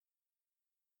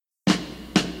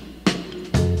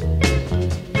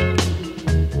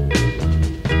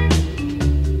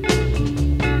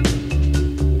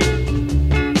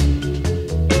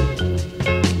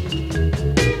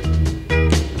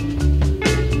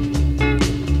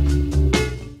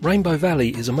Rainbow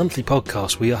Valley is a monthly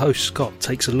podcast where your host Scott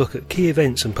takes a look at key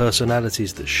events and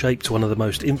personalities that shaped one of the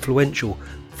most influential,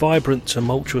 vibrant,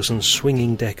 tumultuous and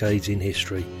swinging decades in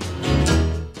history.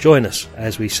 Join us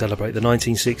as we celebrate the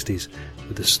 1960s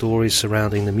with the stories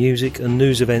surrounding the music and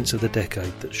news events of the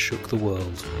decade that shook the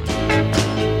world.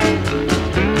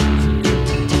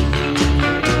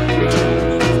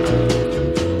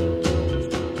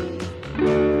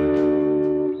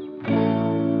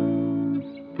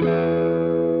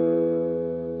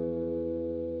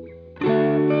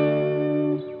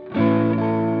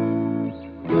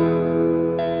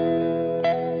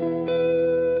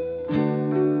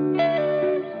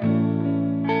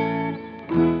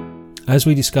 As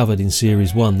we discovered in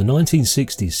Series 1, the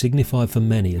 1960s signified for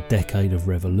many a decade of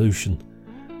revolution,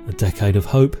 a decade of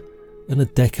hope, and a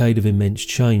decade of immense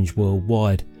change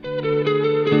worldwide.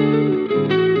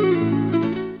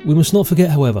 We must not forget,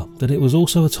 however, that it was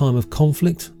also a time of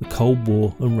conflict, the Cold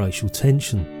War and racial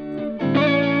tension.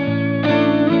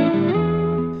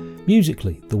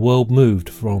 Musically, the world moved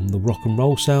from the rock and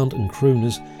roll sound and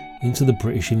crooners into the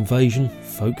British invasion,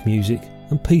 folk music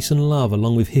and peace and love,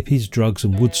 along with hippies, drugs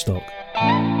and Woodstock.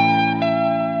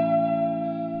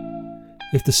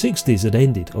 If the 60s had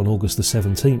ended on August the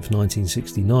 17th,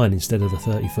 1969 instead of the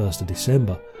 31st of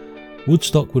December,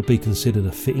 Woodstock would be considered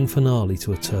a fitting finale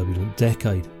to a turbulent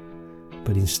decade.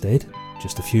 But instead,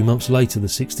 just a few months later, the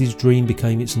 60s dream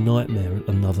became its nightmare at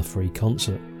another free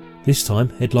concert, this time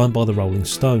headlined by the Rolling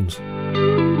Stones.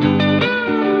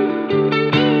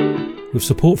 With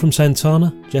support from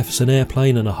Santana, Jefferson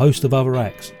Airplane and a host of other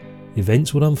acts,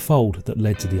 events would unfold that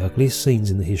led to the ugliest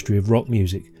scenes in the history of rock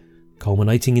music,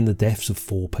 culminating in the deaths of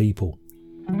 4 people.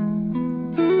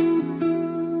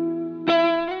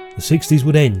 The 60s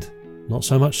would end, not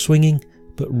so much swinging,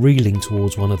 but reeling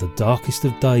towards one of the darkest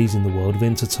of days in the world of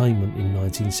entertainment in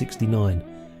 1969,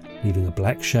 leaving a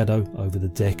black shadow over the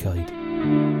decade.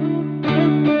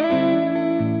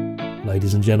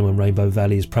 Ladies and gentlemen, Rainbow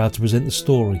Valley is proud to present the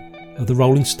story of the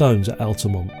Rolling Stones at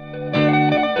Altamont.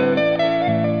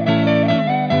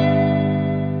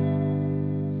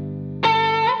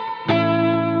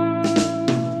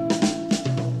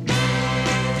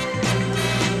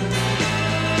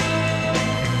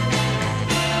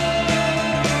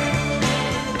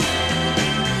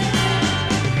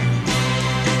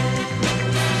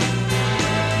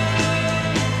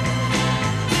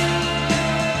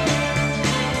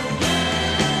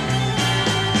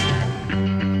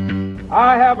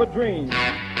 I have a dream.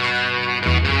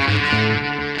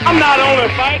 I'm not only a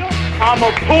fighter, I'm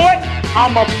a poet,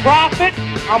 I'm a prophet,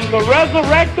 I'm the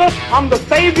resurrector, I'm the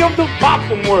savior of the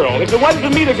boxing world. If it wasn't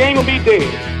for me, the game would be dead.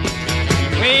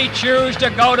 We choose to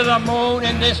go to the moon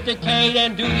in this decade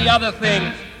and do the other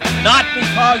things, not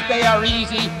because they are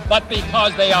easy, but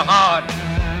because they are hard.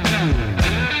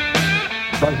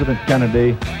 President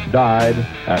Kennedy died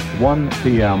at 1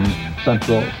 p.m.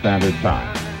 Central Standard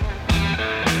Time.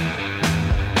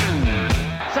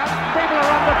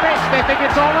 They think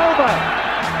it's all over.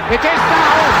 It is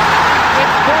now.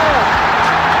 It's gone.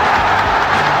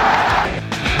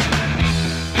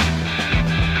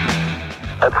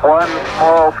 It's one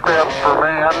small step for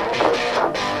man,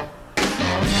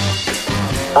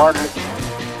 one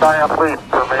giant leap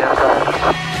for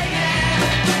mankind.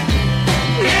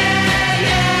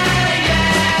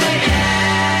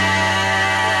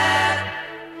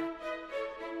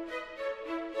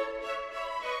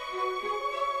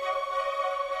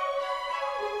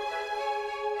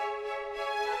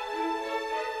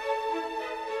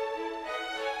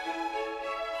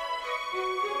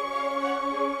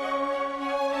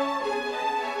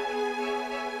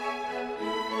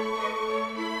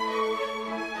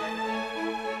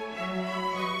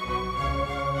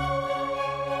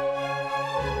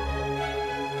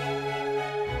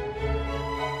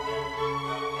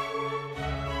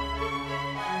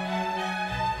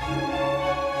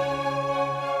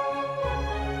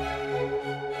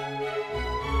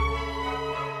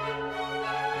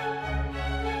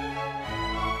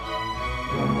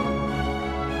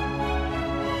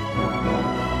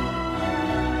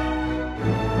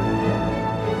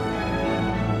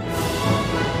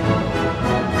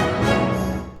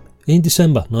 In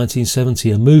December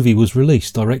 1970, a movie was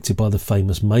released directed by the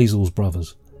famous Maysles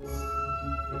brothers.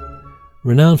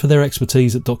 Renowned for their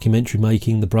expertise at documentary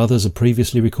making, the brothers had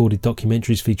previously recorded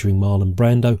documentaries featuring Marlon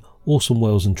Brando, Orson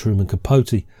Welles and Truman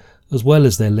Capote, as well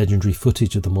as their legendary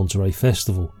footage of the Monterey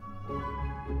Festival.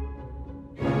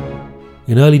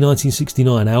 In early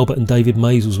 1969, Albert and David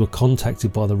Maysles were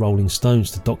contacted by the Rolling Stones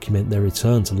to document their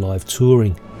return to live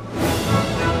touring.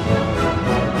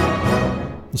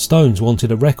 The Stones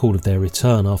wanted a record of their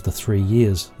return after 3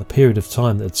 years, a period of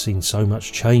time that had seen so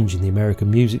much change in the American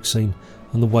music scene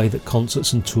and the way that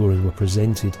concerts and touring were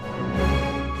presented.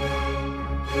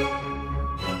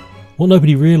 What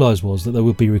nobody realised was that they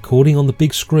would be recording on the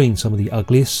big screen some of the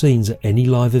ugliest scenes at any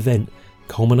live event,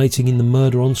 culminating in the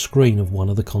murder on screen of one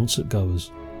of the concert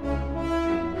goers.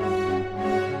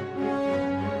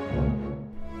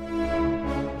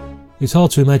 It's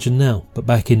hard to imagine now, but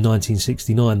back in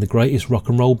 1969 the greatest rock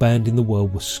and roll band in the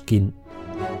world was Skint.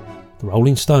 The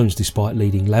Rolling Stones, despite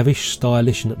leading lavish,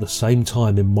 stylish and at the same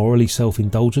time immorally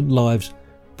self-indulgent lives,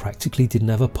 practically didn't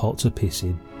have a pot to piss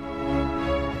in.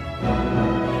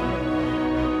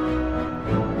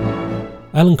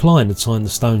 Alan Klein had signed the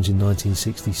Stones in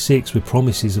 1966 with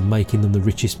promises of making them the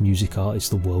richest music artists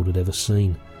the world had ever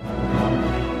seen.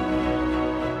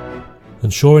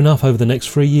 And sure enough, over the next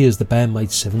 3 years the band made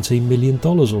 $17 million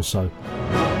or so.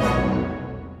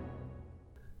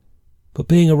 But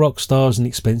being a rock star is an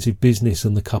expensive business,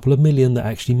 and the couple of million that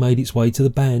actually made its way to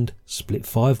the band, split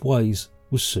 5 ways,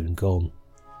 was soon gone.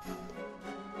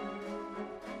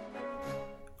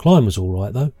 Klein was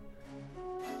alright though.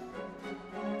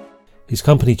 His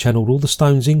company channelled all the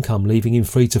Stones' income, leaving him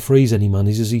free to freeze any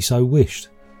monies as he so wished.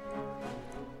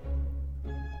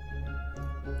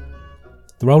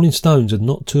 The Rolling Stones had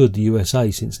not toured the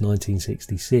USA since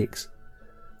 1966.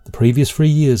 The previous 3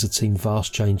 years had seen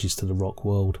vast changes to the rock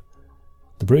world.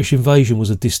 The British invasion was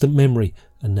a distant memory,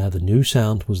 and now the new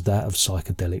sound was that of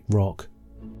psychedelic rock.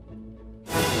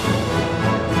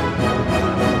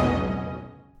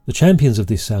 The champions of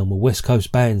this sound were West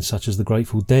Coast bands such as the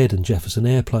Grateful Dead and Jefferson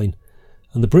Airplane,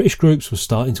 and the British groups were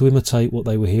starting to imitate what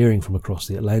they were hearing from across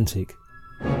the Atlantic.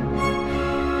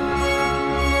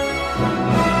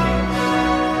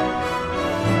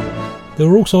 There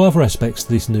were also other aspects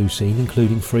to this new scene,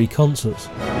 including free concerts.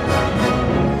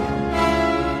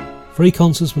 Free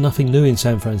concerts were nothing new in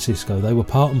San Francisco. They were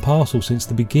part and parcel since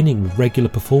the beginning, with regular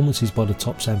performances by the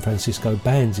top San Francisco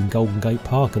bands in Golden Gate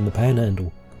Park and the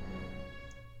Panhandle.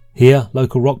 Here,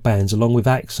 local rock bands, along with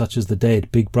acts such as The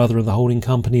Dead, Big Brother and the Holding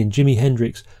Company and Jimi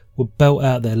Hendrix, would belt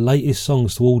out their latest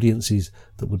songs to audiences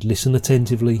that would listen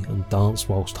attentively and dance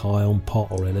whilst high on pot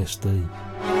or LSD.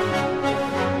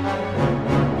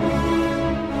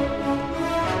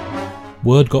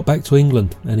 Word got back to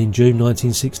England, and in June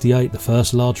 1968 the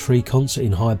first large free concert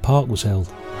in Hyde Park was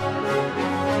held.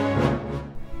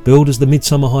 Billed as the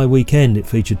Midsummer High Weekend, it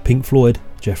featured Pink Floyd,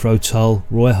 Jethro Tull,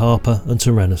 Roy Harper and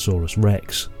Tyrannosaurus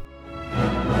Rex.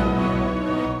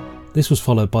 This was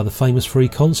followed by the famous free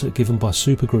concert given by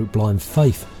supergroup Blind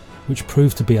Faith, which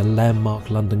proved to be a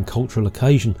landmark London cultural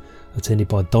occasion, attended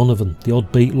by Donovan, the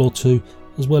odd Beatle or two,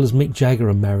 as well as Mick Jagger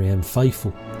and Marianne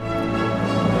Faithfull.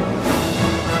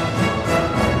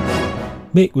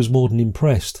 Mick was more than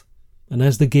impressed, and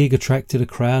as the gig attracted a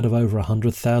crowd of over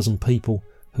 100,000 people,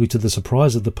 who to the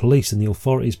surprise of the police and the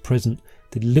authorities present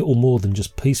did little more than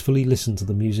just peacefully listen to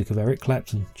the music of Eric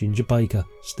Clapton, Ginger Baker,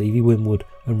 Stevie Winwood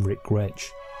and Rick Gretsch.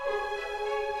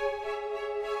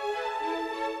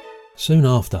 Soon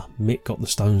after, Mick got the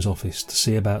Stones' office to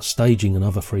see about staging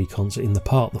another free concert in the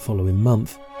park the following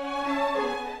month.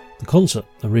 The concert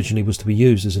originally was to be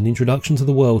used as an introduction to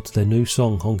the world to their new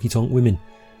song Honky Tonk Women,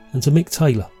 and to Mick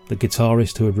Taylor, the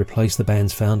guitarist who had replaced the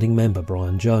band's founding member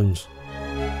Brian Jones.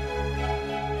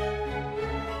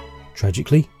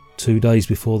 Tragically, 2 days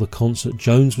before the concert,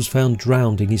 Jones was found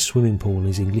drowned in his swimming pool on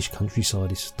his English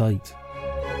countryside estate.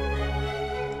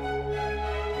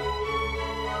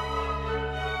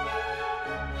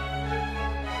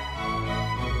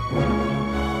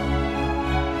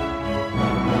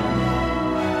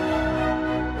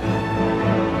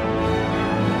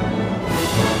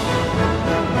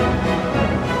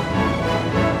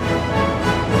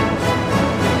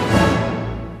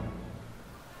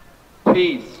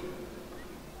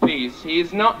 Peace, he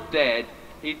is not dead,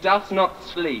 he does not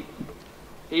sleep.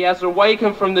 He has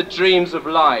awakened from the dreams of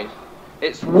life.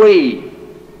 It's we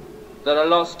that are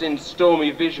lost in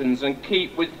stormy visions and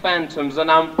keep with phantoms an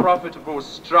unprofitable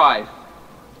strife.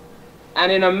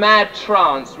 And in a mad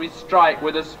trance we strike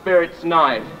with a spirit's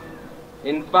knife,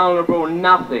 invulnerable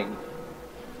nothing.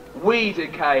 We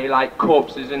decay like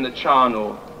corpses in the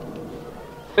charnel.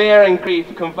 Fear and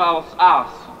grief convulse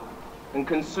us and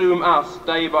consume us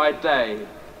day by day,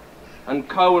 and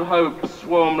cold hopes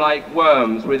swarm like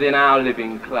worms within our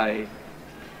living clay.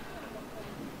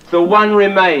 The one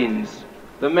remains,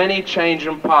 the many change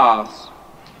and pass.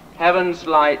 Heaven's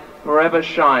light forever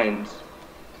shines,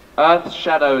 earth's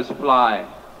shadows fly.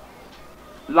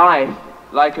 Life,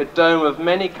 like a dome of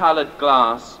many-coloured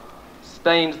glass,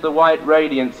 stains the white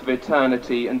radiance of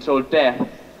eternity until death,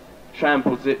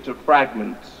 tramples it to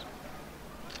fragments.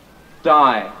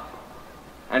 Die,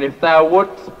 and if thou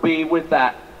wouldst be with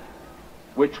that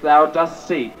which thou dost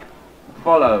seek,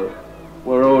 follow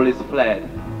where all is fled.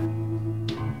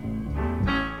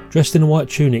 Dressed in a white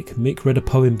tunic, Mick read a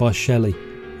poem by Shelley,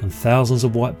 and thousands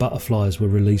of white butterflies were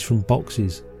released from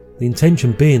boxes, the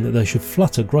intention being that they should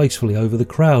flutter gracefully over the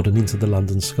crowd and into the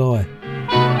London sky.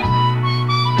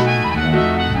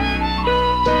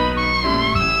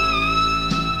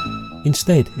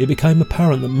 Instead, it became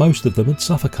apparent that most of them had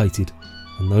suffocated,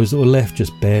 and those that were left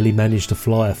just barely managed to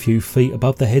fly a few feet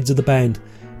above the heads of the band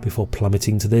before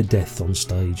plummeting to their death on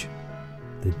stage,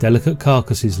 their delicate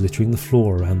carcasses littering the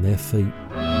floor around their feet.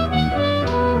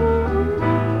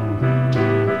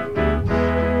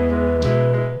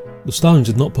 The Stones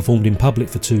had not performed in public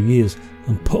for 2 years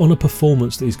and put on a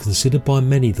performance that is considered by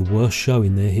many the worst show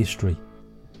in their history.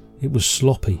 It was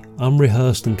sloppy,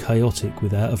 unrehearsed and chaotic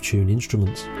with out-of-tune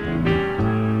instruments.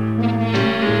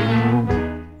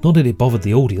 Not that it bothered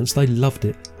the audience, they loved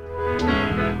it.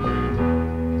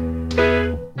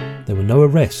 There were no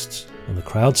arrests, and the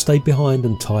crowd stayed behind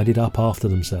and tidied up after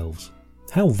themselves.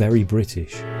 How very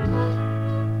British.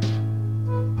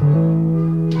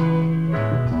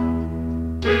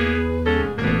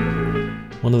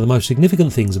 One of the most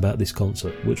significant things about this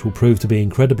concert, which will prove to be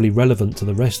incredibly relevant to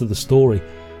the rest of the story,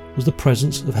 was the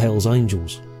presence of Hell's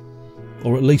Angels,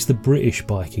 or at least the British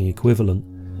biking equivalent.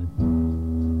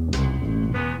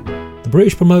 The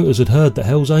British promoters had heard that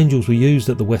Hell's Angels were used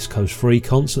at the West Coast Free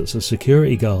concerts as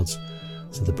security guards,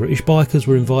 so the British bikers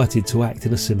were invited to act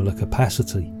in a similar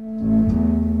capacity.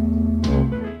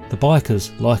 The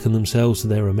bikers likened themselves to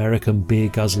their American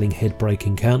beer-guzzling,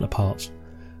 head-breaking counterparts,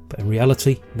 but in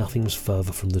reality, nothing was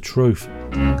further from the truth.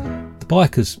 The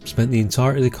bikers spent the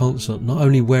entirety of the concert not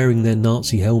only wearing their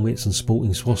Nazi helmets and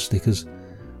sporting swastikas,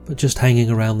 but just hanging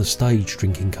around the stage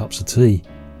drinking cups of tea.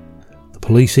 The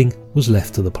policing was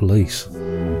left to the police.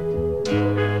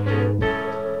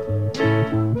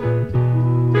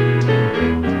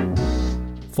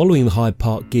 Following the Hyde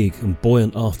Park gig and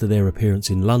buoyant after their appearance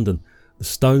in London, the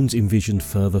Stones envisioned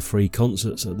further free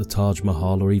concerts at the Taj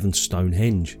Mahal or even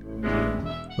Stonehenge.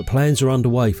 But plans are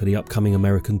underway for the upcoming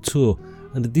American tour,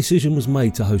 and the decision was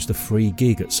made to host a free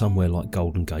gig at somewhere like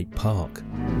Golden Gate Park.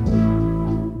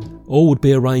 All would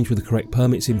be arranged with the correct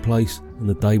permits in place, and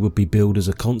the day would be billed as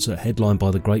a concert headlined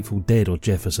by the Grateful Dead or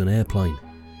Jefferson Airplane.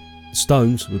 The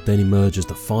Stones would then emerge as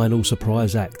the final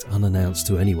surprise act unannounced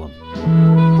to anyone.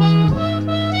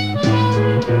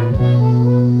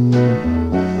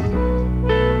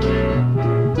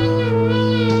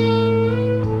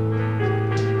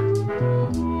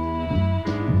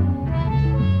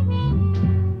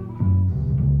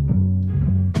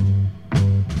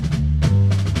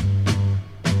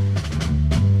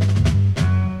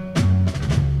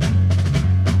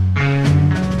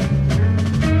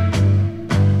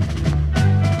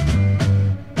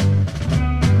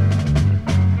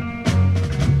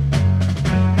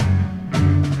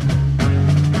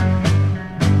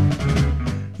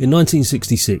 In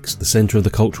 1966, the centre of the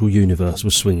cultural universe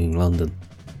was swinging London.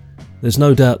 There's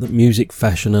no doubt that music,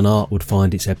 fashion and art would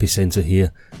find its epicentre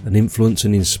here and influence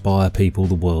and inspire people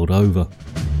the world over.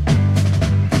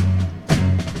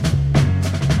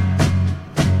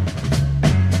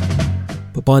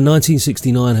 But by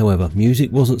 1969, however,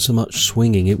 music wasn't so much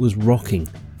swinging, it was rocking,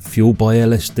 fueled by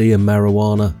LSD and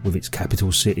marijuana with its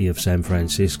capital city of San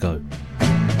Francisco.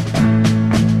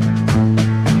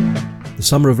 The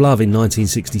Summer of Love in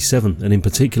 1967, and in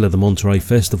particular the Monterey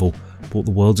Festival, brought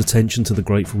the world's attention to the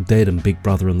Grateful Dead and Big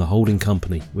Brother and the Holding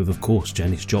Company, with of course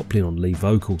Janis Joplin on lead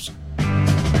vocals.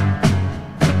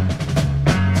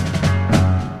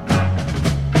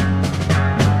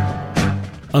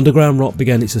 Underground rock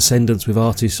began its ascendance with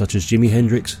artists such as Jimi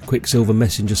Hendrix, Quicksilver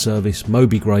Messenger Service,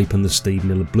 Moby Grape and the Steve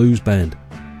Miller Blues Band.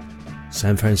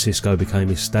 San Francisco became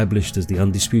established as the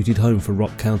undisputed home for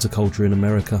rock counterculture in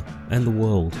America and the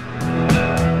world.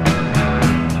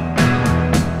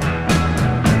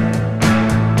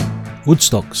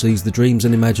 Woodstock seized the dreams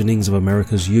and imaginings of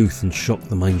America's youth and shocked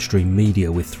the mainstream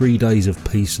media with 3 days of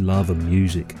peace, love and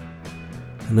music.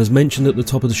 And as mentioned at the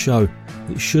top of the show,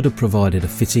 it should have provided a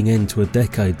fitting end to a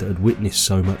decade that had witnessed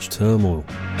so much turmoil.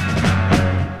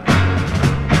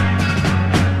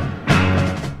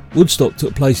 Woodstock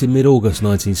took place in mid-August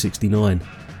 1969.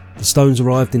 The Stones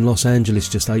arrived in Los Angeles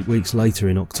just 8 weeks later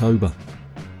in October.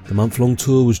 The month-long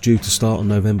tour was due to start on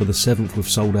November the 7th with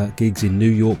sold-out gigs in New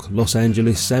York, Los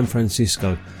Angeles, San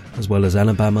Francisco, as well as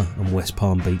Alabama and West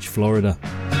Palm Beach, Florida.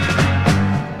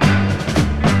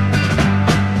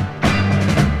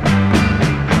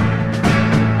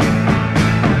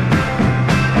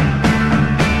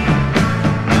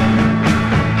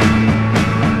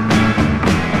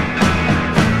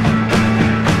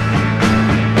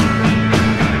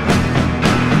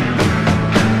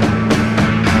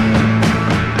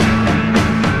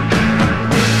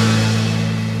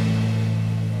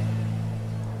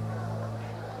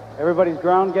 Everybody's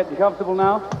ground getting comfortable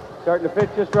now? Starting to fit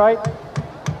just right?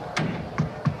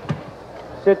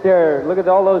 Sit there, look at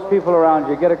all those people around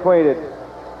you, get acquainted.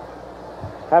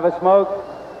 Have a smoke.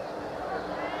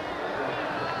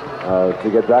 To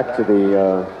get back to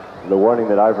the warning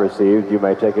that I've received, you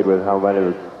may take it with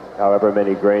however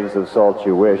many grains of salt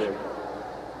you wish,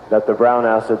 that the brown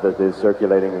acid that is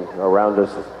circulating around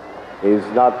us is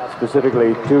not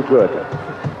specifically too good.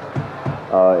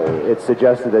 It's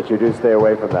suggested that you do stay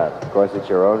away from that. Of course, it's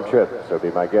your own trip, so be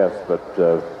my guest, but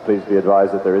please be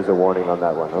advised that there is a warning on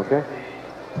that one, okay?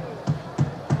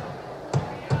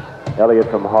 Elliot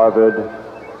from Harvard.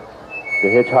 The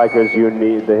hitchhikers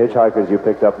you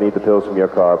picked up need the pills from your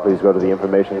car. Please go to the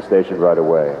information station right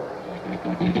away.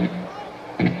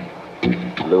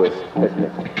 Louis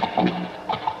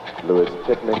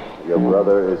Pitnick, your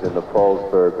brother is in the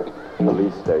Paulsburg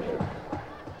police station.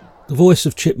 The voice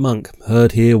of Chip Munk,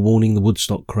 heard here warning the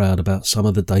Woodstock crowd about some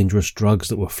of the dangerous drugs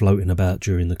that were floating about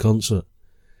during the concert.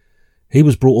 He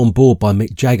was brought on board by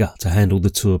Mick Jagger to handle the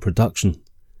tour production.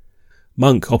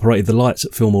 Munk operated the lights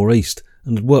at Fillmore East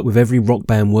and had worked with every rock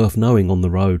band worth knowing on the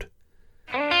road.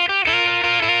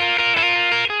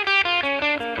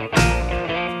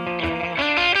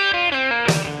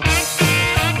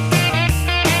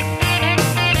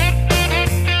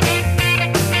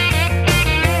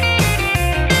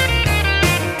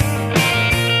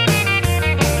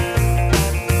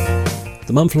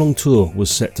 The month-long tour was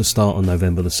set to start on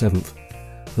November the 7th.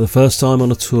 For the first time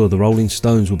on a tour, the Rolling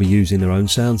Stones will be using their own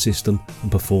sound system and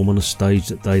perform on a stage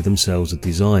that they themselves had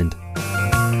designed.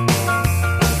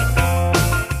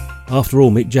 After all,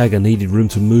 Mick Jagger needed room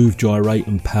to move, gyrate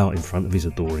and pout in front of his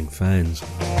adoring fans.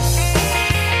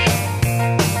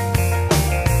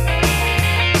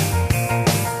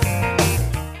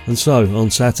 And so, on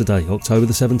Saturday, October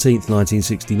the 17th,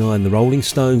 1969, the Rolling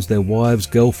Stones, their wives,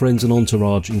 girlfriends and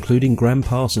entourage, including Graham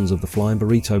Parsons of the Flying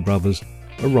Burrito Brothers,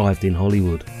 arrived in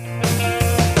Hollywood.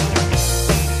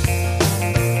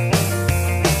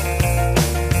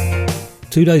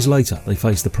 Two days later, they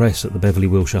faced the press at the Beverly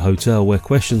Wilshire Hotel, where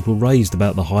questions were raised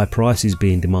about the high prices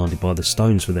being demanded by the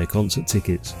Stones for their concert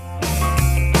tickets.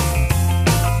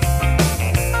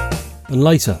 And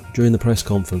later, during the press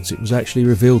conference, it was actually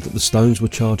revealed that the Stones were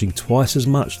charging twice as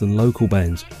much than local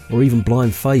bands, or even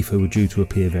Blind Faith, who were due to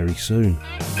appear very soon.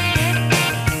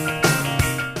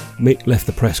 Mick left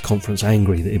the press conference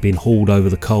angry that he'd been hauled over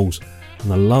the coals, and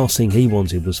the last thing he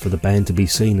wanted was for the band to be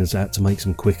seen as out to make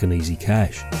some quick and easy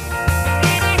cash.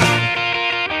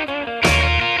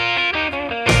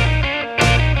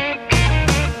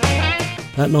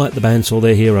 That night the band saw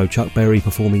their hero Chuck Berry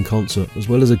perform in concert, as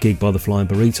well as a gig by the Flying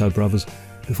Burrito Brothers,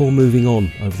 before moving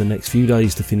on over the next few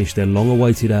days to finish their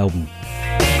long-awaited album.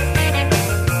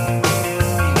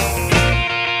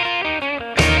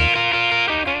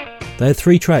 They had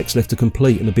 3 tracks left to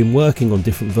complete and had been working on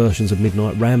different versions of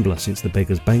Midnight Rambler since the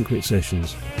Beggars Banquet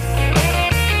sessions.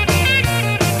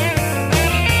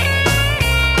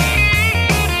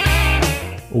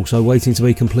 Also waiting to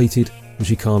be completed was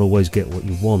You Can't Always Get What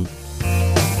You Want.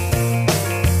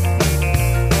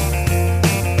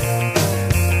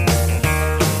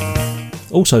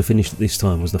 Also finished at this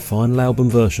time was the final album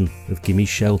version of Gimme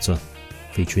Shelter,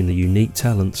 featuring the unique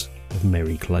talents of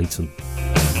Merry Clayton.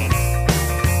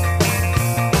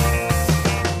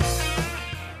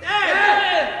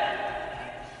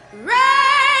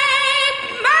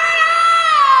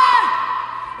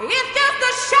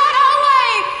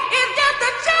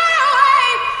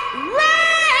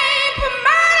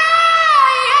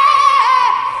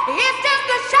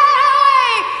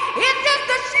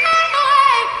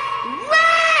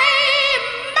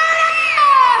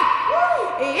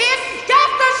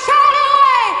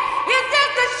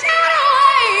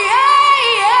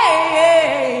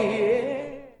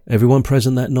 Everyone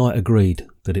present that night agreed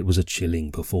that it was a chilling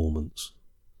performance.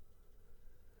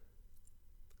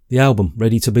 The album,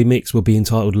 ready to be mixed, would be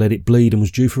entitled Let It Bleed and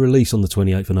was due for release on the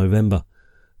 28th of November.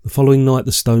 The following night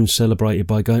the Stones celebrated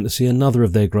by going to see another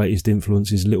of their greatest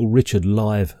influences, Little Richard,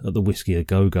 live at the Whiskey A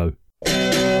Go Go.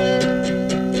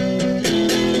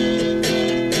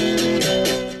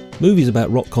 Movies about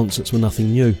rock concerts were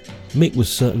nothing new. Mick was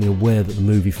certainly aware that the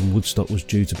movie from Woodstock was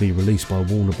due to be released by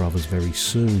Warner Brothers very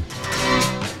soon.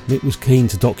 Mick was keen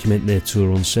to document their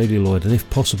tour on celluloid and if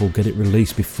possible get it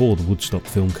released before the Woodstock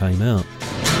film came out.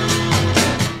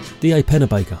 D.A.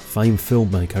 Pennebaker, famed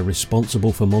filmmaker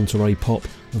responsible for Monterey Pop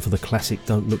and for the classic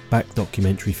Don't Look Back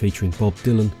documentary featuring Bob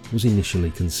Dylan, was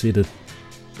initially considered.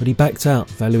 But he backed out,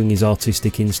 valuing his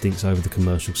artistic instincts over the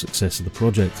commercial success of the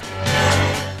project.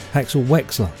 Haxel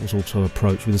Wexler was also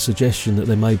approached with a suggestion that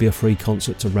there may be a free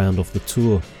concert to round off the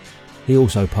tour. He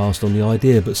also passed on the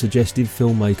idea but suggested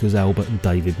filmmakers Albert and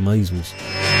David Maysles.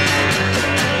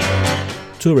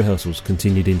 Tour rehearsals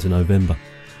continued into November,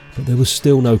 but there was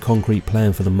still no concrete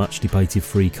plan for the much debated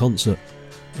free concert,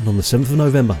 and on the 7th of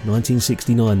November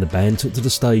 1969 the band took to the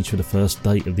stage for the first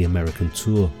date of the American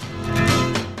tour.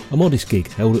 A modest gig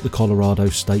held at the Colorado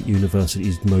State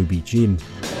University's Moby Gym.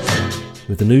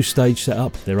 With the new stage set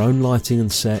up, their own lighting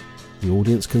and set, the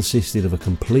audience consisted of a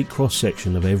complete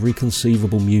cross-section of every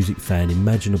conceivable music fan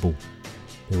imaginable.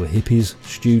 There were hippies,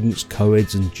 students,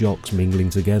 co-eds and jocks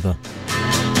mingling together.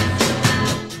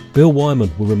 Bill Wyman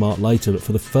will remark later that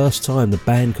for the first time the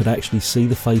band could actually see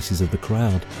the faces of the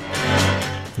crowd.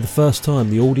 For the first time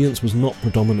the audience was not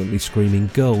predominantly screaming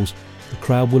girls, the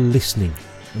crowd were listening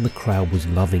and the crowd was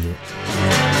loving it.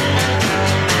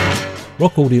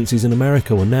 Rock audiences in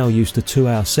America were now used to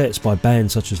 2-hour sets by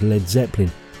bands such as Led Zeppelin,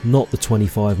 not the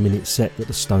 25-minute set that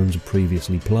the Stones had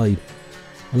previously played.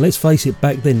 And let's face it,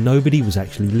 back then nobody was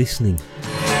actually listening.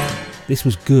 This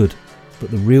was good,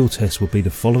 but the real test would be the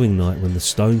following night when the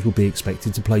Stones would be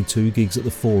expected to play 2 gigs at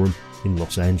the Forum in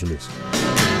Los Angeles.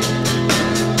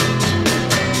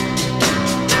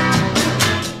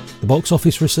 The box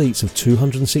office receipts of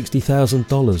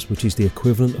 $260,000, which is the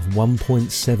equivalent of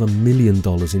 $1.7 million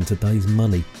in today's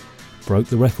money, broke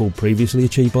the record previously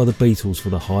achieved by the Beatles for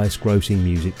the highest grossing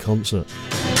music concert.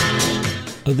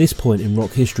 At this point in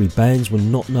rock history, bands were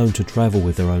not known to travel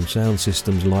with their own sound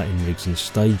systems, lighting rigs and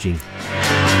staging.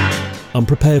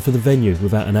 Unprepared for the venue,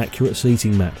 without an accurate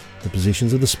seating map, the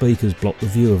positions of the speakers blocked the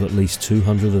view of at least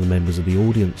 200 of the members of the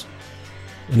audience.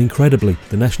 And incredibly,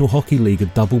 the National Hockey League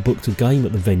had double booked a game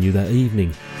at the venue that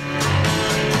evening.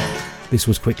 This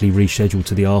was quickly rescheduled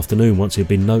to the afternoon once it had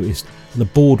been noticed, and a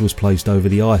board was placed over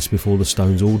the ice before the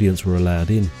Stones audience were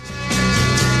allowed in.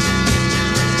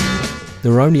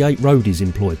 There were only 8 roadies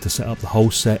employed to set up the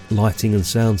whole set, lighting and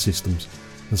sound systems,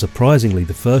 and surprisingly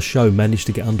the first show managed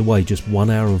to get underway just 1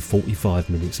 hour and 45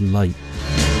 minutes late.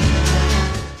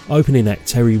 Opening act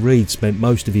Terry Reid spent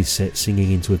most of his set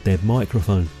singing into a dead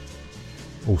microphone.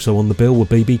 Also on the bill were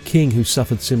B.B. King, who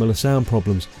suffered similar sound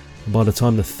problems, and by the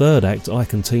time the third act,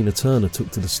 Ike and Tina Turner,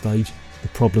 took to the stage, the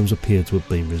problems appeared to have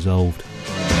been resolved.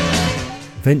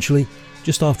 Eventually,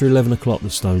 just after 11 o'clock, the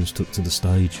Stones took to the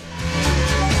stage.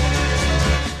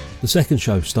 The second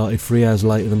show started 3 hours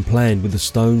later than planned, with the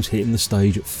Stones hitting the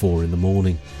stage at 4 in the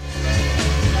morning.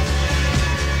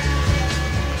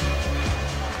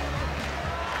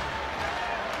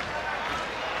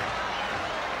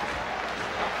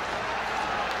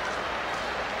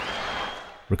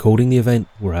 Recording the event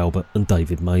were Albert and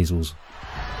David Maysles.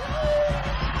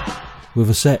 With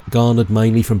a set garnered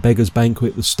mainly from Beggar's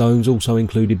Banquet, the Stones also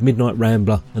included Midnight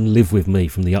Rambler and Live With Me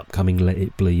from the upcoming Let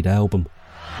It Bleed album.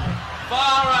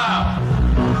 Far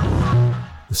out.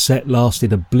 The set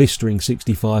lasted a blistering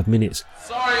 65 minutes.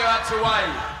 Sorry you had to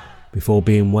wait. Before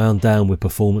being wound down with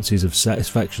performances of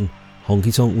Satisfaction,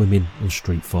 Honky Tonk Women and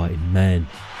Street Fighting Man.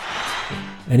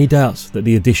 Any doubts that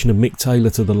the addition of Mick Taylor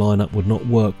to the lineup would not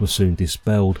work were soon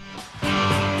dispelled.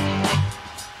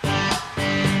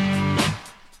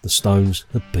 The Stones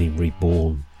had been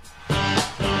reborn.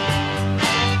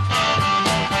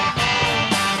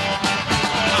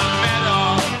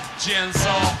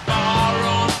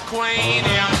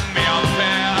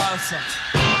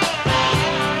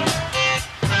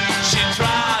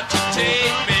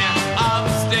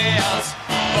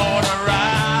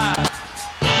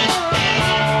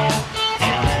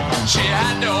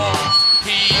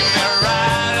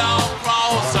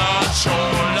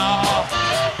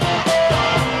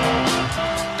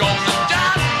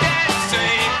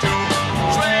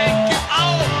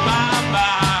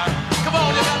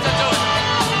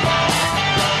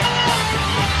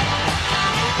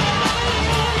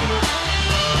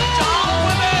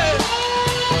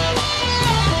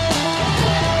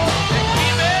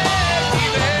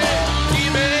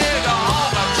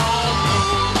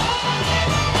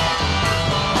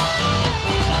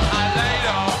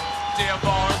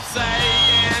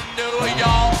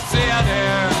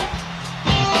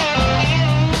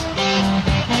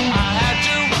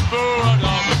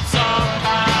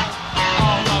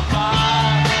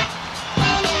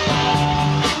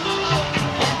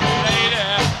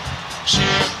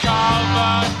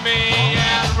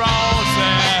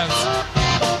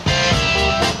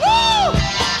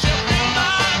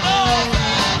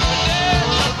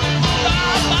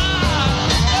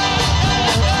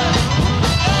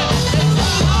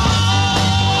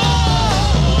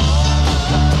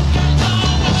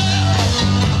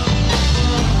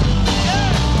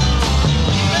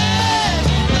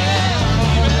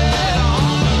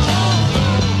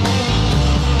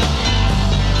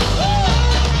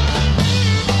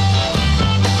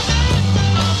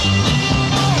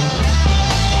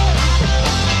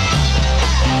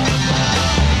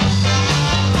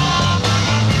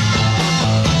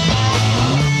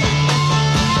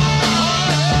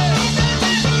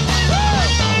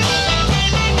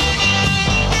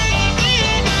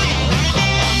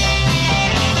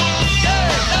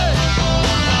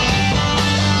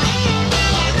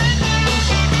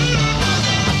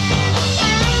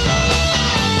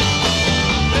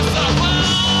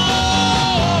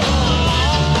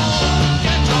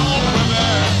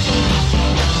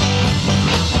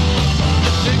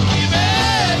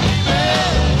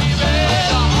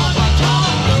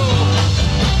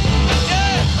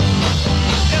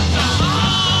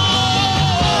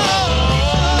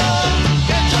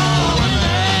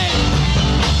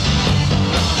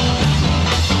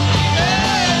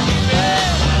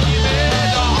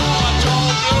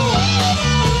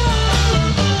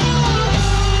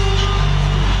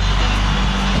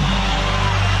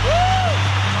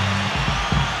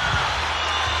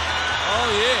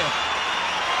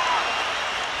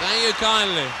 you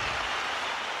kindly.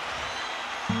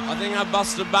 I think I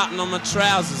bust a button on my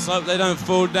trousers, hope they don't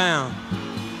fall down.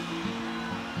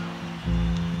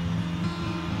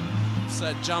 It's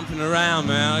that jumping around,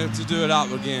 man, I have to do it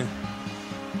up again.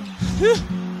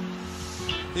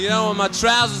 You don't want my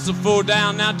trousers to fall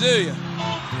down now, do you?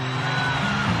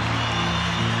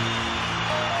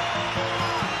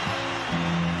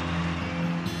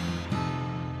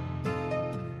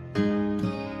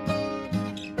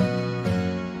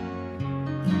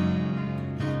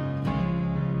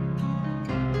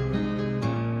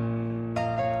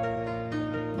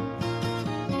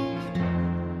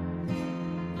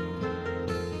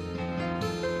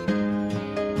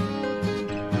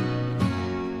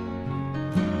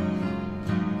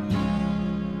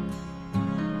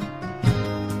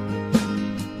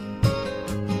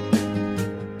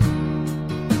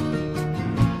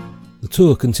 The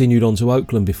tour continued on to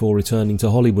Oakland before returning to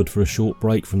Hollywood for a short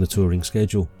break from the touring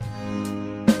schedule.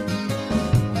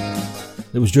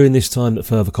 It was during this time that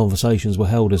further conversations were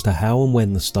held as to how and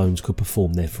when the Stones could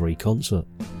perform their free concert.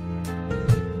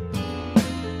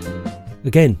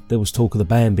 Again, there was talk of the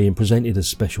band being presented as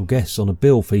special guests on a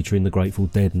bill featuring the Grateful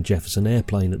Dead and Jefferson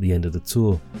Airplane at the end of the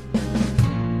tour.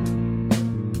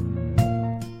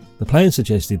 The plan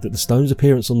suggested that the Stones'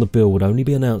 appearance on the bill would only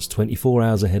be announced 24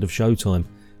 hours ahead of showtime,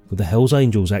 with the Hells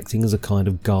Angels acting as a kind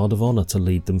of guard of honour to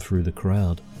lead them through the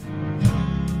crowd.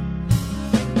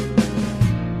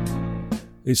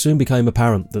 It soon became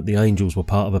apparent that the Angels were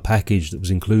part of a package that was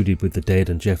included with the Dead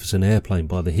and Jefferson Airplane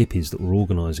by the hippies that were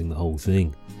organising the whole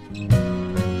thing.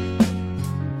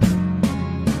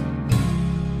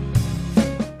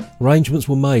 Arrangements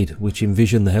were made which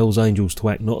envisioned the Hells Angels to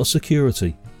act not as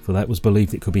security, for that was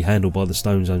believed it could be handled by the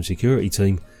Stones' own security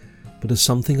team, but as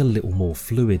something a little more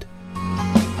fluid.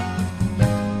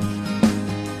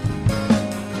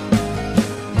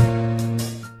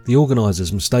 The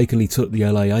organisers mistakenly took the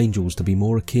LA Angels to be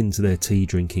more akin to their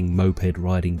tea-drinking,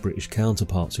 moped-riding British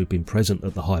counterparts who'd been present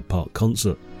at the Hyde Park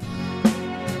concert.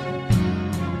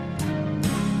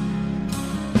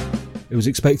 It was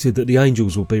expected that the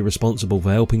Angels would be responsible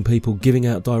for helping people, giving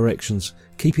out directions,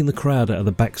 keeping the crowd out of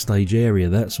the backstage area,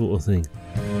 that sort of thing.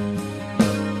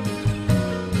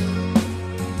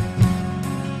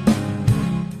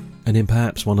 And in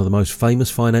perhaps one of the most famous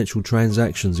financial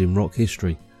transactions in rock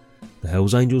history, the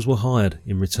Hells Angels were hired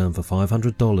in return for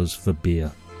 $500 for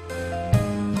beer.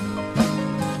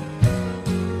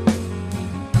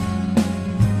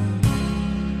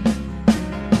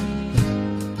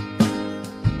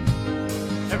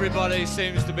 Everybody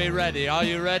seems to be ready. Are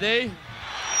you ready?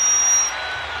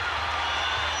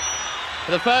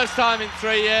 For the first time in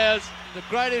 3 years, the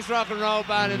greatest rock and roll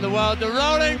band in the world, the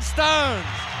Rolling Stones!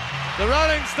 The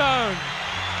Rolling Stones!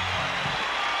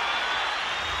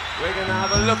 We're gonna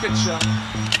have a look at you.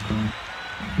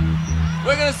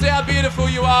 We're gonna see how beautiful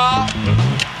you are.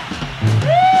 Woo!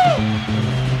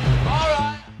 All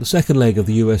right. The second leg of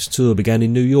the US tour began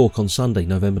in New York on Sunday,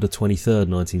 November the 23rd,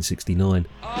 1969.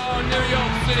 Oh, New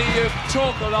York City, you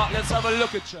talk a lot. Let's have a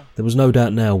look at you. There was no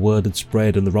doubt now word had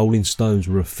spread and the Rolling Stones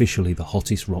were officially the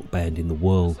hottest rock band in the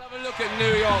world. Let's have a look at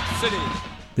New York City.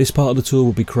 This part of the tour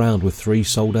would be crowned with 3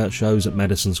 sold-out shows at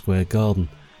Madison Square Garden,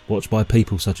 watched by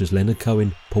people such as Leonard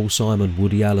Cohen, Paul Simon,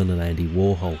 Woody Allen and Andy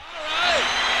Warhol.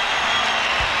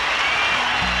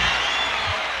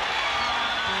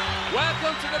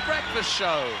 Welcome to the breakfast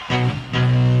show.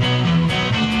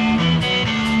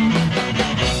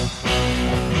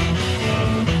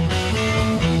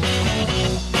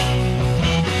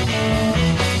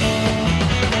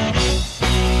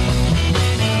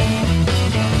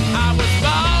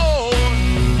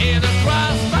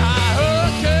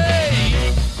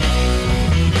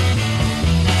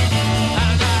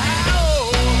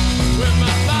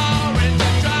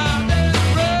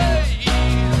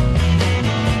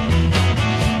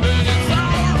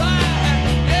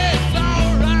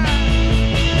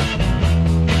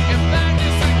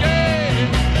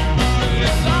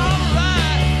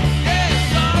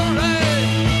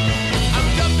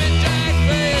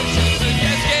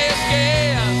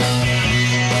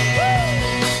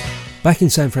 Back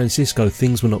in San Francisco,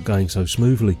 things were not going so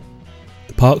smoothly.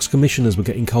 The park's commissioners were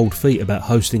getting cold feet about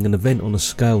hosting an event on a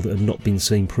scale that had not been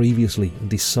seen previously and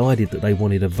decided that they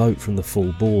wanted a vote from the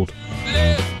full board.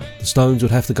 The Stones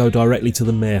would have to go directly to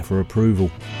the mayor for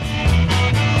approval.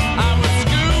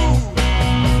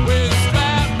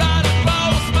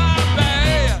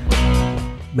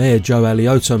 Mayor Joe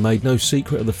Alioto made no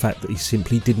secret of the fact that he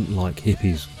simply didn't like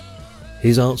hippies.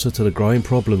 His answer to the growing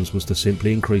problems was to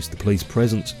simply increase the police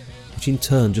presence, which in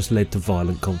turn just led to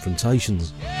violent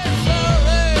confrontations.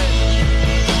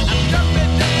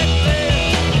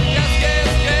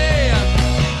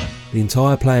 the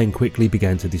entire plan quickly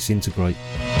began to disintegrate.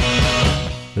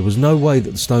 There was no way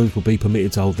that the Stones would be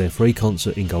permitted to hold their free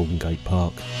concert in Golden Gate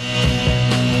Park.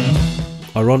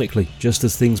 Ironically, just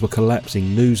as things were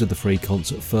collapsing, news of the free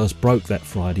concert first broke that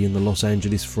Friday in the Los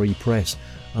Angeles Free Press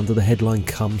under the headline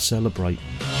 "Come Celebrate."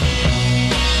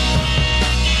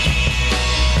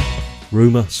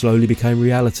 Rumour slowly became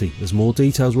reality as more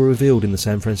details were revealed in the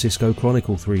San Francisco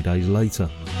Chronicle 3 days later.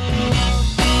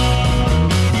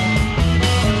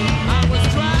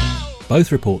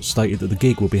 Both reports stated that the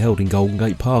gig would be held in Golden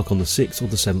Gate Park on the 6th or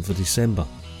the 7th of December.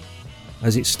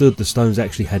 As it stood, the Stones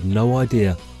actually had no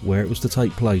idea where it was to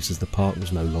take place, as the park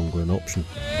was no longer an option.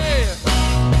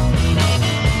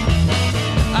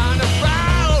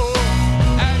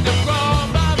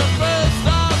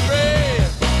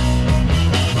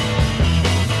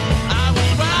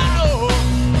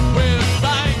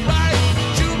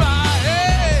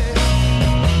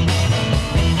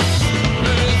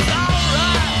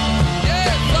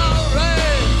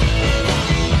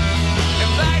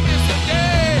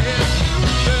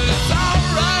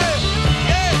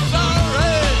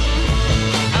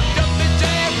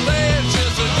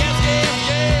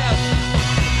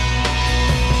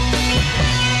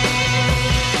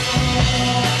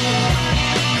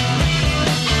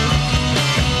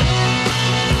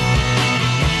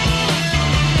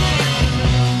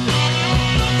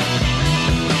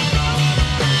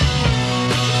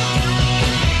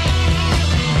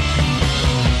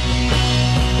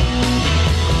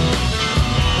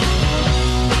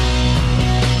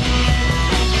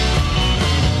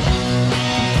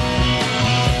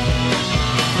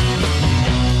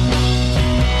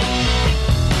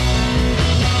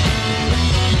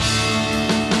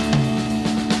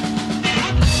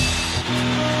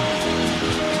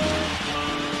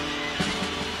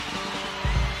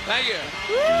 Thank you.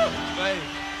 Babe.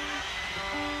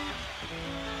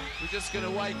 We're just going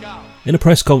to wake up. In a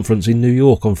press conference in New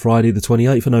York on Friday the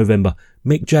 28th of November,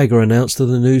 Mick Jagger announced to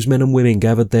the newsmen and women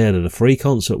gathered there that a free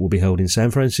concert will be held in San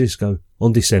Francisco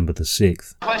on December the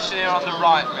 6th. Question here on the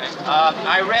right, Mick.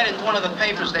 I read in one of the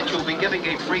papers that you'll be giving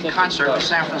a free concert in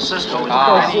San Francisco. We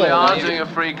are doing a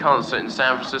free concert in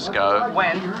San Francisco.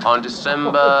 When? On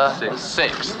December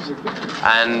 6th.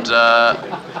 And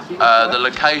the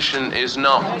location is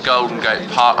not Golden Gate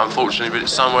Park, unfortunately, but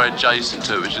it's somewhere adjacent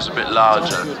to it, which is a bit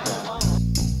larger.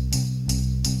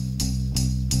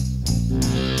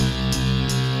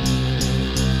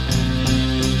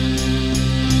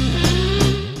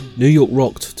 New York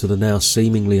rocked to the now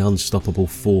seemingly unstoppable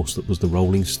force that was the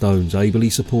Rolling Stones, ably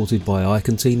supported by Ike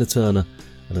and Tina Turner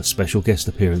and a special guest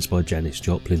appearance by Janis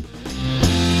Joplin.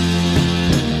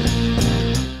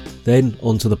 Then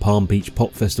on to the Palm Beach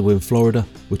Pop Festival in Florida,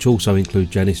 which also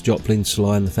include Janis Joplin,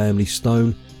 Sly and the Family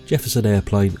Stone, Jefferson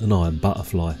Airplane and Iron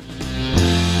Butterfly.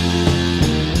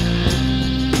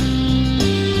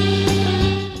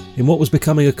 In what was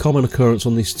becoming a common occurrence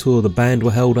on this tour, the band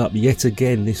were held up yet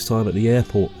again, this time at the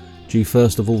airport, due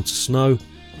first of all to snow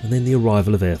and then the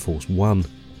arrival of Air Force One.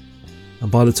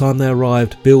 And by the time they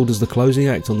arrived, billed as the closing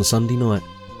act on the Sunday night,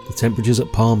 the temperatures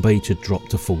at Palm Beach had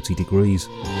dropped to 40 degrees.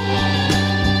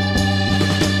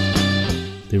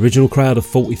 The original crowd of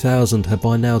 40,000 had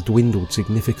by now dwindled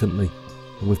significantly,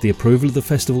 and with the approval of the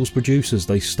festival's producers,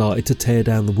 they started to tear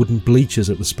down the wooden bleachers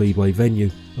at the Speedway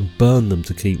venue and burn them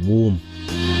to keep warm.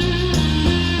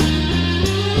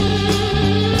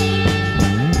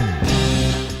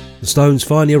 The Stones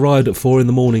finally arrived at 4 in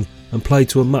the morning and played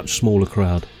to a much smaller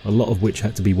crowd, a lot of which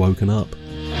had to be woken up.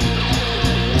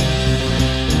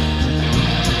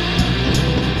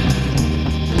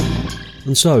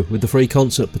 And so, with the free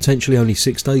concert potentially only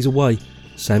 6 days away,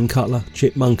 Sam Cutler,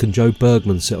 Chip Monk and Joe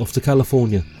Bergman set off to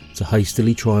California to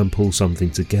hastily try and pull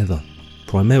something together,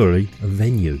 primarily a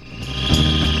venue.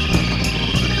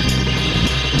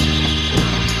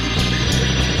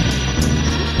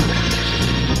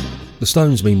 The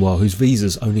Stones, meanwhile, whose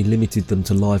visas only limited them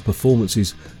to live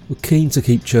performances, were keen to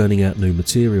keep churning out new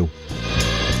material.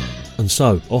 And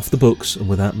so, off the books and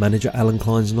without manager Alan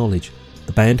Klein's knowledge,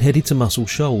 the band headed to Muscle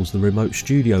Shoals, the remote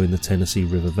studio in the Tennessee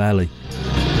River Valley.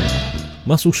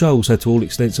 Muscle Shoals had to all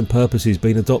intents and purposes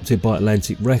been adopted by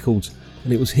Atlantic Records,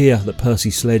 and it was here that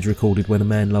Percy Sledge recorded When a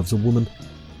Man Loves a Woman,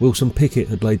 Wilson Pickett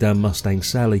had laid down Mustang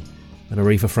Sally, and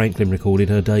Aretha Franklin recorded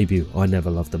her debut, I Never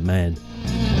Loved a Man.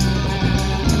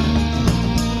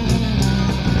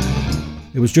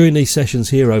 It was during these sessions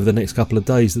here over the next couple of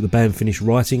days that the band finished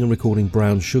writing and recording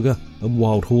Brown Sugar and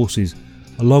Wild Horses,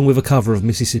 along with a cover of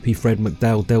Mississippi Fred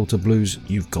McDowell Delta Blues'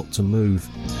 You've Got to Move.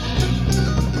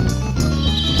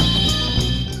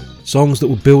 Songs that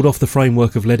would build off the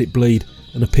framework of Let It Bleed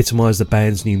and epitomise the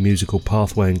band's new musical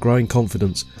pathway and growing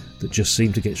confidence that just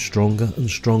seemed to get stronger and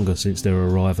stronger since their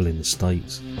arrival in the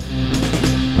States.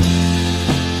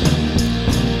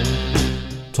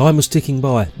 Time was ticking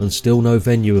by and still no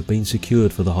venue had been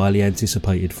secured for the highly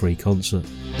anticipated free concert.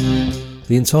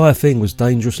 The entire thing was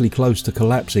dangerously close to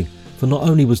collapsing, for not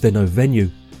only was there no venue,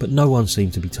 but no one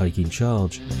seemed to be taking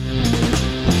charge.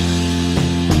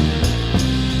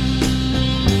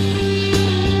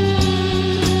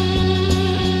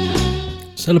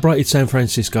 Celebrated San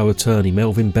Francisco attorney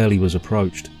Melvin Belli was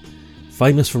approached.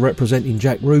 Famous for representing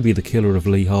Jack Ruby, the killer of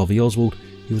Lee Harvey Oswald,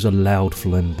 he was a loud,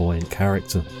 flamboyant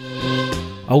character.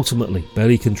 Ultimately,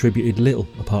 Belli contributed little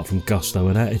apart from gusto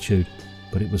and attitude,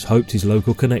 but it was hoped his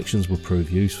local connections would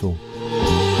prove useful.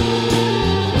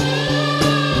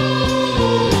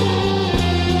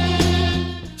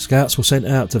 Scouts were sent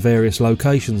out to various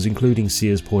locations, including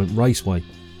Sears Point Raceway.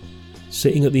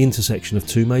 Sitting at the intersection of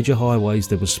two major highways,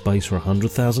 there was space for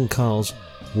 100,000 cars,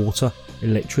 water,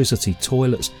 electricity,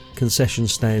 toilets, concession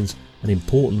stands, and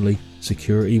importantly,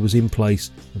 security was in place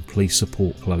and police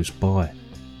support close by.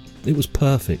 It was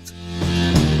perfect.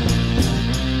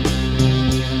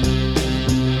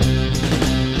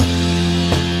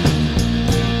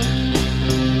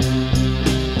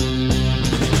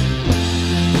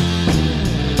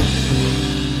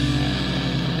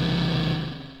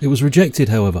 It was rejected,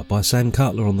 however, by Sam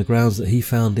Cutler on the grounds that he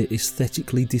found it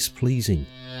aesthetically displeasing.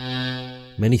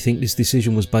 Many think this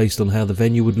decision was based on how the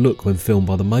venue would look when filmed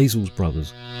by the Maysles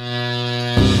brothers.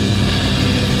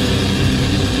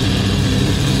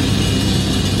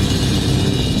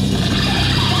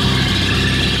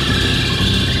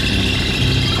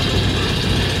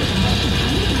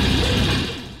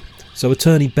 So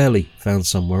attorney Belli found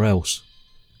somewhere else.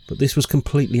 But this was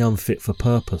completely unfit for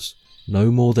purpose,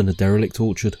 no more than a derelict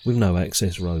orchard with no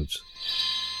access roads.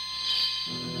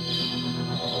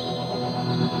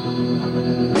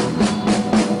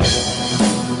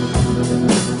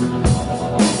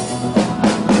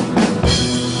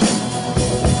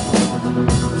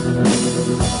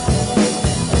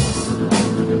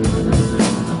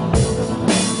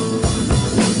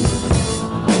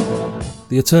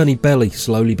 The attorney Belli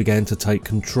slowly began to take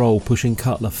control, pushing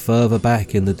Cutler further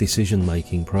back in the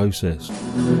decision-making process.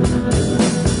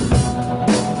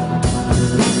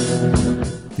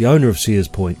 The owner of Sears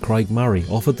Point, Craig Murray,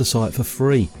 offered the site for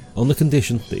free on the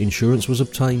condition that insurance was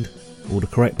obtained, all the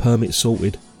correct permits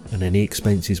sorted, and any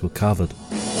expenses were covered.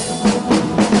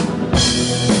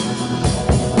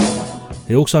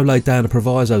 He also laid down a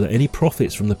proviso that any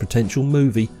profits from the potential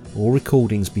movie or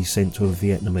recordings be sent to a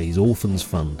Vietnamese orphans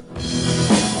fund.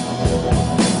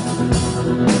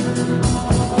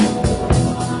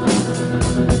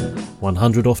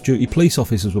 "100 off-duty police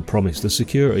officers were promised as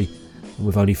security, and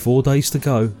with only 4 days to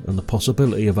go and the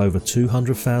possibility of over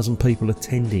 200,000 people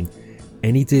attending,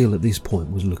 any deal at this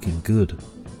point was looking good.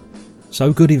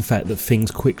 So good, in fact, that things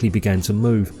quickly began to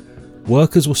move.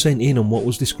 Workers were sent in on what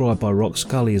was described by Rock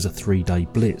Scully as a 3-day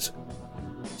blitz.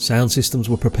 Sound systems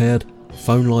were prepared,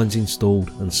 phone lines installed,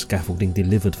 and scaffolding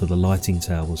delivered for the lighting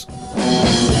towers.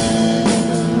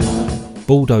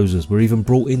 Bulldozers were even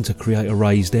brought in to create a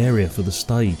raised area for the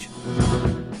stage.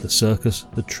 The circus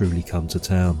had truly come to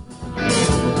town.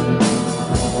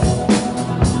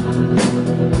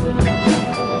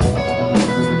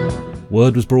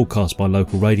 Word was broadcast by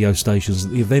local radio stations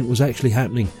that the event was actually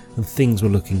happening and things were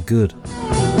looking good.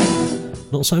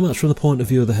 Not so much from the point of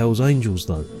view of the Hells Angels,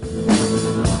 though.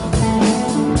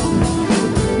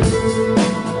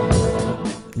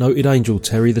 Noted angel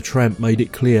Terry the Tramp made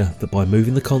it clear that by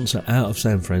moving the concert out of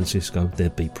San Francisco,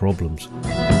 there'd be problems.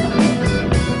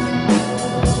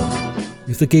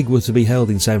 If the gig were to be held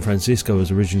in San Francisco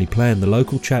as originally planned, the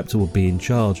local chapter would be in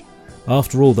charge.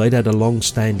 After all, they'd had a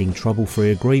long-standing,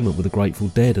 trouble-free agreement with the Grateful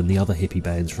Dead and the other hippie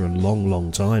bands for a long,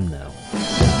 long time now.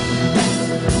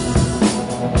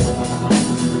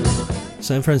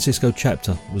 San Francisco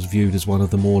chapter was viewed as one of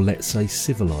the more, let's say,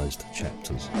 civilised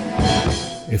chapters.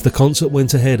 If the concert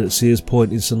went ahead at Sears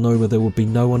Point in Sonoma, there would be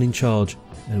no one in charge,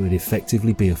 and it would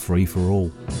effectively be a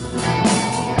free-for-all.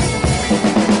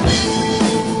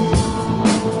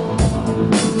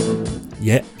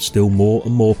 Yet, still more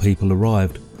and more people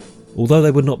arrived. Although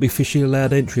they would not be officially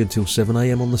allowed entry until 7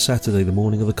 AM on the Saturday, the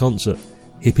morning of the concert,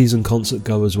 hippies and concert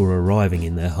goers were arriving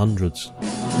in their hundreds.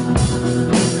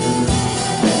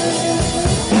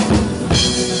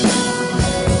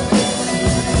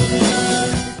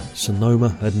 Sonoma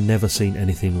had never seen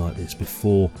anything like this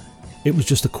before. It was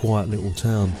just a quiet little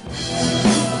town.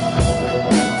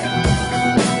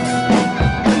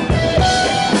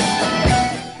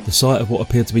 The The sight of what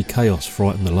appeared to be chaos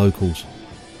frightened the locals.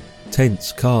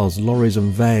 Tents, cars, lorries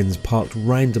and vans parked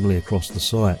randomly across the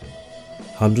site.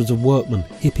 Hundreds of workmen,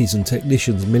 hippies and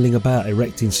technicians milling about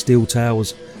erecting steel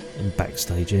towers and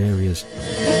backstage areas.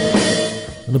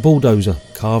 And a bulldozer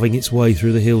carving its way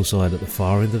through the hillside at the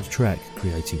far end of the track,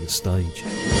 creating the stage.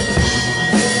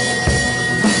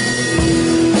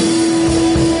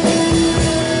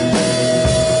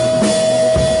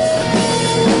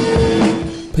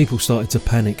 People started to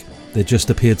panic. There just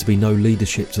appeared to be no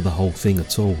leadership to the whole thing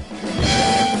at all.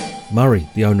 Murray,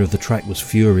 the owner of the track, was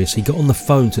furious. He got on the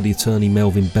phone to the attorney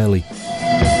Melvin Belly.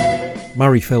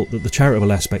 Murray felt that the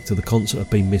charitable aspect of the concert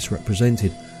had been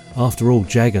misrepresented. After all,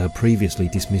 Jagger had previously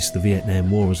dismissed the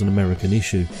Vietnam War as an American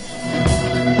issue.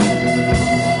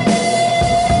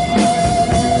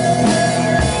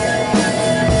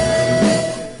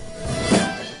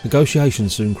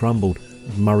 Negotiations soon crumbled.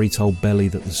 Murray told Belly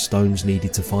that the Stones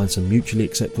needed to find some mutually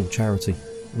acceptable charity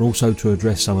and also to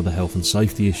address some of the health and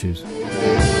safety issues.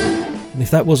 And if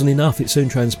that wasn't enough, it soon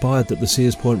transpired that the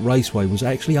Sears Point Raceway was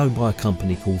actually owned by a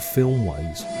company called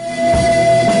Filmways.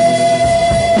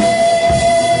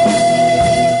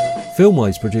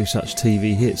 Filmways produced such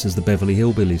TV hits as the Beverly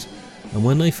Hillbillies, and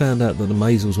when they found out that the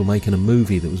Maysles were making a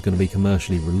movie that was going to be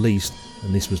commercially released,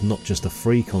 and this was not just a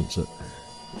free concert,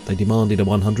 they demanded a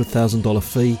 $100,000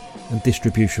 fee and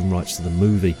distribution rights to the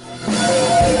movie.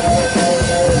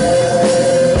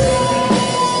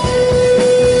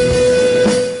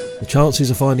 The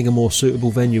chances of finding a more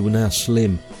suitable venue were now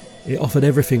slim. It offered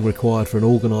everything required for an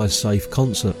organised, safe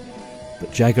concert,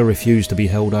 but Jagger refused to be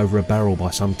held over a barrel by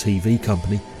some TV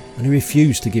company, and he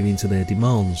refused to give in to their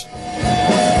demands.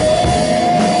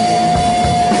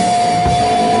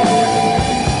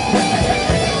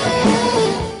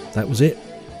 That was it.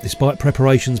 Despite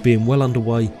preparations being well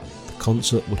underway, the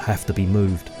concert would have to be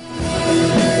moved.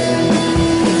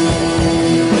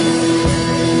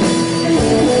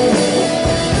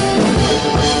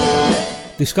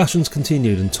 Discussions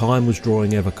continued and time was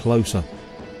drawing ever closer.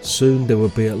 Soon there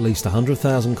would be at least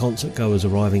 100,000 concert goers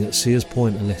arriving at Sears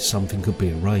Point unless something could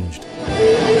be arranged.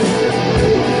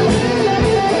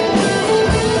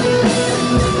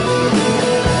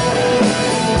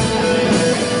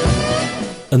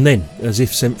 And then, as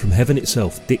if sent from heaven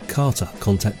itself, Dick Carter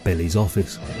contacted Belly's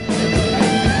office.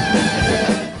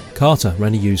 Carter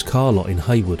ran a used car lot in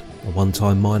Haywood. A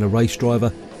one-time minor race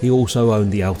driver, he also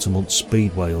owned the Altamont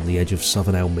Speedway on the edge of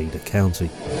southern Alameda County.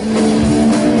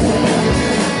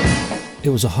 It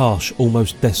was a harsh,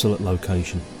 almost desolate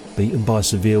location, beaten by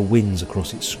severe winds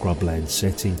across its scrubland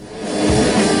setting.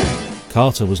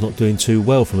 Carter was not doing too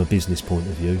well from a business point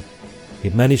of view.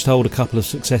 He'd managed to hold a couple of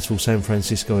successful San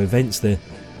Francisco events there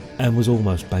and was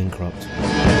almost bankrupt.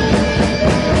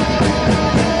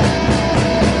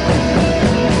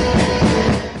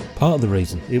 Part of the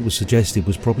reason, it was suggested,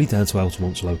 was probably down to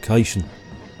Altamont's location.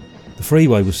 The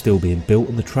freeway was still being built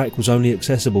and the track was only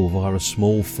accessible via a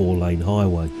small 4-lane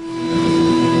highway.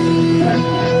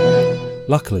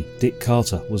 Luckily, Dick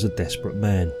Carter was a desperate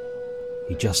man.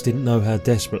 He just didn't know how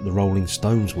desperate the Rolling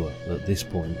Stones were at this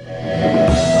point.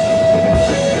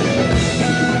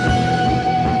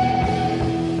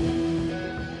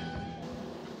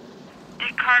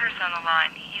 Dick Carter's on the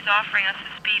line. He's offering us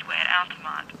a speedway at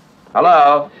Altamont.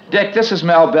 Hello, Dick, this is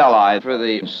Mel Belli for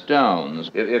the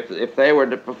Stones. If they were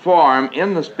to perform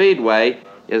in the Speedway,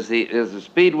 is the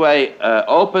Speedway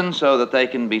open so that they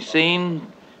can be seen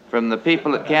from the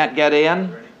people that can't get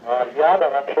in? Yeah,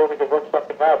 but I'm sure we could work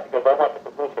something out because I want the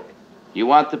publicity. You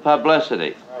want the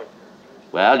publicity? Right.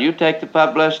 Well, you take the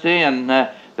publicity, and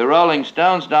the Rolling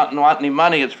Stones don't want any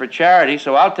money. It's for charity,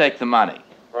 so I'll take the money.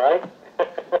 Right?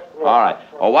 All right.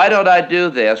 Well, why don't I do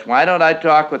this? Why don't I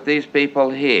talk with these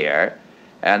people here,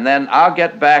 and then I'll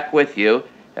get back with you,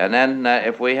 and then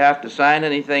if we have to sign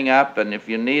anything up, and if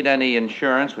you need any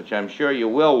insurance, which I'm sure you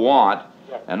will want,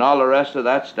 and all the rest of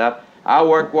that stuff, I'll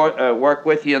work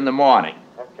with you in the morning.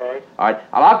 Okay. All right.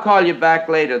 I'll call you back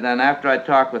later then after I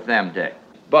talk with them, Dick.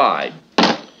 Bye.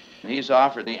 He's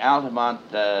offered the Altamont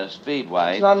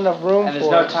Speedway. There's not enough room and for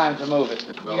there's no time to move it.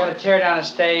 You got to tear down a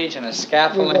stage and a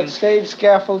scaffolding. Stage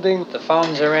scaffolding. The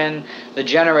phones are in, the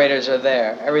generators are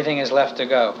there. Everything is left to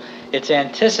go. It's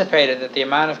anticipated that the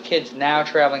amount of kids now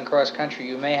traveling cross country,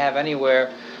 you may have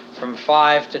anywhere from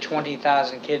 5,000 to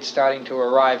 20,000 kids starting to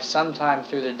arrive sometime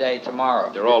through the day tomorrow.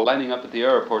 They're all lining up at the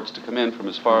airports to come in from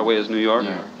as far away as New York.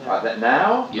 That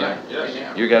now? Yeah.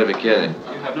 Yes. You got to be kidding.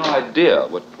 You have no idea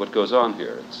what goes on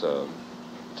here. It's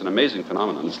an amazing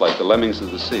phenomenon. It's like the lemmings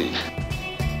of the sea.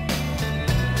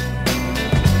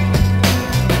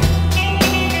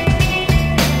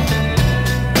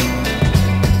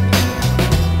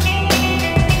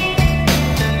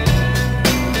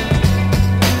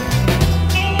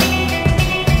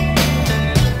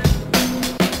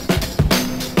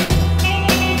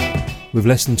 With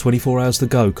less than 24 hours to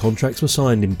go, contracts were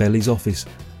signed in Belly's office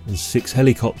and 6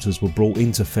 helicopters were brought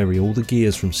in to ferry all the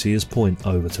gears from Sears Point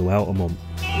over to Altamont.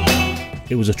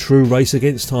 It was a true race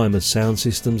against time as sound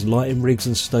systems, lighting rigs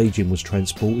and staging was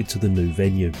transported to the new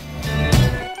venue.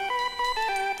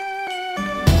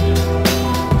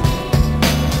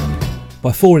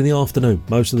 By 4 in the afternoon,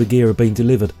 most of the gear had been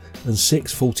delivered and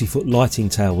 6 40-foot lighting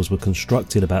towers were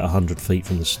constructed about 100 feet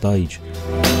from the stage.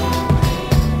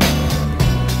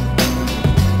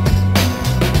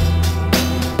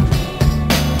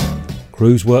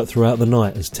 Crews worked throughout the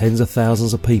night as tens of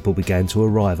thousands of people began to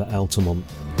arrive at Altamont.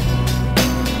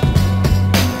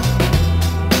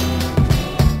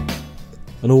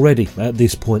 And already, at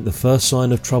this point, the first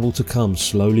sign of trouble to come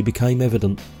slowly became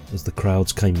evident as the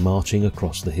crowds came marching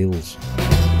across the hills.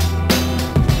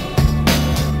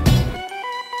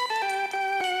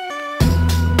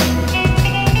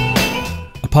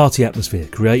 A party atmosphere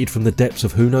created from the depths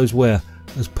of who knows where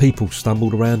as people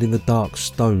stumbled around in the dark,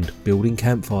 stoned, building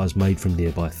campfires made from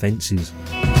nearby fences.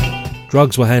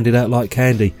 Drugs were handed out like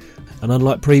candy, and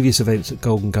unlike previous events at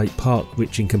Golden Gate Park,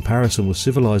 which in comparison were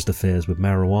civilised affairs with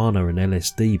marijuana and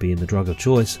LSD being the drug of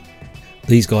choice,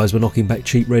 these guys were knocking back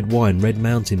cheap red wine, Red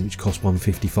Mountain, which cost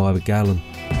 $1.55 a gallon.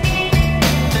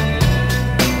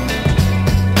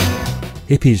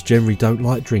 Hippies generally don't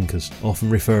like drinkers, often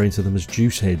referring to them as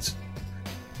juice heads.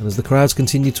 And as the crowds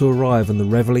continued to arrive and the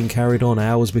revelling carried on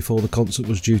hours before the concert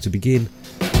was due to begin,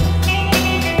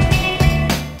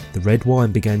 the red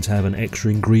wine began to have an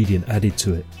extra ingredient added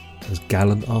to it, as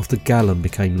gallon after gallon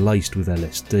became laced with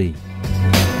LSD.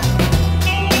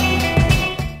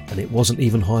 And it wasn't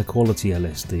even high quality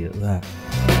LSD at that.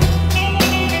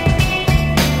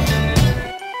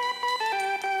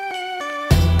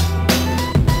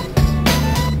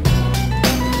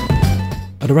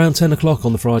 At around 10 o'clock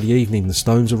on the Friday evening, the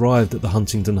Stones arrived at the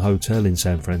Huntington Hotel in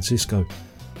San Francisco.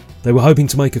 They were hoping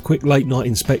to make a quick late night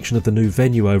inspection of the new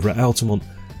venue over at Altamont,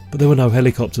 but there were no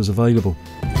helicopters available.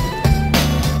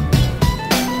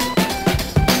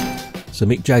 So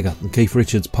Mick Jagger and Keith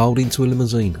Richards piled into a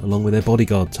limousine along with their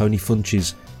bodyguard Tony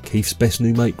Funches, Keith's best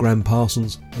new mate Graham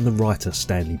Parsons and the writer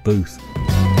Stanley Booth.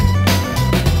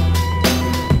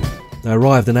 They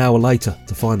arrived an hour later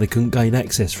to find they couldn't gain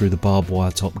access through the barbed wire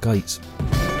top gates.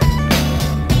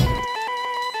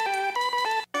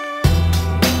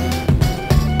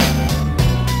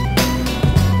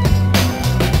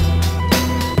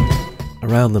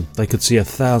 Around them they could see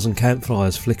 1,000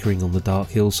 campfires flickering on the dark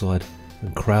hillside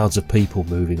and crowds of people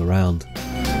moving around.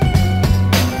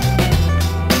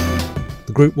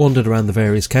 The group wandered around the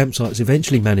various campsites,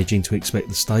 eventually managing to inspect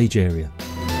the stage area.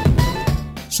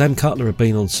 Sam Cutler had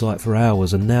been on site for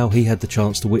hours and now he had the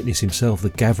chance to witness himself the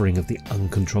gathering of the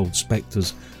uncontrolled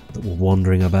spectres that were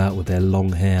wandering about with their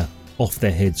long hair off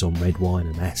their heads on red wine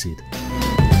and acid.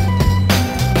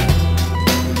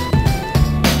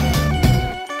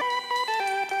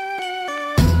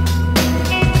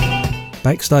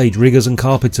 Backstage, riggers and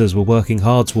carpenters were working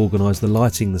hard to organise the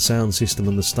lighting, the sound system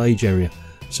and the stage area,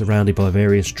 surrounded by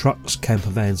various trucks,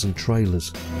 camper vans and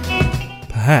trailers.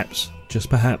 Perhaps, just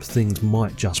perhaps, things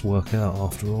might just work out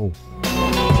after all.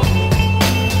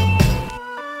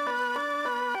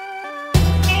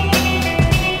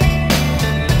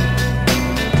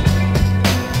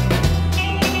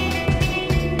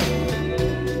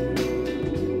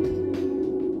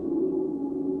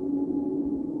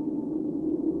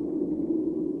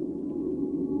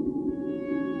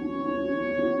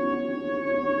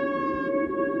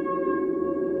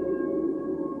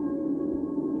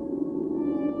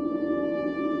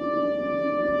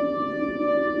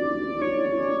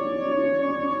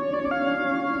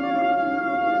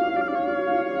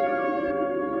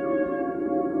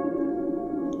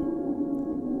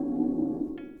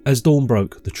 As dawn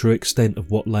broke, the true extent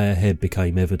of what lay ahead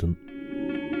became evident.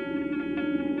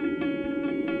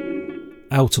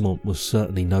 Altamont was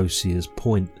certainly no Sears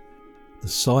Point. The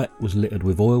site was littered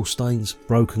with oil stains,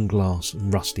 broken glass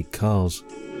and rusted cars.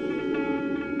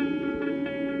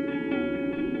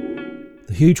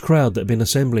 The huge crowd that had been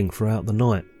assembling throughout the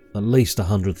night, at least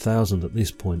 100,000 at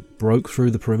this point, broke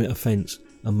through the perimeter fence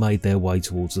and made their way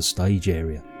towards the stage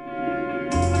area.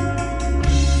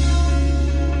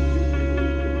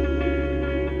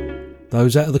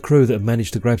 Those out of the crew that had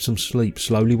managed to grab some sleep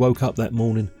slowly woke up that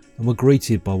morning and were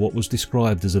greeted by what was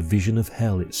described as a vision of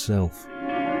hell itself.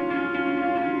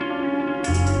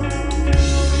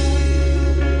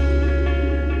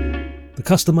 The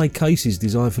custom-made cases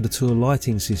designed for the tour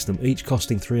lighting system, each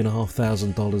costing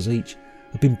 $3,500 each,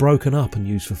 had been broken up and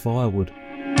used for firewood.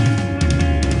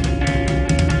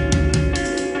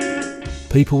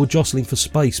 People were jostling for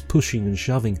space, pushing and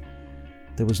shoving.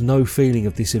 There was no feeling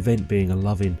of this event being a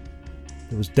love-in.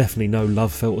 There was definitely no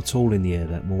love felt at all in the air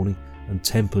that morning, and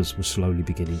tempers were slowly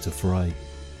beginning to fray.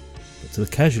 But to the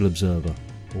casual observer,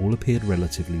 all appeared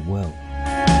relatively well.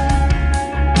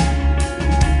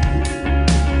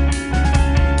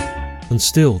 And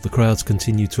still, the crowds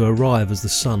continued to arrive as the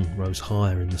sun rose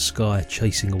higher in the sky,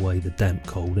 chasing away the damp,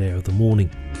 cold air of the morning.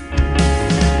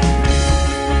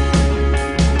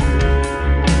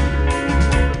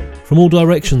 From all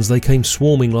directions they came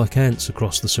swarming like ants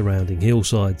across the surrounding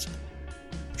hillsides.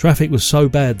 Traffic was so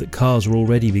bad that cars were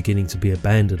already beginning to be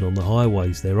abandoned on the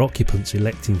highways, their occupants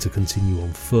electing to continue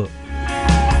on foot.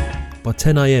 By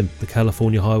 10 AM, the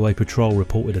California Highway Patrol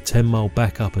reported a 10-mile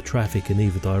backup of traffic in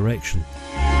either direction.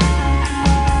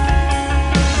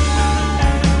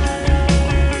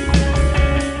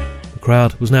 The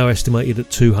crowd was now estimated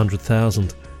at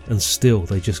 200,000, and still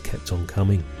they just kept on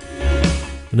coming.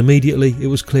 And immediately it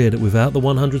was clear that without the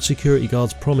 100 security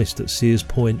guards promised at Sears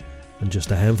Point and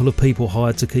just a handful of people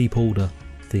hired to keep order,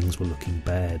 things were looking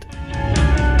bad.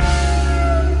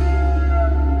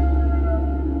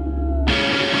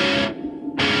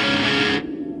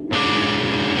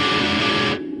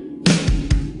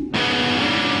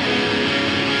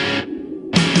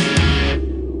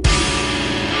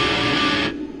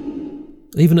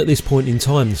 Even at this point in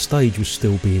time, the stage was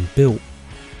still being built.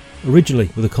 Originally,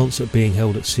 with the concert being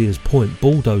held at Sears Point,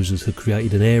 bulldozers had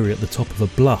created an area at the top of a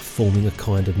bluff forming a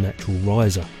kind of natural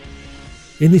riser.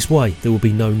 In this way, there would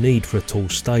be no need for a tall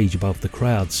stage above the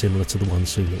crowd similar to the one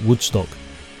seen at Woodstock.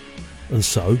 And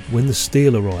so, when the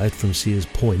steel arrived from Sears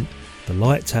Point, the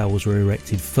light towers were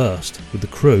erected first, with the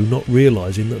crew not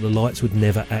realising that the lights would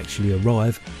never actually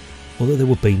arrive, or that there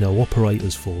would be no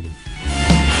operators for them.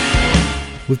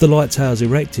 With the light towers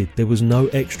erected, there was no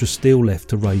extra steel left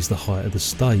to raise the height of the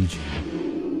stage.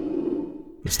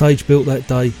 The stage built that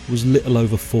day was little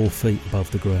over 4 feet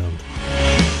above the ground.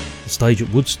 The stage at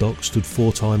Woodstock stood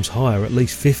 4 times higher, at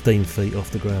least 15 feet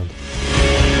off the ground.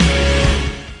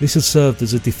 This had served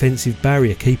as a defensive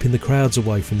barrier, keeping the crowds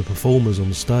away from the performers on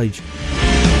the stage.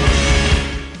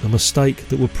 A mistake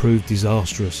that would prove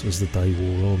disastrous as the day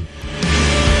wore on.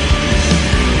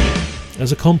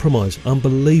 As a compromise,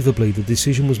 unbelievably, the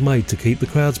decision was made to keep the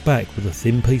crowds back with a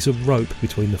thin piece of rope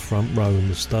between the front row and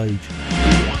the stage.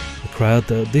 A crowd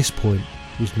that at this point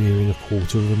was nearing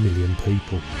 250,000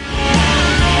 people.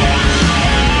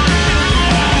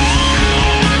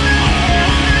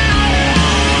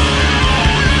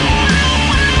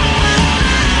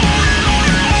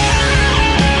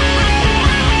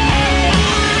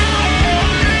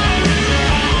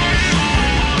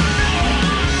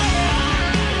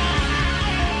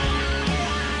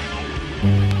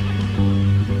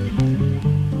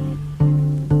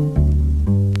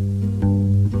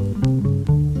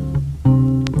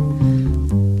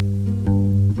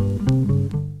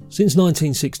 Since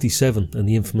 1967 and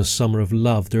the infamous Summer of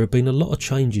Love, there have been a lot of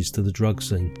changes to the drug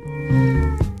scene.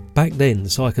 Back then, the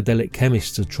psychedelic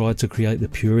chemists had tried to create the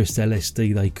purest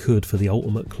LSD they could for the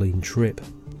ultimate clean trip.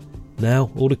 Now,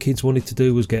 all the kids wanted to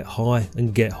do was get high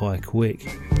and get high quick.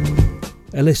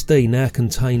 LSD now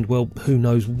contained, well, who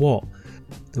knows what.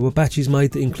 There were batches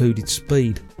made that included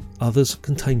speed, others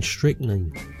contained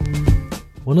strychnine.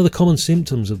 One of the common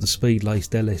symptoms of the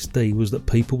speed-laced LSD was that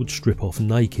people would strip off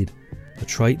naked, a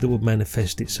trait that would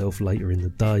manifest itself later in the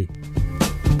day.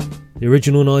 The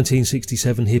original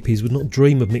 1967 hippies would not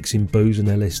dream of mixing booze and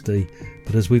LSD,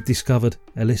 but as we've discovered,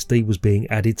 LSD was being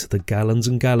added to the gallons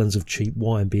and gallons of cheap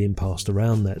wine being passed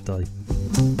around that day.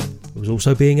 It was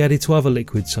also being added to other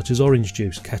liquids such as orange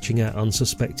juice, catching out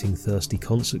unsuspecting thirsty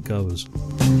concert goers.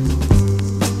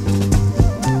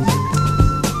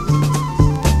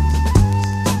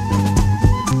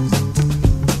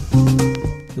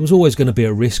 There was always going to be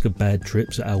a risk of bad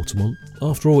trips at Altamont.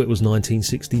 After all, it was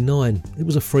 1969. It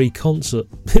was a free concert.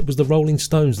 It was the Rolling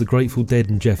Stones, the Grateful Dead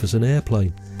and Jefferson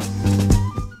Airplane.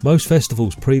 Most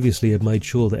festivals previously had made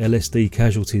sure that LSD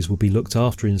casualties would be looked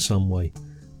after in some way,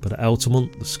 but at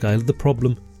Altamont the scale of the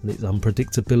problem and its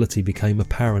unpredictability became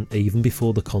apparent even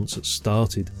before the concert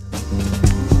started.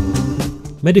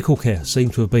 Medical care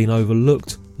seemed to have been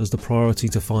overlooked as the priority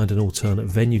to find an alternate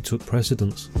venue took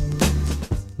precedence.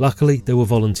 Luckily, there were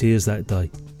volunteers that day.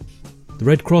 The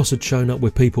Red Cross had shown up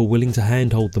with people willing to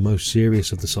handhold the most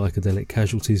serious of the psychedelic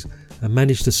casualties and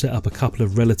managed to set up a couple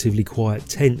of relatively quiet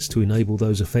tents to enable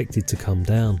those affected to come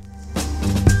down.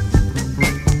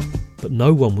 But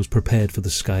no one was prepared for the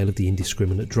scale of the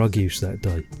indiscriminate drug use that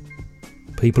day.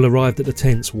 People arrived at the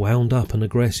tents wound up and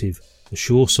aggressive, a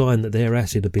sure sign that their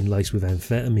acid had been laced with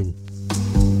amphetamine.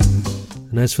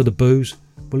 And as for the booze,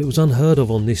 well, it was unheard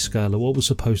of on this scale of what was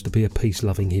supposed to be a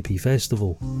peace-loving hippie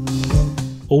festival.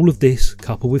 All of this,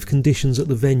 coupled with conditions at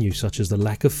the venue such as the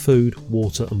lack of food,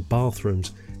 water and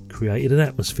bathrooms, created an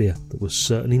atmosphere that was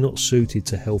certainly not suited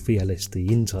to healthy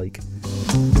LSD intake.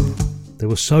 There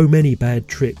were so many bad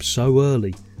trips so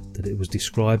early that it was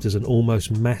described as an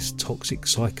almost mass toxic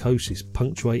psychosis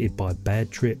punctuated by bad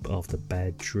trip after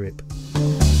bad trip.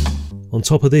 On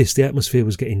top of this, the atmosphere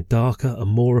was getting darker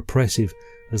and more oppressive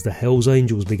as the Hells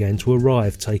Angels began to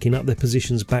arrive, taking up their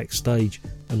positions backstage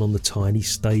and on the tiny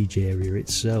stage area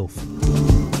itself.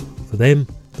 For them,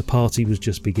 the party was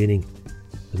just beginning,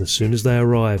 and as soon as they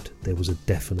arrived, there was a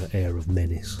definite air of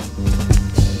menace.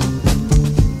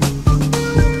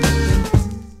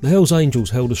 The Hells Angels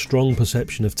held a strong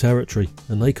perception of territory,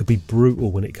 and they could be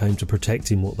brutal when it came to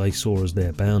protecting what they saw as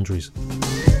their boundaries.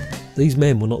 These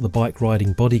men were not the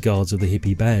bike-riding bodyguards of the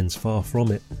hippie bands, far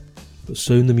from it, but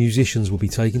soon the musicians would be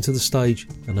taken to the stage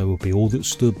and they would be all that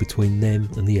stood between them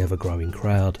and the ever-growing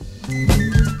crowd.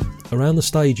 Around the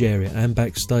stage area and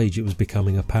backstage it was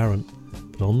becoming apparent,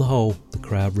 but on the whole, the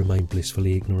crowd remained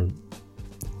blissfully ignorant.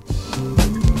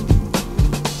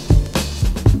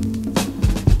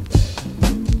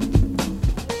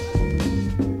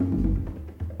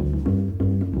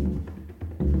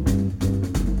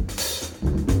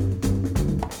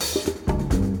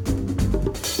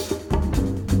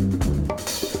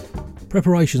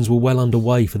 Preparations were well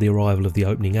underway for the arrival of the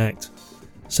opening act.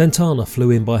 Santana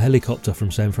flew in by helicopter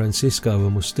from San Francisco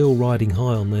and was still riding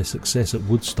high on their success at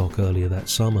Woodstock earlier that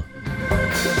summer.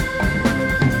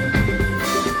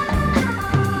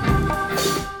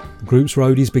 The group's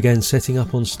roadies began setting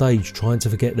up on stage, trying to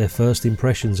forget their first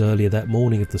impressions earlier that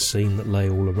morning of the scene that lay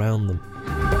all around them.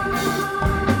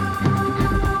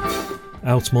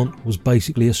 Altamont was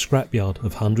basically a scrapyard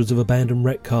of hundreds of abandoned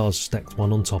wrecked cars stacked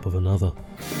one on top of another.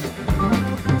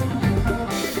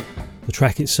 The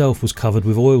track itself was covered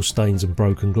with oil stains and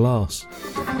broken glass.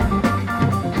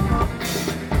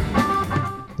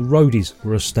 The roadies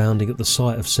were astounding at the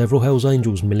sight of several Hells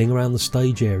Angels milling around the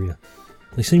stage area.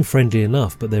 They seemed friendly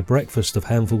enough, but their breakfast of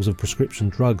handfuls of prescription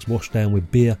drugs washed down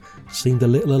with beer seemed a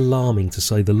little alarming to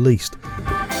say the least.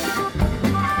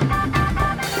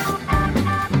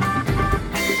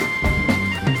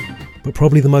 But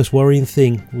probably the most worrying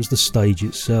thing was the stage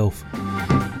itself.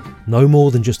 No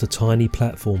more than just a tiny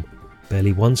platform,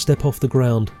 barely one step off the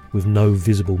ground with no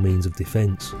visible means of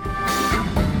defence.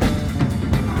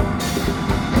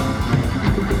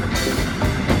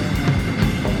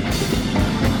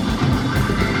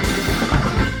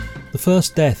 The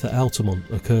first death at Altamont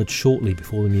occurred shortly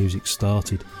before the music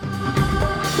started.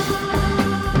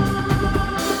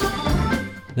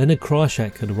 Leonard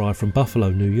Krychak had arrived from Buffalo,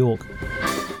 New York.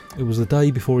 It was the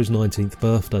day before his 19th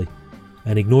birthday,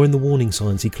 and ignoring the warning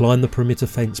signs, he climbed the perimeter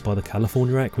fence by the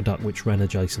California Aqueduct which ran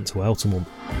adjacent to Altamont.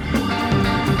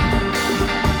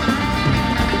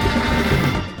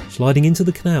 Sliding into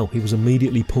the canal, he was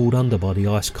immediately pulled under by the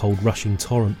ice-cold rushing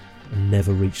torrent and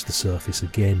never reached the surface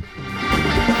again.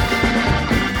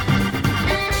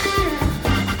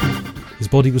 His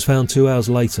body was found 2 hours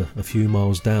later, a few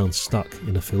miles down, stuck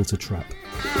in a filter trap.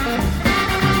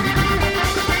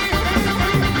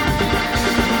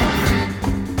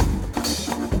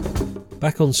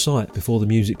 Back on site before the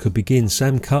music could begin,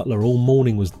 Sam Cutler all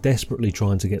morning was desperately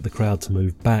trying to get the crowd to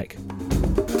move back.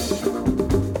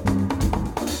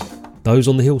 Those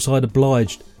on the hillside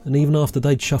obliged, and even after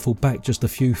they'd shuffled back just a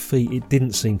few feet, it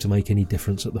didn't seem to make any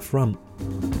difference at the front.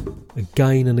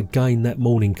 Again and again that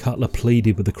morning, Cutler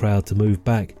pleaded with the crowd to move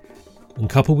back, and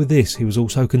coupled with this, he was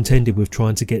also contended with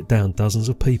trying to get down dozens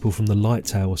of people from the light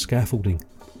tower scaffolding.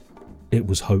 It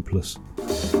was hopeless.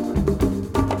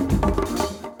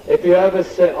 If you ever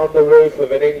sit on the roof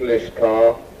of an English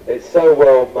car, it's so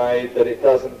well made that it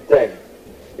doesn't dent.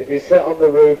 If you sit on the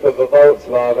roof of a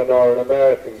Volkswagen or an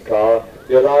American car,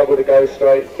 you're liable to go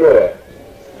straight through it.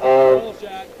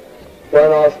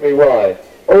 Don't ask me why.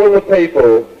 All the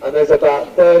people, and there's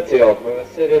about 30 of them, who are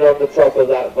sitting on the top of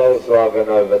that Volkswagen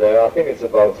over there, I think it's a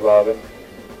Volkswagen,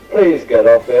 please get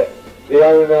off it. The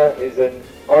owner is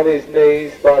on his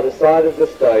knees by the side of the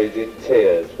stage in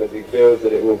tears because he feels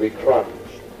that it will be crunched.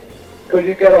 Could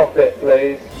you get off it,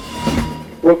 please?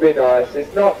 Would be nice.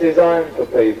 It's not designed for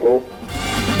people.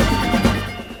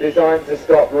 Designed to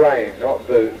stop rain, not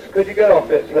boots. Could you get off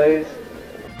it, please?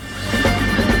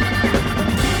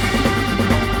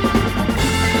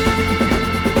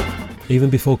 Even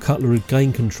before Cutler had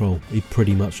gained control, he'd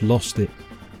pretty much lost it.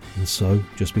 And so,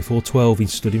 just before 12, he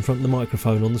stood in front of the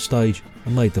microphone on the stage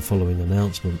and made the following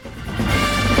announcement.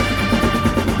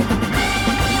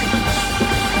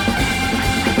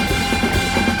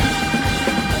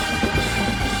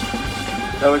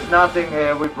 There was nothing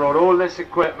here. We brought all this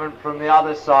equipment from the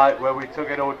other site where we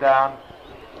took it all down.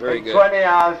 In 20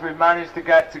 hours we've managed to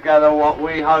get together what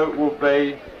we hope will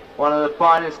be one of the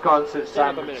finest concerts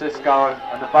San Francisco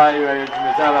and the Bay Area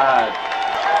has ever had.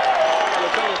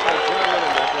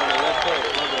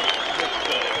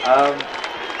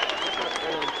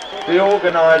 The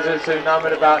organisers, who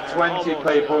numbered about 20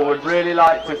 people, would really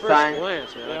like to thank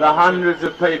the hundreds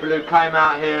of people who came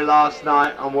out here last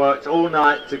night and worked all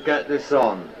night to get this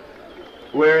on.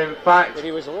 We've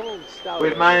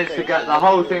managed to get the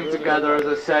whole thing together, as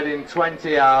I said, in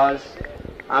 20 hours,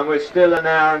 and we're still an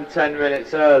hour and 10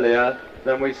 minutes earlier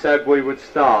than we said we would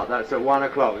start. That's at 1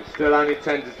 o'clock. It's still only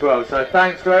 10 to 12. So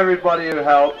thanks to everybody who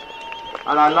helped,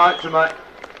 and I'd like to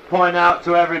point out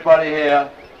to everybody here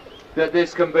that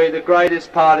this can be the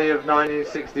greatest party of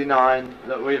 1969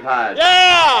 that we've had.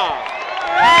 Yeah!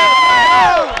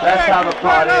 Let's have a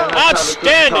party and let's have a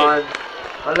good time.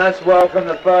 And let's welcome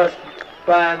the first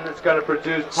band that's going to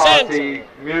produce party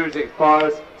music for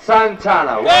us,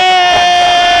 Santana.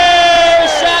 Hey,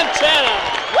 Santana!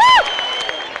 Woo!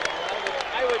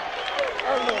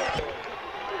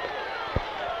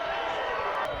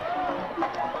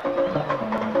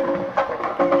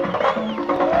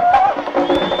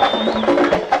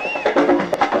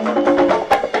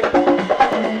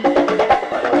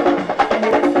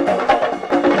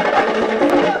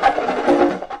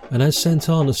 And as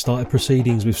Santana started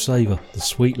proceedings with Savour, the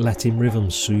sweet Latin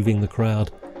rhythms soothing the crowd,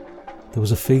 there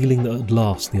was a feeling that at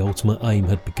last the ultimate aim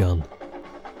had begun.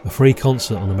 A free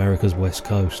concert on America's West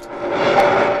Coast.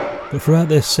 But throughout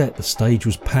their set, the stage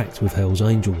was packed with Hell's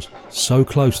Angels, so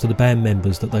close to the band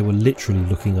members that they were literally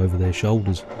looking over their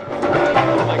shoulders.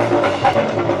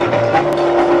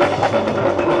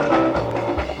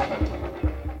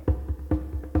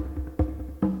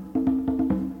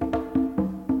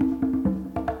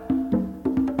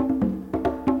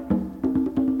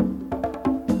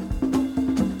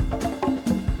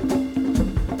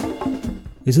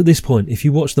 It's at this point, if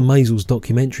you watch the Maysles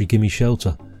documentary Gimme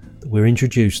Shelter, that we're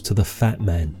introduced to the Fat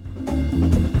Man.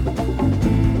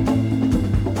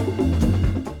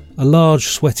 A large,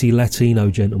 sweaty Latino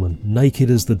gentleman, naked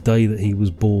as the day that he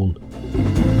was born.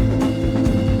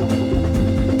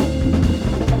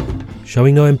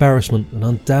 Showing no embarrassment and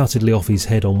undoubtedly off his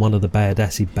head on one of the bad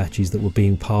acid batches that were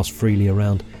being passed freely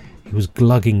around, he was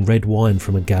glugging red wine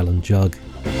from a gallon jug.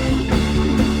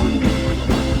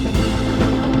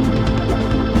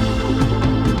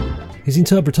 His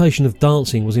interpretation of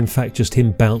dancing was in fact just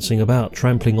him bouncing about,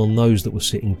 trampling on those that were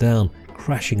sitting down,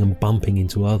 crashing and bumping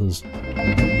into others.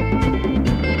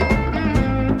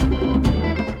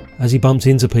 As he bumped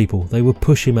into people, they would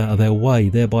push him out of their way,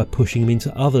 thereby pushing him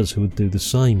into others who would do the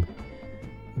same.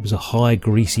 It was a high,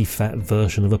 greasy, fat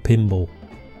version of a pinball.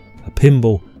 A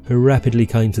pinball who rapidly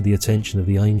came to the attention of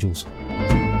the Angels.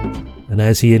 And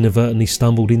as he inadvertently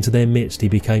stumbled into their midst, he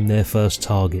became their first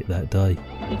target that day.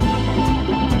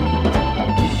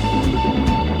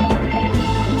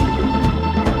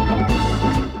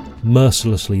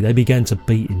 Mercilessly, they began to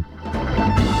beat him.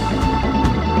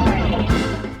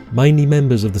 Mainly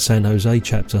members of the San Jose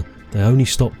chapter, they only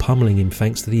stopped pummeling him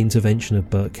thanks to the intervention of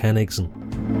Bert Kannigsen.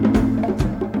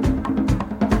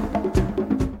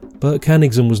 Bert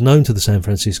Kannigsen was known to the San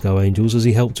Francisco Angels as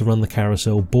he helped to run the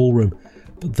Carousel Ballroom,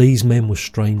 but these men were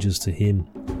strangers to him.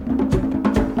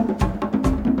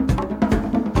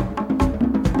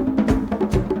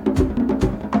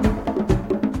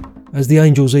 As the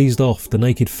Angels eased off, the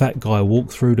naked fat guy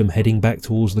walked through them heading back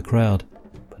towards the crowd,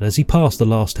 but as he passed the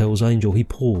last Hell's Angel he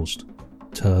paused,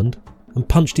 turned and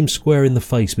punched him square in the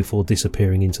face before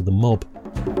disappearing into the mob.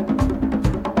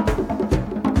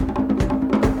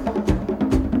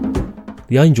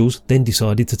 The Angels then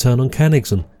decided to turn on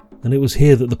Kannigsen, and it was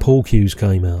here that the pool cues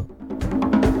came out.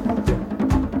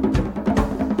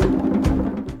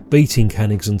 Beating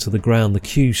Kannigsen to the ground, the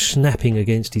cues snapping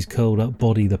against his curled up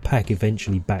body, the pack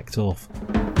eventually backed off.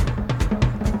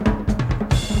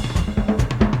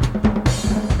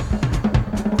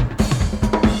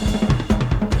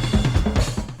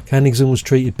 Kannigsen was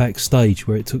treated backstage,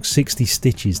 where it took 60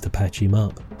 stitches to patch him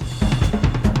up.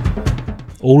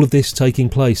 All of this taking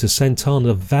place as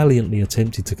Santana valiantly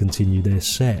attempted to continue their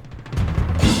set.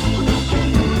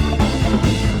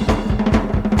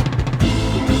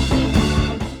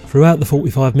 Throughout the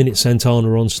 45 minutes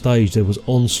Santana on stage, there was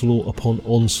onslaught upon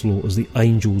onslaught as the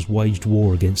Angels waged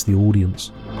war against the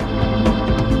audience.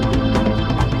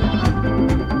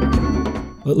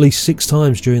 At least 6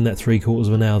 times during that 3/4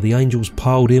 of an hour, the Angels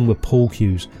piled in with pool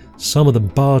cues, some of them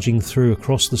barging through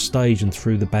across the stage and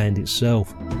through the band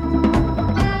itself.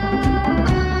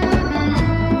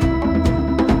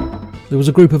 There was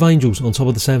a group of angels on top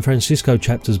of the San Francisco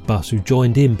chapter's bus who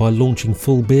joined in by launching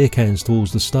full beer cans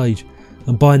towards the stage,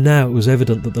 and by now it was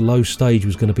evident that the low stage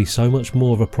was going to be so much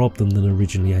more of a problem than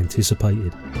originally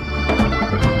anticipated.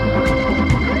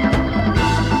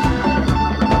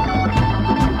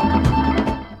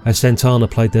 As Santana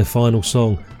played their final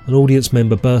song, an audience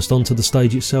member burst onto the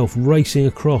stage itself, racing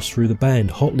across through the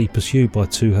band, hotly pursued by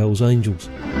two Hells Angels.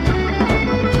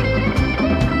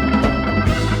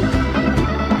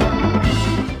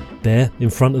 There, in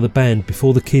front of the band,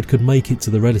 before the kid could make it to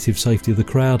the relative safety of the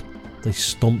crowd, they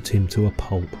stomped him to a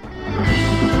pulp.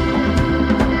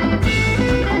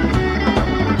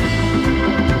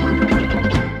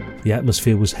 The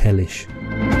atmosphere was hellish.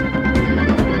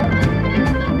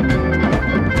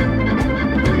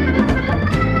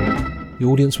 The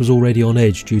audience was already on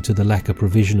edge due to the lack of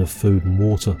provision of food and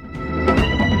water.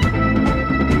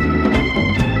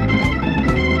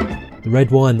 The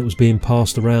red wine that was being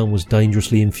passed around was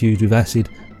dangerously infused with acid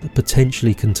that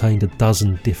potentially contained a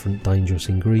dozen different dangerous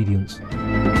ingredients.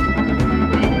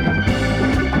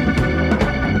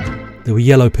 There were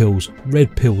yellow pills,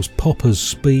 red pills, poppers,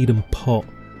 speed and pot,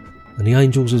 and the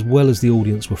angels as well as the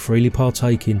audience were freely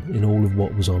partaking in all of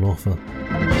what was on offer.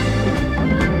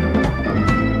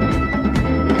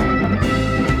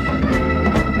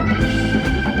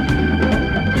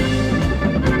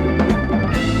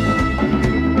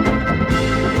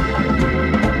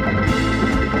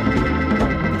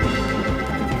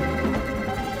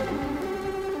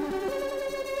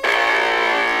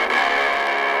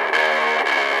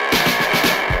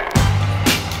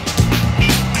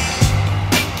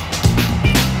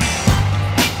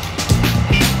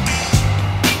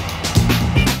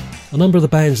 A number of the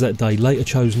bands that day later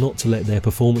chose not to let their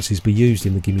performances be used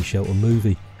in the Gimme Shelter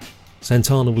movie.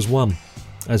 Santana was one,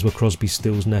 as were Crosby,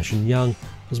 Stills, Nash and Young,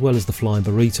 as well as the Flying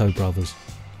Burrito Brothers.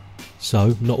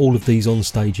 So, not all of these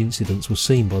on-stage incidents were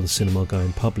seen by the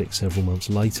cinema-going public several months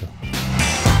later.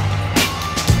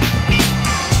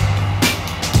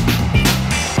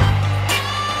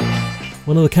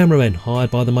 One of the cameramen hired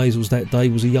by the Maysles that day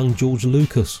was a young George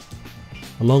Lucas.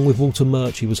 Along with Walter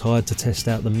Murch, he was hired to test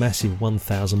out the massive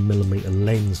 1000mm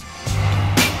lens.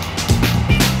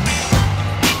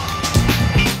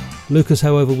 Lucas,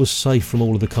 however, was safe from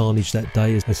all of the carnage that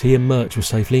day as he and Murch were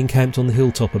safely encamped on the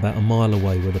hilltop about a mile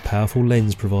away where the powerful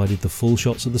lens provided the full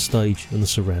shots of the stage and the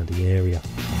surrounding area.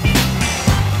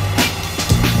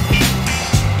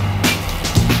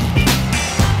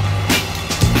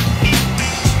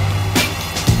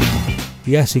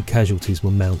 The acid casualties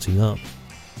were mounting up.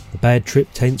 The bad trip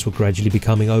tents were gradually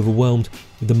becoming overwhelmed,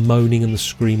 with the moaning and the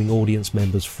screaming audience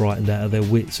members frightened out of their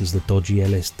wits as the dodgy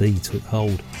LSD took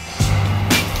hold.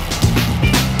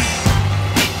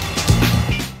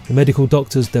 The medical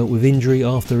doctors dealt with injury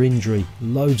after injury,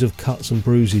 loads of cuts and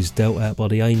bruises dealt out by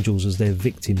the angels as their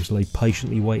victims lay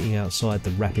patiently waiting outside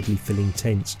the rapidly filling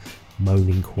tents,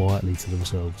 moaning quietly to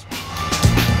themselves.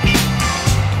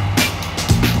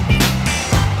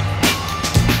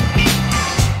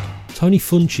 Tony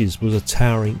Funches was a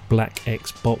towering black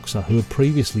ex-boxer who had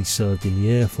previously served in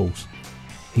the Air Force.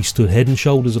 He stood head and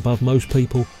shoulders above most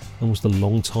people and was the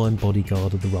long-time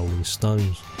bodyguard of the Rolling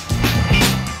Stones.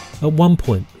 At one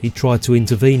point, he tried to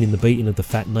intervene in the beating of the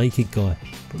fat naked guy,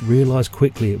 but realised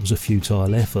quickly it was a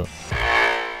futile effort.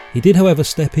 He did, however,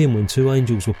 step in when two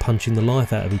angels were punching the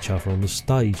life out of each other on the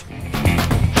stage.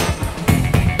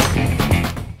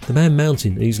 The man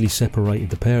mounting easily separated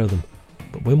the pair of them,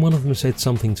 but when one of them said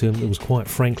something to him that was quite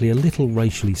frankly a little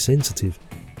racially sensitive,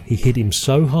 he hit him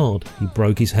so hard he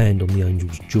broke his hand on the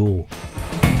angel's jaw.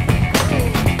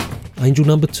 Angel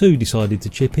number 2 decided to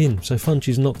chip in, so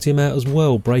Funches knocked him out as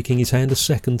well, breaking his hand a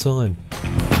second time.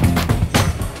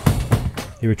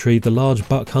 He retrieved a large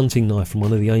buck hunting knife from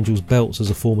one of the angels' belts as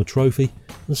a former trophy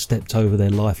and stepped over their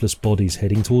lifeless bodies,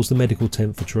 heading towards the medical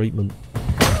tent for treatment.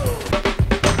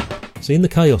 Seeing the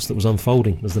chaos that was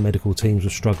unfolding as the medical teams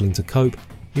were struggling to cope,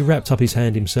 he wrapped up his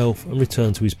hand himself and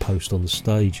returned to his post on the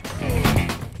stage.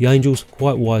 The angels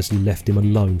quite wisely left him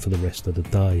alone for the rest of the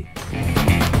day.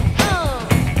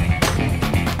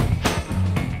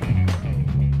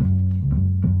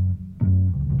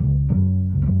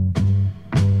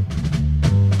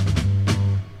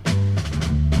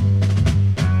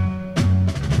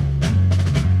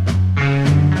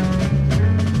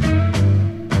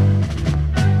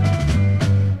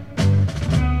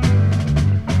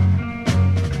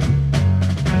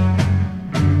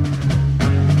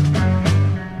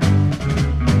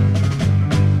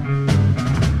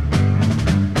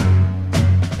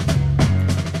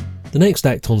 The next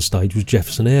act on stage was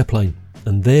Jefferson Airplane,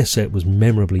 and their set was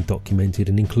memorably documented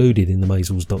and included in the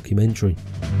Maysles documentary.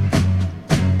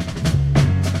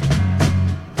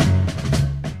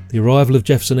 The arrival of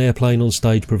Jefferson Airplane on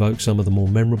stage provoked some of the more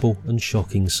memorable and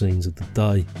shocking scenes of the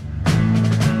day.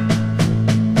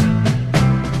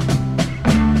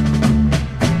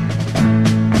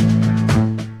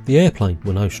 The Airplane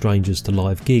were no strangers to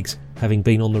live gigs, having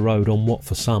been on the road on what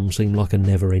for some seemed like a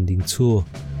never-ending tour.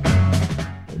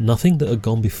 But nothing that had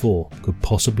gone before could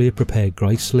possibly have prepared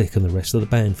Grace Slick and the rest of the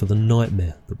band for the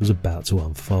nightmare that was about to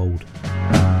unfold.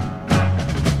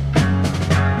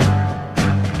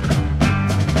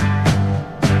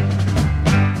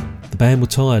 The band were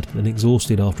tired and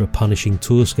exhausted after a punishing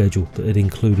tour schedule that had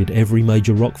included every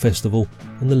major rock festival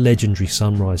and the legendary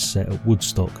Sunrise set at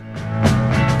Woodstock.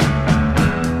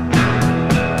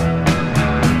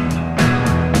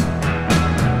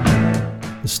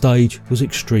 The stage was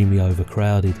extremely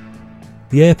overcrowded.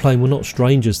 The Airplane were not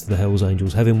strangers to the Hells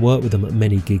Angels, having worked with them at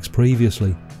many gigs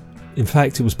previously. In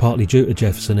fact, it was partly due to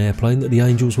Jefferson Airplane that the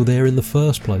Angels were there in the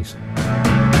first place.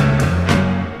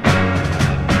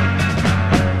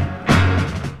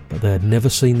 But they had never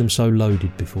seen them so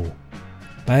loaded before.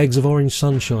 Bags of orange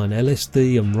sunshine,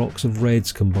 LSD and rocks of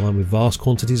reds combined with vast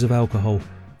quantities of alcohol,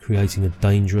 creating a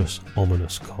dangerous,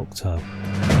 ominous cocktail.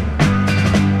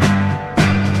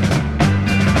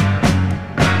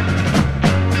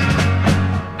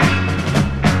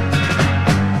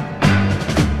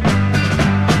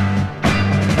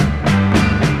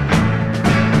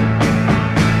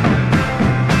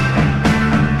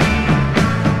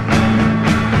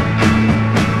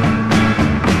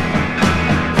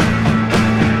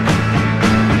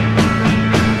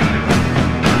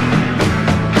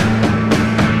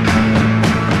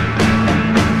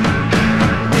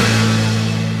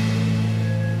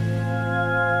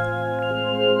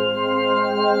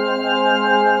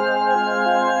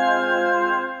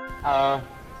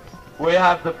 We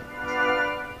have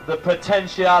the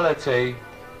potentiality,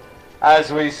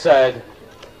 as we said,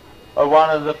 of one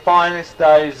of the finest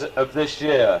days of this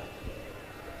year.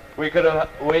 We can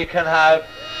have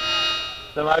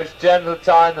the most gentle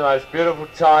time, the most beautiful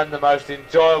time, the most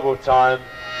enjoyable time,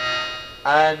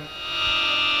 and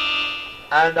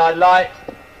I'd like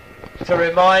to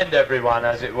remind everyone,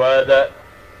 as it were, that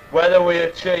whether we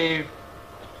achieve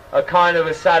a kind of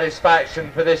a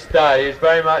satisfaction for this day is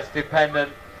very much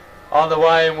dependent on the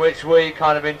way in which we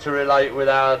kind of interrelate with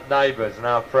our neighbours and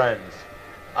our friends.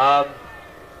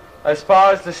 As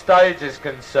far as the stage is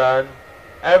concerned,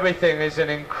 everything is an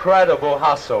incredible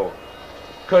hustle.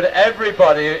 Could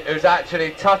everybody who's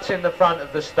actually touching the front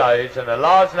of the stage, and a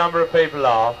large number of people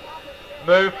are,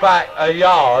 move back a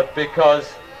yard,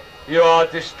 because you are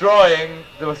destroying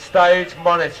the stage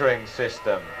monitoring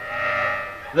system.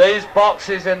 These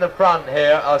boxes in the front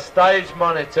here are stage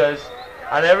monitors,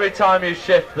 and every time you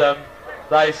shift them,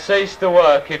 they cease to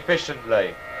work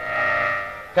efficiently.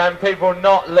 Can people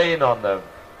not lean on them?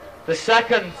 The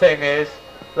second thing is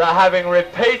that, having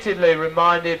repeatedly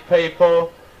reminded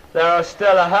people, there are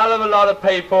still a hell of a lot of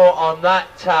people on that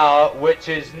tower which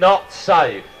is not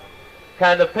safe.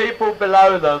 Can the people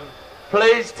below them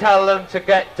please tell them to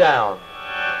get down?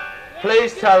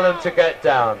 Please tell them to get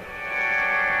down.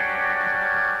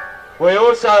 We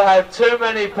also have too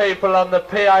many people on the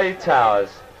PA towers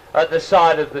at the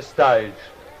side of the stage.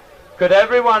 Could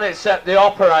everyone except the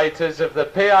operators of the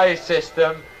PA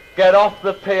system get off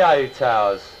the PA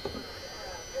towers?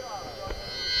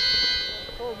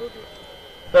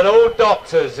 That all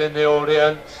doctors in the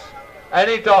audience,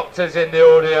 any doctors in the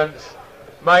audience,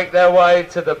 make their way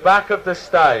to the back of the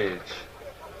stage.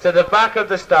 To the back of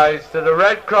the stage, to the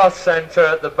Red Cross Centre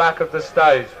at the back of the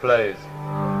stage, please.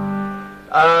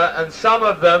 And some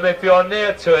of them, if you're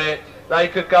near to it, they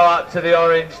could go up to the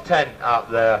orange tent up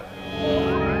there.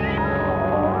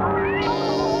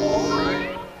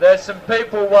 There's some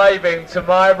people waving to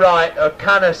my right, a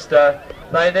canister.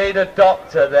 They need a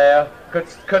doctor there.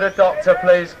 Could a doctor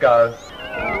please go?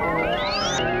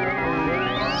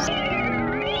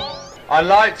 I'd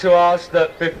like to ask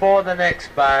that before the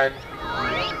next band,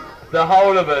 the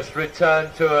whole of us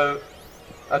return to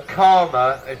a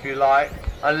calmer, if you like,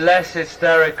 and less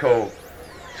hysterical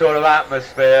sort of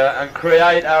atmosphere, and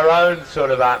create our own sort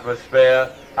of atmosphere,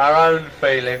 our own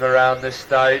feeling around this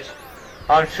stage.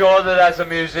 I'm sure that as a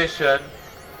musician,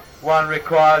 one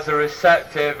requires a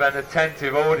receptive and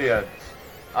attentive audience.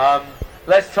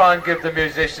 Let's try and give the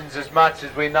musicians as much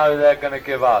as we know they're going to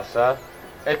give us.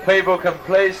 If people can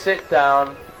please sit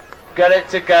down, get it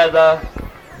together.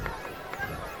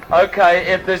 Okay,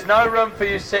 if there's no room for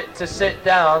you to sit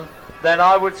down, then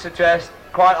I would suggest,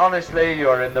 quite honestly,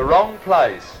 you're in the wrong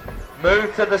place.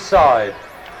 Move to the side.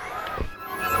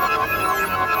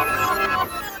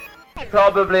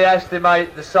 Probably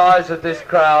estimate the size of this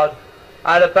crowd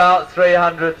had about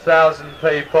 300,000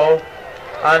 people,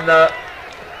 and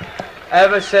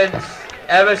ever since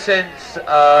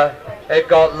it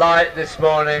got light this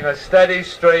morning, a steady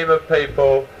stream of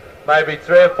people, maybe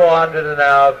 300 or 400 an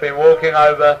hour, have been walking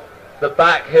over the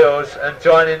back hills and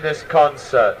joining this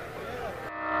concert.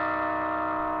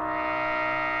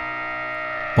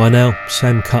 By now,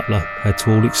 Sam Cutler had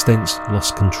to all extents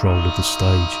lost control of the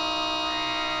stage.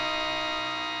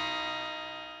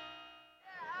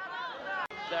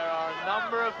 There are a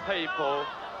number of people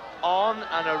on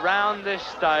and around this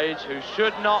stage who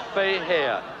should not be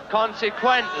here.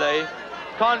 Consequently,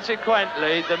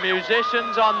 the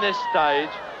musicians on this stage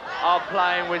are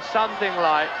playing with something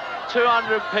like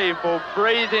 200 people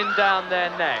breathing down their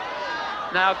necks.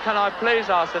 Now, can I please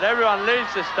ask that everyone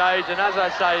leaves the stage, and as I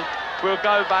say, we'll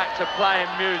go back to playing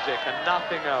music and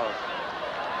nothing else.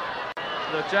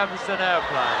 The Jefferson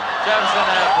Airplane. Jefferson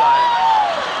Airplane.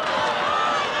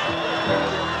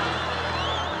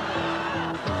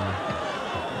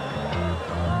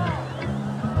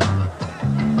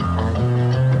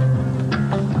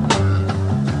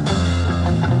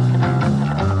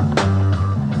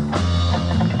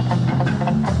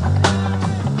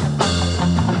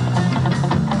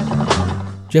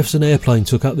 Jefferson Airplane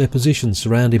took up their position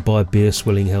surrounded by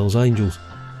beer-swilling Hells Angels,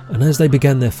 and as they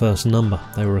began their first number,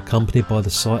 they were accompanied by the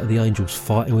sight of the Angels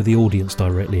fighting with the audience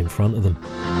directly in front of them.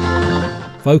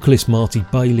 Vocalist Marty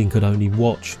Balin could only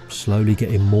watch, slowly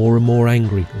getting more and more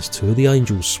angry as two of the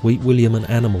Angels, Sweet William and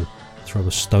Animal, throw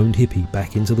a stoned hippie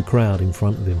back into the crowd in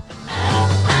front of him.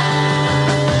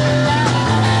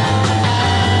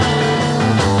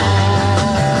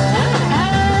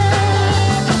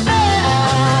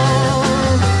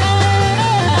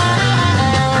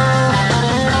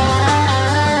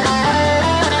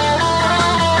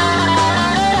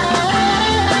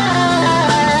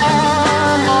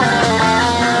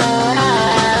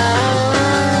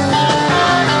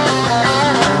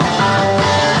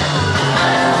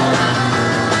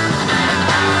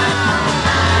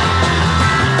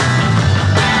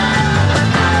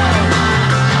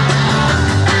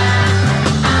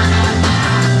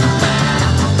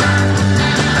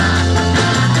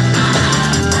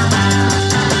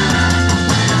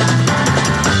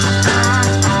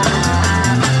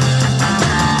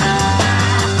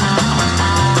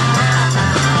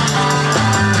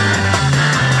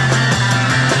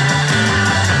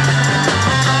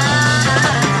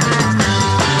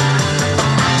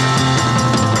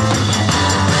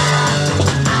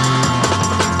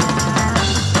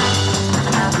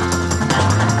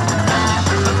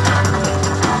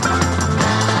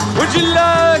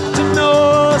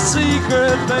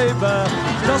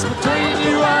 Just between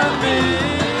you and me.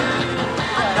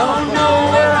 I don't know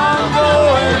where I'm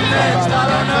going next. I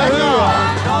don't know who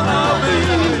I'm gonna be.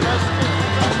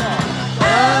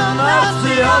 And that's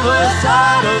the other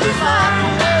side of this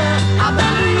line. I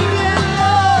believe in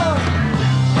love.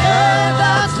 And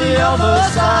that's the other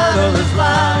side of this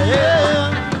line.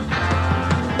 Yeah.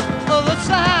 Other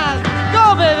side,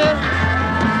 go baby.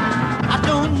 I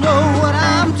don't know what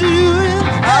I'm doing.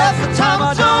 Half the time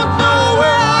I don't know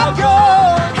where I go.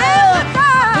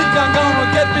 Think I'm gonna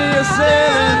get me a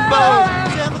sailing boat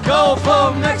in the Gulf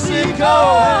of Mexico.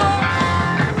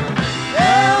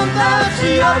 And that's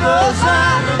the other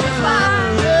side of the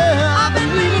line. Yeah, I've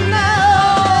been leaving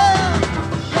now.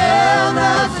 And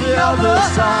that's the other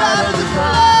side of the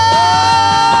line.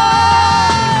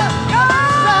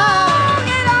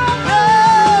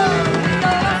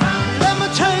 Let me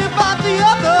tell you about the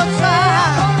other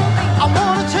side. I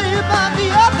wanna tell you about the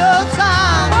other side.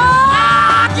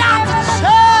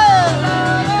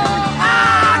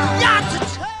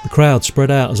 The crowd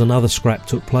spread out as another scrap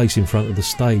took place in front of the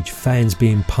stage, fans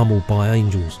being pummeled by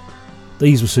Angels.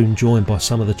 These were soon joined by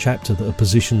some of the chapter that had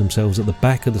positioned themselves at the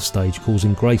back of the stage,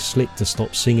 causing Grace Slick to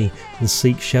stop singing and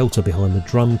seek shelter behind the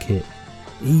drum kit.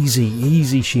 "Easy,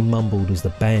 easy," she mumbled as the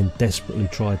band desperately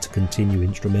tried to continue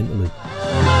instrumentally.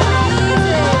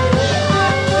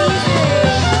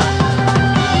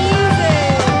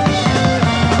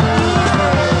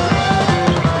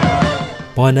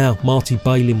 By now, Marty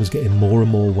Balin was getting more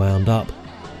and more wound up.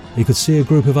 He could see a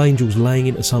group of Angels laying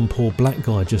into some poor black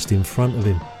guy just in front of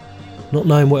him. Not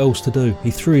knowing what else to do, he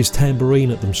threw his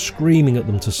tambourine at them, screaming at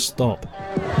them to stop.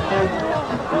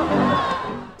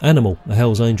 Animal, a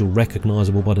Hells Angel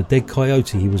recognisable by the dead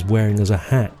coyote he was wearing as a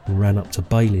hat, and ran up to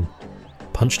Balin,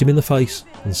 punched him in the face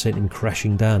and sent him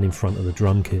crashing down in front of the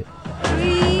drum kit.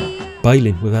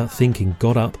 Balin, without thinking,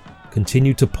 got up,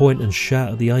 continued to point and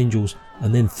shout at the Angels,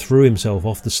 and then threw himself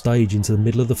off the stage into the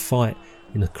middle of the fight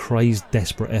in a crazed,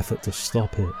 desperate effort to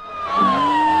stop it.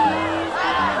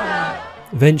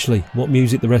 Eventually, what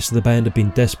music the rest of the band had been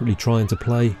desperately trying to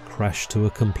play crashed to a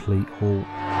complete halt.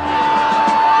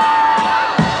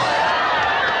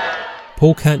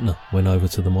 Paul Kantner went over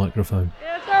to the microphone.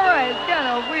 Yeah, it's alright, it's kind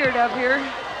of weird up here.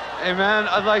 Hey man,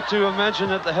 I'd like to mention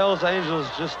that the Hells Angels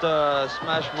just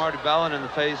smashed Marty Ballin in the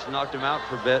face and knocked him out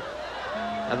for a bit.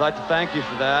 I'd like to thank you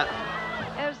for that.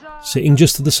 Sitting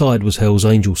just to the side was Hell's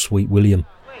Angel Sweet William.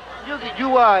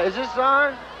 Is this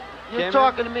on? You're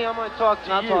talking to me, I'm going to talk to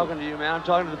you. I'm not talking to you, man. I'm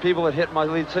talking to the people that hit my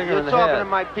lead singer in the head. You're talking to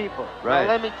my people. Right.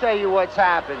 Now let me tell you what's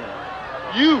happening.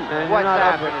 What's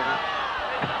happening?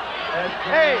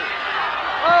 Hey!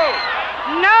 Oh!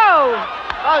 No!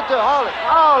 Hold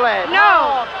it. No!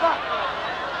 Oh, fuck.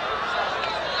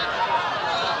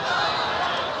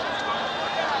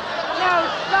 No,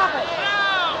 stop it.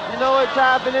 You know what's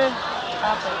happening?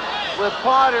 We're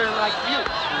partying like you.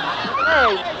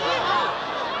 Hey!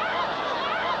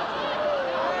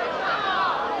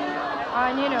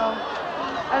 And you know,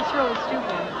 that's really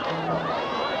stupid.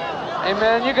 Hey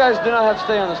man, you guys do not have to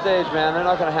stay on the stage, man. They're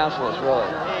not going to hassle us, really.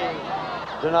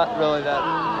 They're not really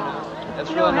that, it's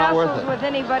really not worth it. With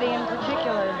anybody in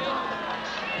particular.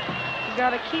 You got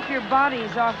to keep your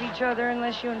bodies off each other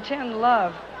unless you intend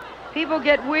love. People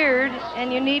get weird,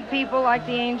 and you need people like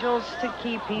the Angels to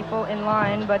keep people in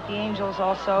line, but the Angels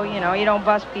also, you know, you don't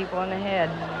bust people in the head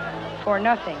for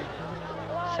nothing.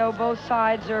 So both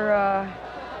sides are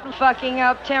fucking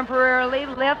up temporarily.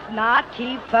 Let's not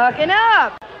keep fucking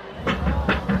up.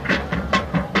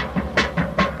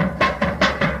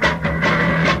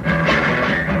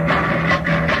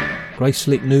 Grace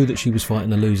Slick knew that she was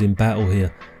fighting a losing battle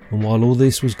here, and while all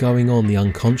this was going on, the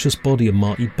unconscious body of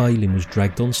Marty Balin was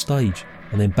dragged on stage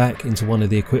and then back into one of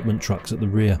the equipment trucks at the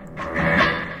rear.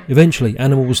 Eventually,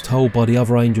 Animal was told by the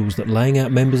other Angels that laying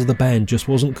out members of the band just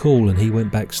wasn't cool, and he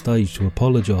went backstage to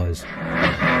apologise.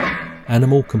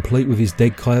 Animal, complete with his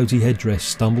Dead Coyote headdress,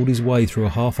 stumbled his way through a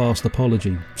half-arsed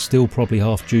apology, still probably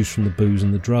half juiced from the booze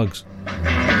and the drugs.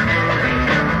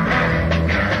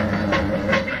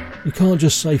 "You can't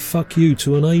just say fuck you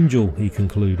to an angel," he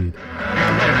concluded.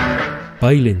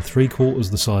 Balin, 3/4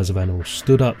 the size of Animal,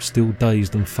 stood up still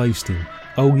dazed and faced him.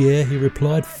 "Oh yeah," he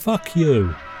replied, "fuck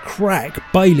you." Crack!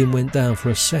 Balin went down for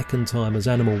a second time as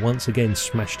Animal once again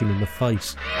smashed him in the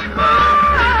face.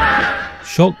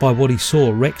 Shocked by what he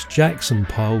saw, Rex Jackson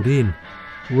piled in.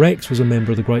 Rex was a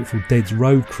member of the Grateful Dead's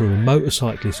road crew and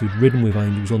motorcyclist who'd ridden with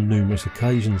Angels on numerous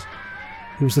occasions.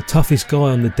 He was the toughest guy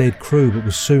on the Dead crew, but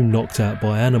was soon knocked out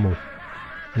by Animal.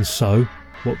 And so,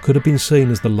 what could have been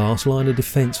seen as the last line of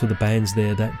defence for the bands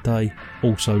there that day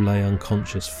also lay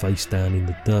unconscious face down in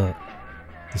the dirt.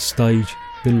 The stage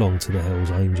belonged to the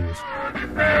Hells Angels.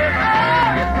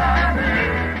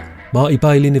 Marty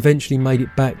Balin eventually made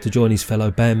it back to join his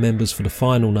fellow band members for the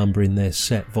final number in their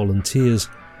set, Volunteers,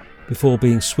 before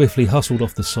being swiftly hustled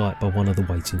off the site by one of the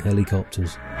waiting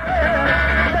helicopters.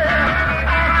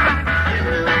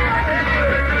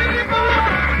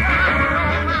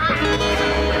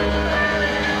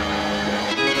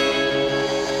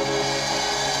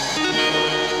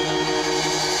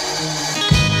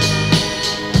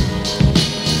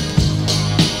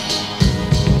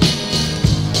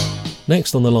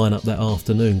 Next on the lineup that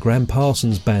afternoon, Gram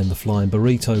Parsons' band, the Flying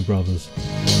Burrito Brothers.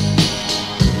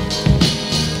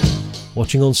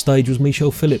 Watching on stage was Michelle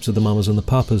Phillips of the Mamas and the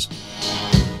Papas.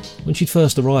 When she'd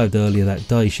first arrived earlier that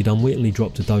day, she'd unwittingly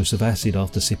dropped a dose of acid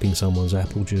after sipping someone's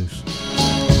apple juice.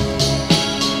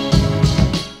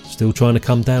 Still trying to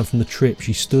come down from the trip,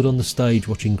 she stood on the stage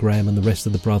watching Gram and the rest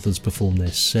of the brothers perform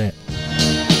their set.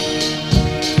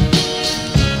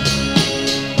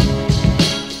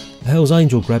 The Hells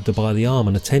Angel grabbed her by the arm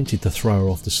and attempted to throw her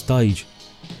off the stage.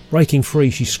 Breaking free,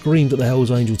 she screamed at the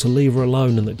Hells Angel to leave her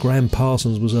alone and that Gram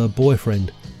Parsons was her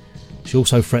boyfriend. She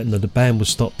also threatened that the band would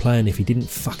stop playing if he didn't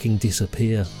fucking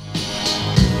disappear.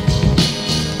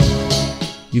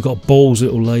 "You got balls,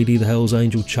 little lady," the Hells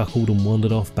Angel chuckled and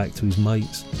wandered off back to his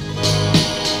mates.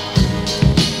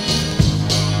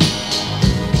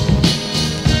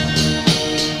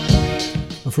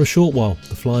 And for a short while,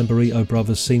 the Flying Burrito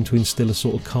Brothers seemed to instill a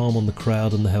sort of calm on the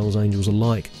crowd and the Hells Angels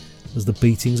alike, as the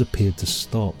beatings appeared to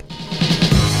stop.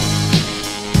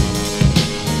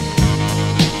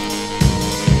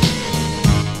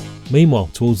 Meanwhile,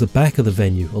 towards the back of the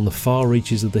venue, on the far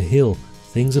reaches of the hill,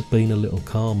 things had been a little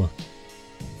calmer.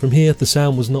 From here, the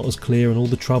sound was not as clear and all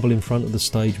the trouble in front of the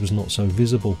stage was not so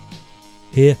visible.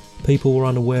 Here, people were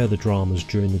unaware of the dramas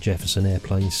during the Jefferson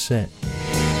Airplane's set.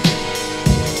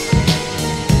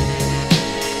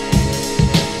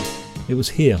 It was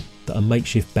here that a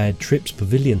makeshift Bad Trips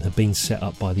pavilion had been set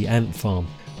up by the Ant Farm,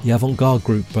 the avant-garde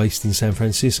group based in San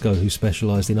Francisco who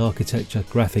specialised in architecture,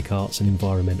 graphic arts and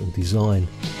environmental design.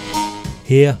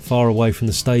 Here, far away from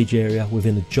the stage area,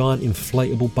 within a giant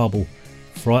inflatable bubble,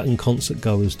 frightened concert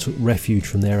goers took refuge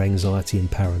from their anxiety and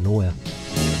paranoia.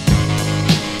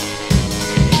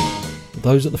 But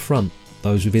those at the front,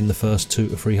 those within the first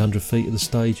 200 to 300 feet of the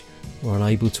stage, were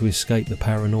unable to escape the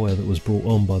paranoia that was brought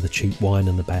on by the cheap wine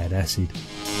and the bad acid.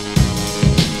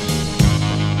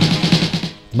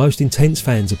 The most intense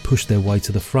fans had pushed their way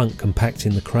to the front,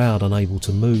 compacting the crowd, unable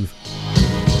to move.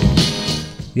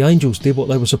 The Angels did what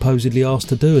they were supposedly asked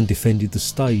to do and defended the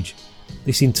stage.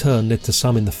 This in turn led to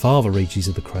some in the farther reaches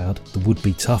of the crowd, the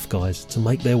would-be tough guys, to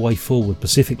make their way forward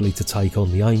specifically to take on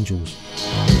the Angels.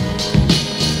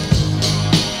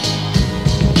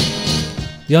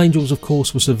 The Angels, of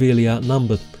course, were severely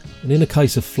outnumbered, and in a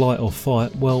case of flight or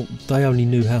fight, well, they only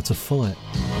knew how to fight.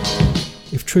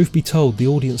 If truth be told, the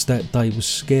audience that day was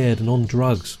scared and on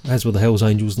drugs, as were the Hells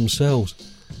Angels themselves.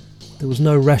 There was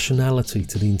no rationality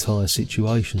to the entire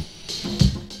situation.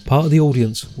 Part of the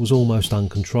audience was almost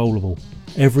uncontrollable.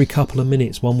 Every couple of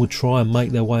minutes one would try and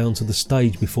make their way onto the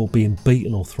stage before being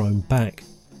beaten or thrown back.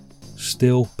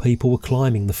 Still, people were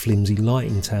climbing the flimsy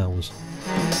lighting towers.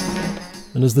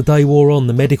 And as the day wore on,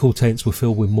 the medical tents were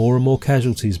filled with more and more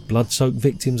casualties, blood-soaked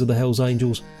victims of the Hells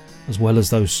Angels, as well as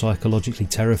those psychologically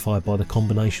terrified by the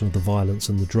combination of the violence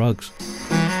and the drugs.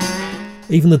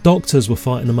 Even the doctors were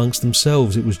fighting amongst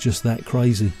themselves, it was just that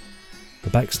crazy. The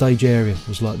backstage area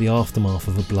was like the aftermath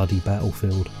of a bloody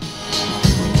battlefield.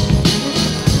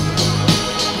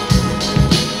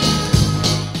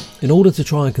 In order to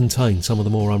try and contain some of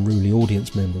the more unruly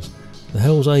audience members, the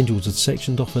Hells Angels had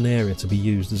sectioned off an area to be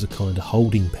used as a kind of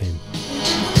holding pen.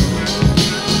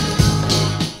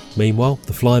 Meanwhile,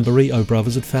 the Flying Burrito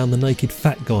Brothers had found the naked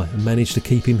fat guy and managed to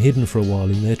keep him hidden for a while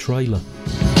in their trailer.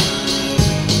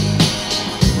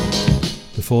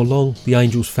 Before long, the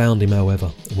Angels found him,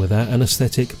 however, and without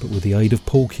anaesthetic but with the aid of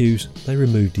pool cues, they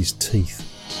removed his teeth.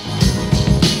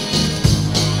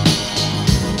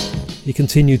 He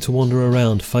continued to wander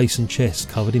around, face and chest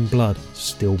covered in blood,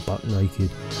 still buck naked.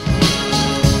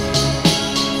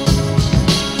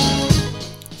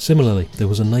 Similarly, there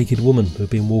was a naked woman who had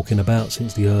been walking about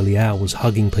since the early hours,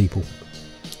 hugging people.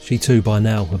 She too by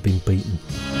now had been beaten.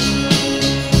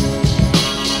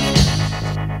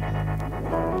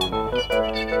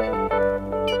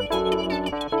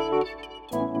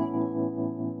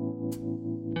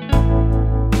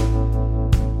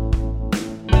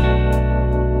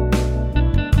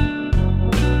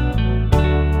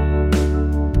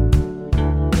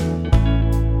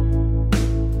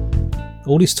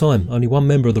 All this time, only one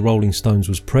member of the Rolling Stones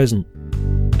was present.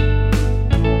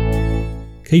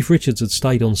 Keith Richards had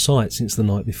stayed on site since the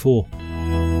night before.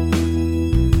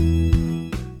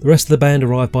 The rest of the band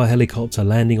arrived by helicopter,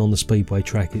 landing on the Speedway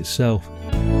track itself.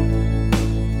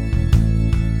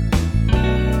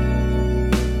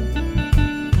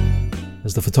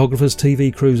 As the photographers,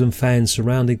 TV crews and fans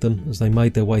surrounded them as they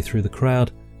made their way through the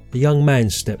crowd, a young man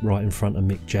stepped right in front of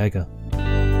Mick Jagger.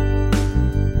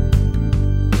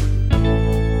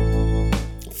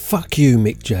 "Fuck you,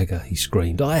 Mick Jagger," he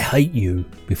screamed. "I hate you,"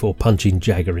 before punching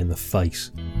Jagger in the face.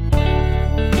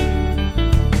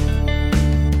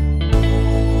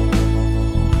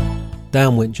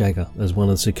 Down went Jagger as one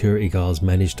of the security guards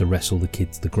managed to wrestle the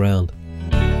kid to the ground.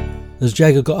 As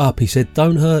Jagger got up, he said,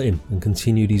 "Don't hurt him," and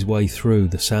continued his way through,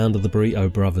 the sound of the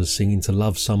Burrito Brothers singing To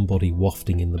Love Somebody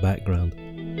wafting in the background.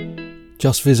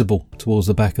 Just visible towards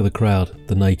the back of the crowd,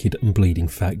 the naked and bleeding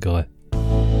fat guy.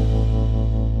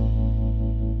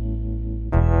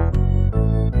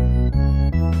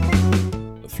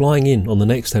 Flying in on the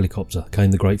next helicopter came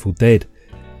the Grateful Dead.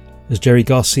 As Jerry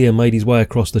Garcia made his way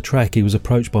across the track, he was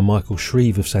approached by Michael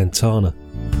Shreve of Santana.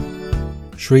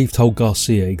 Shreve told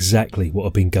Garcia exactly what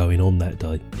had been going on that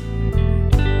day.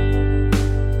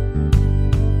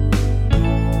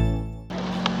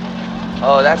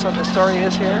 Oh, that's what the story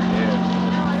is here?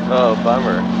 Yeah. Oh,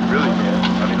 bummer. Really,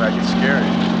 man. I mean, like, it's scary.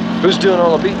 Who's doing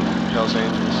all the beating? Hells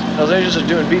Angels. Hells Angels are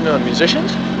doing beating on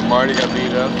musicians? Marty got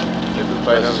beat up. They've been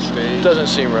fighting on the stage. Doesn't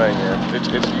seem right, man.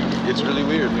 It's really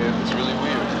weird, man. It's really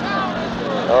weird.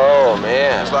 Oh,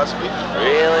 man. There's lots of people.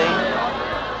 Really?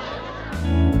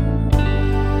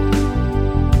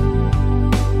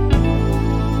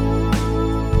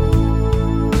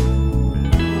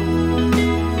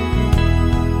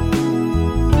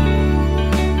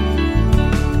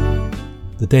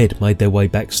 The Dead made their way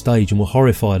backstage and were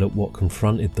horrified at what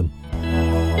confronted them.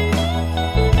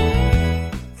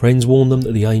 Friends warned them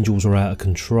that the Angels were out of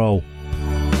control.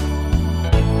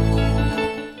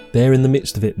 There in the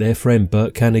midst of it, their friend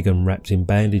Bert Canigan, wrapped in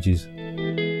bandages.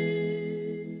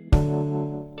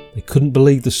 They couldn't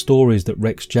believe the stories that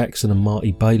Rex Jackson and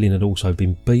Marty Balin had also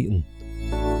been beaten.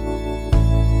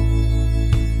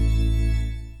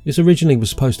 This originally was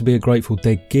supposed to be a Grateful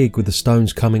Dead gig with the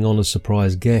Stones coming on as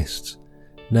surprise guests.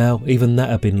 Now, even that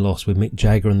had been lost, with Mick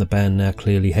Jagger and the band now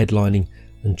clearly headlining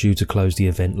and due to close the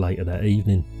event later that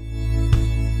evening.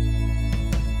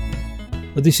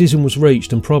 A decision was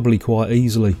reached, and probably quite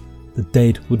easily. The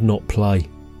Dead would not play.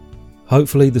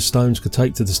 Hopefully the Stones could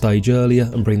take to the stage earlier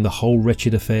and bring the whole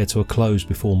wretched affair to a close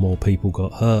before more people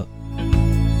got hurt.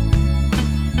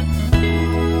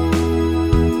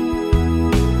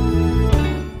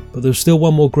 But there was still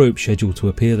one more group scheduled to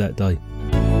appear that day.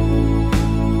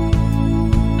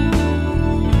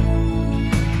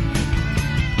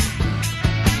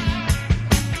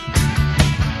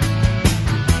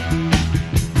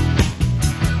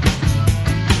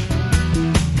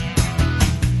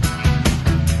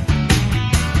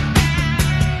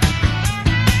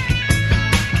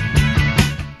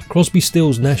 Crosby,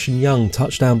 Stills, Nash and Young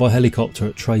touched down by helicopter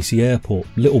at Tracy Airport,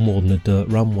 little more than a dirt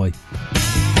runway.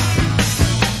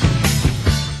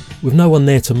 With no one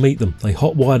there to meet them, they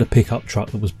hot-wired a pickup truck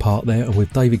that was parked there, and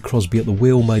with David Crosby at the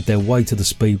wheel made their way to the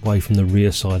speedway from the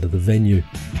rear side of the venue.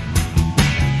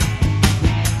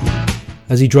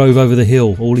 As he drove over the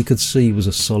hill, all he could see was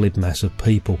a solid mass of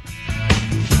people.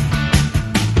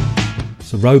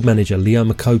 So road manager Leo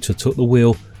Makota took the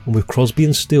wheel, and with Crosby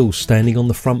and Stills standing on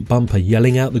the front bumper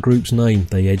yelling out the group's name,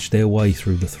 they edged their way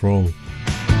through the throng.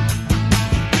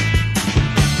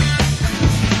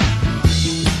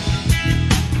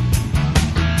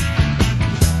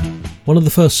 One of the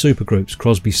first supergroups,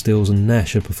 Crosby, Stills and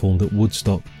Nash, had performed at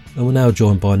Woodstock and were now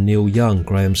joined by Neil Young,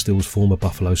 Graham Stills' former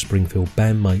Buffalo Springfield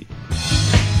bandmate.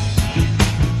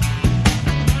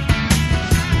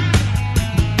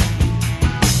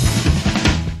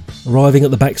 Arriving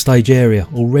at the backstage area,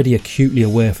 already acutely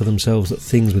aware for themselves that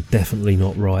things were definitely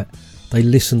not right, they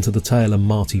listened to the tale of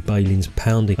Marty Balin's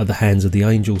pounding at the hands of the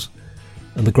Angels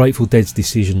and the Grateful Dead's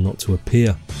decision not to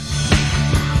appear.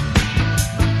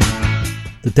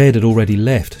 The Dead had already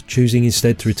left, choosing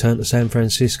instead to return to San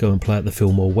Francisco and play at the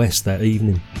Fillmore West that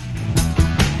evening.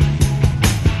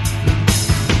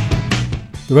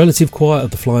 The relative quiet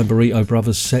of the Flying Burrito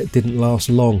Brothers set didn't last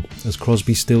long, as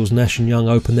Crosby, Stills, Nash and Young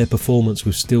opened their performance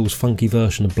with Stills' funky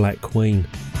version of Black Queen.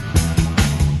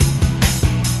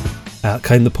 Out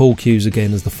came the pool cues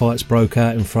again as the fights broke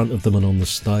out in front of them and on the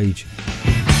stage.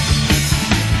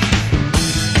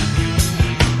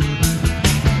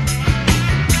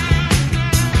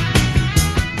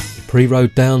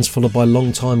 Pre-road downs followed by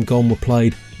Long Time Gone were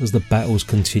played as the battles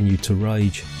continued to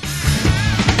rage.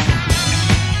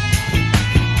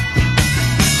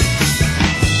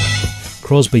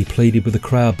 Crosby pleaded with the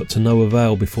crowd, but to no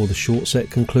avail before the short set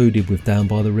concluded with Down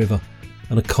by the River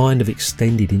and a kind of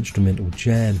extended instrumental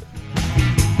jam.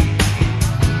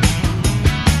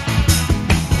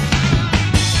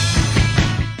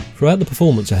 Throughout the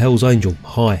performance, a Hell's Angel,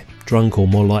 high, drunk or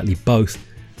more likely both,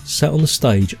 sat on the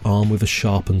stage armed with a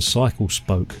sharpened cycle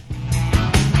spoke.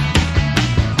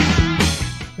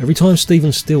 Every time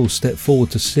Stephen Stills stepped forward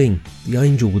to sing, the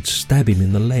Angel would stab him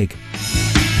in the leg.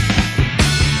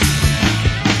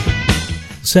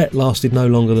 The set lasted no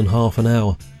longer than half an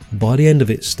hour, and by the end of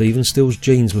it, Stephen Stills'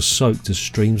 jeans were soaked as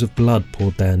streams of blood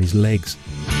poured down his legs.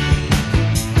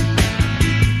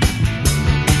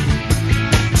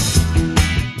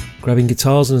 Grabbing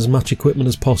guitars and as much equipment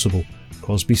as possible,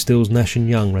 Crosby, Stills, Nash and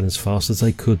Young ran as fast as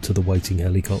they could to the waiting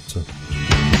helicopter.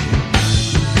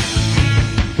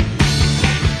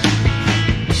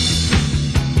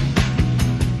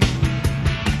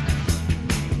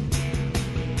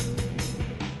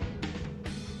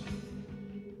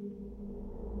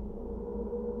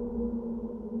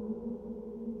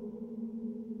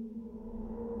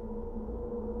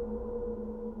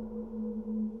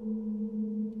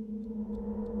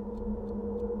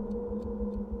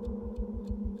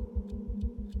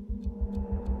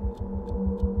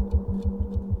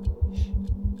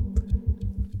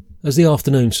 As the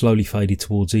afternoon slowly faded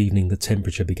towards evening, the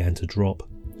temperature began to drop.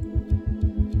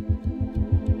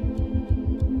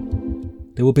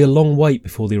 There would be a long wait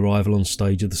before the arrival on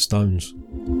stage of the Stones.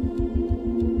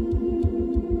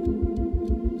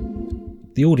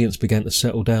 The audience began to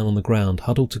settle down on the ground,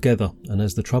 huddled together, and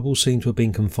as the troubles seemed to have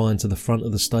been confined to the front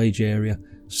of the stage area,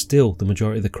 still the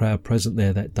majority of the crowd present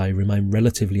there that day remained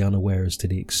relatively unaware as to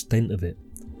the extent of it.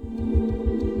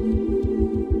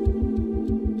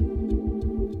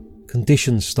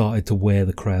 Conditions started to wear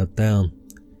the crowd down.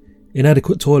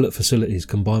 Inadequate toilet facilities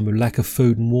combined with lack of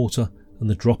food and water, and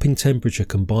the dropping temperature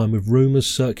combined with rumours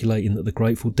circulating that the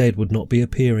Grateful Dead would not be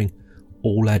appearing,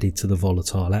 all added to the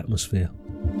volatile atmosphere.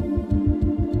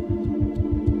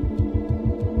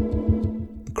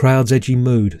 crowd's edgy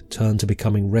mood turned to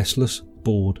becoming restless,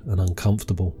 bored and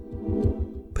uncomfortable.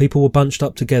 People were bunched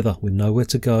up together with nowhere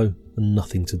to go and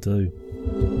nothing to do.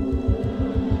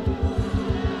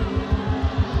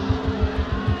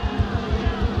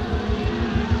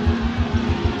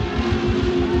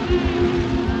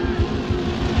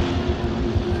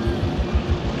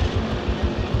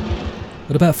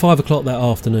 At about 5 o'clock that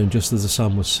afternoon, just as the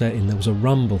sun was setting, there was a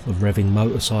rumble of revving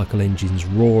motorcycle engines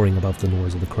roaring above the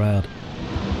noise of the crowd.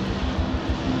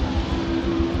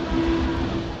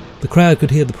 The crowd could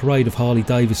hear the parade of Harley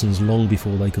Davidsons long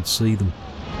before they could see them.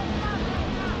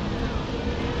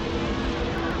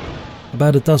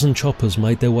 About a dozen choppers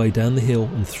made their way down the hill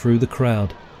and through the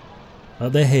crowd.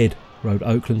 At their head rode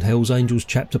Oakland Hells Angels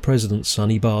chapter president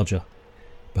Sonny Barger.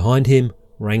 Behind him,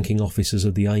 ranking officers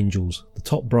of the Angels, the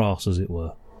top brass as it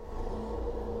were.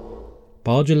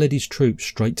 Barger led his troops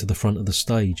straight to the front of the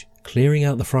stage, clearing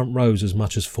out the front rows as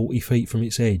much as 40 feet from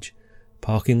its edge,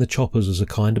 parking the choppers as a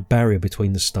kind of barrier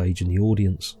between the stage and the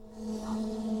audience.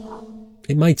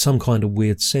 It made some kind of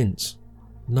weird sense.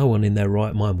 No one in their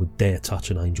right mind would dare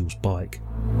touch an Angel's bike.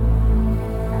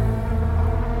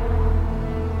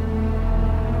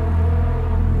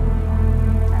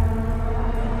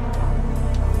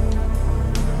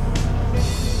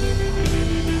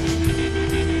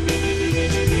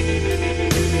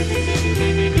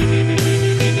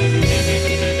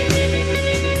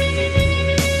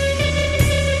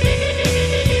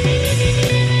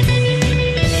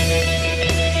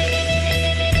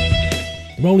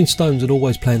 The Rolling Stones had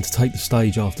always planned to take the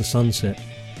stage after sunset.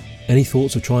 Any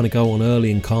thoughts of trying to go on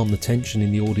early and calm the tension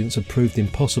in the audience had proved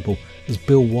impossible, as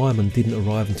Bill Wyman didn't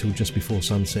arrive until just before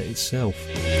sunset itself.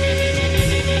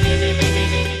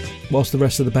 Whilst the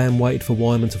rest of the band waited for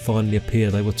Wyman to finally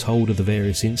appear, they were told of the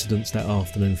various incidents that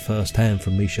afternoon firsthand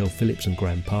from Michelle Phillips and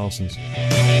Graham Parsons.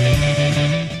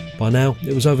 By now,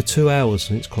 it was over 2 hours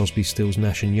since Crosby, Stills,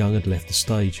 Nash and Young had left the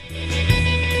stage.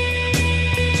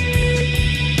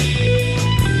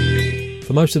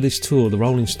 For most of this tour, the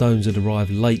Rolling Stones had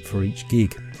arrived late for each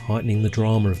gig, heightening the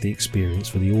drama of the experience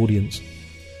for the audience.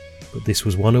 But this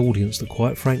was one audience that,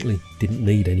 quite frankly, didn't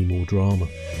need any more drama.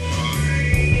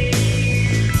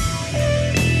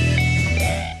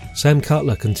 Sam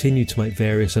Cutler continued to make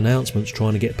various announcements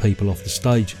trying to get people off the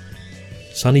stage.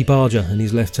 Sonny Barger and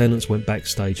his lieutenants went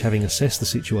backstage, having assessed the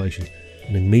situation,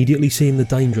 and immediately seeing the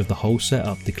danger of the whole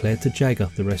setup, declared to Jagger,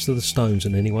 the rest of the Stones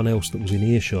and anyone else that was in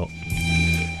earshot,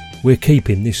 "We're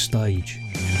keeping this stage.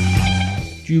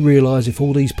 Do you realise if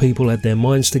all these people had their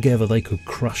minds together they could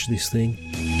crush this thing?"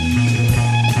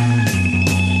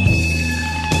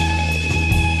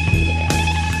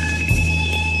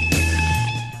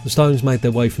 The Stones made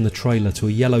their way from the trailer to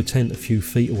a yellow tent a few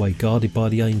feet away, guarded by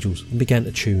the Angels, and began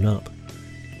to tune up.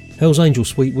 Hell's Angel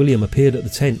Sweet William appeared at the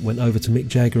tent, went over to Mick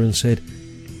Jagger and said,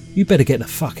 "You better get the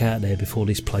fuck out there before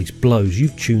this place blows,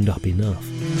 you've tuned up enough."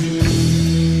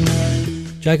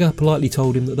 Jagger politely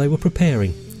told him that they were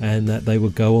preparing and that they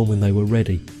would go on when they were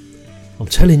ready. "I'm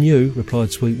telling you,"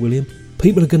 replied Sweet William,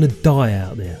 "people are going to die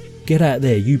out there. Get out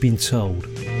there, you've been told."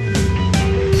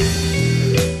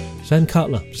 Sam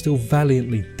Cutler, still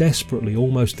valiantly, desperately,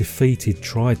 almost defeated,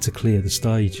 tried to clear the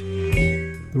stage.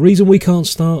 "The reason we can't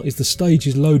start is the stage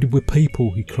is loaded with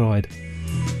people," he cried.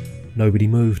 Nobody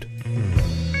moved.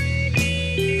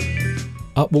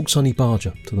 Up walked Sonny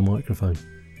Barger to the microphone.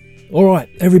 "All right,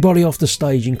 everybody off the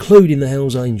stage, including the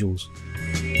Hells Angels."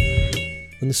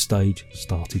 And the stage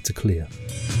started to clear.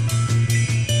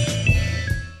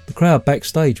 The crowd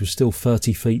backstage was still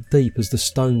 30 feet deep as the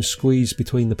Stones squeezed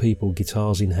between the people,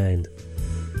 guitars in hand.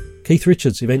 Keith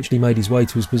Richards eventually made his way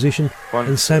to his position,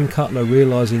 and Sam Cutler,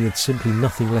 realising he had simply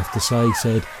nothing left to say,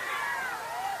 said,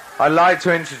 "I'd like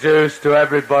to introduce to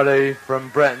everybody from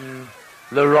Britain,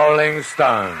 the Rolling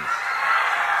Stones."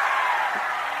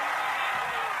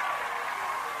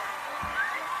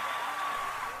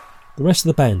 The rest of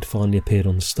the band finally appeared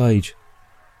on the stage,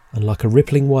 and like a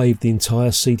rippling wave the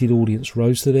entire seated audience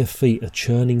rose to their feet, a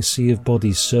churning sea of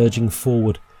bodies surging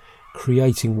forward,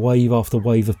 creating wave after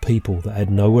wave of people that had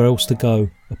nowhere else to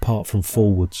go apart from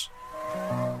forwards.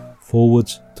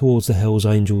 Forwards towards the Hells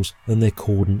Angels and their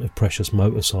cordon of precious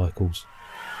motorcycles.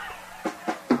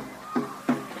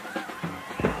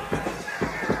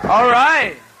 All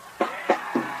right.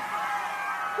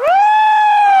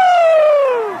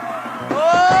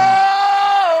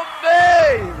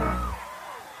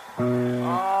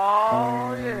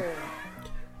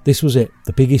 This was it,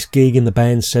 the biggest gig in the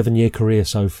band's 7-year career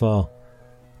so far.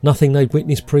 Nothing they'd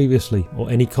witnessed previously, or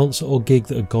any concert or gig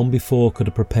that had gone before, could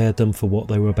have prepared them for what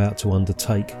they were about to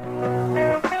undertake.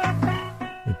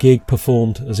 A gig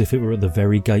performed as if it were at the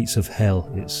very gates of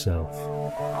hell itself.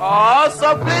 Oh,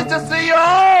 so pleased to see you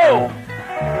home.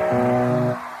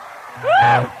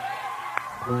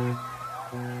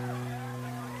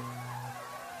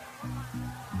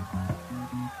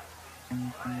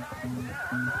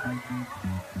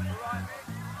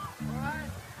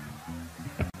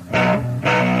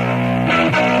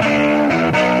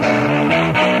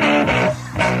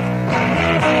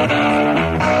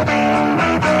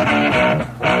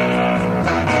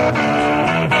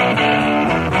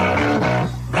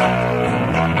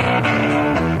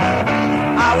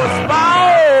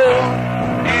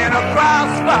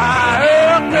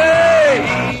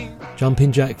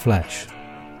 Jumpin' Jack Flash.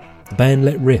 The band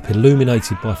let rip,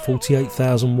 illuminated by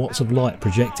 48,000 watts of light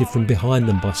projected from behind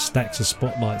them by stacks of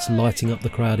spotlights lighting up the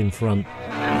crowd in front.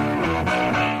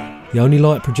 The only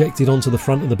light projected onto the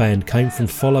front of the band came from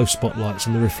follow spotlights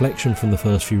and the reflection from the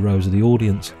first few rows of the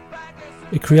audience.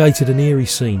 It created an eerie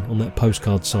scene on that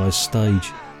postcard-sized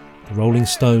stage. The Rolling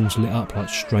Stones lit up like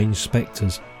strange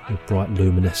spectres with bright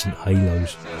luminescent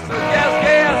halos.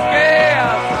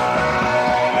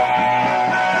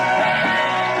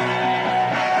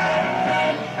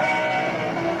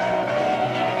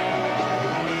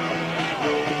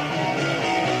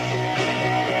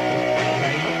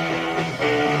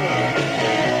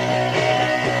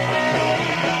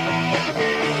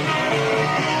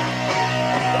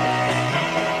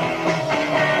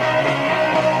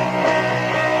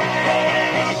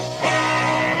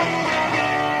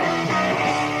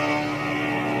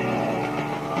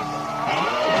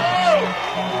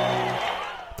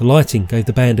 The lighting gave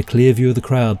the band a clear view of the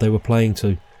crowd they were playing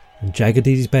to, and Jagger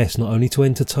did his best not only to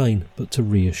entertain, but to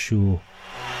reassure.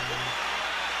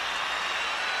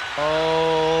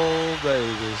 Oh,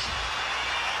 babies.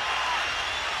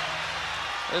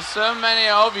 There's so many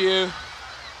of you.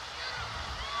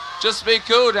 Just be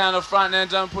cool down the front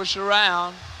and don't push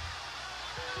around.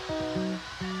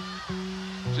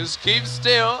 Just keep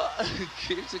still,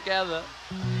 keep together.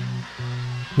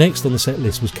 Next on the set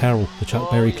list was Carol, the Chuck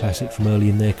Berry classic from early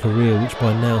in their career, which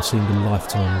by now seemed a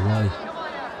lifetime away.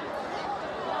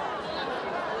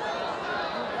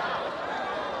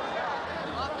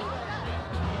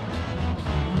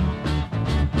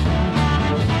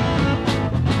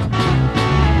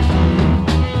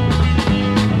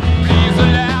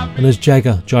 And as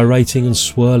Jagger, gyrating and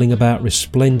swirling about,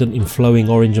 resplendent in flowing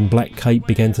orange and black cape,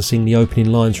 began to sing the opening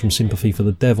lines from Sympathy for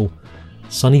the Devil,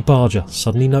 Sonny Barger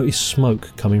suddenly noticed smoke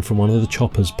coming from one of the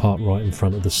choppers parked right in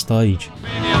front of the stage.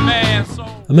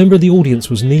 A member of the audience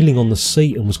was kneeling on the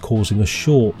seat and was causing a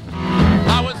short.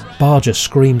 Barger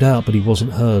screamed out, but he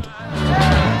wasn't heard.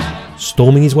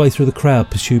 Storming his way through the crowd,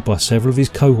 pursued by several of his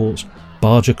cohorts,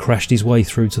 Barger crashed his way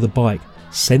through to the bike,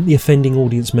 sent the offending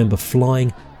audience member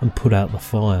flying and put out the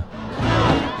fire.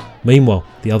 Meanwhile,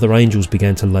 the other angels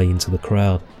began to lay into the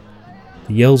crowd.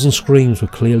 The yells and screams were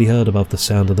clearly heard above the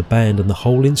sound of the band, and the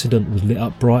whole incident was lit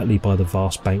up brightly by the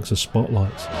vast banks of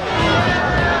spotlights.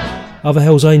 Other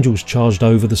Hell's Angels charged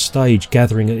over the stage,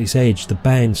 gathering at its edge. The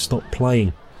band stopped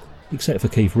playing, except for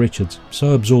Keith Richards,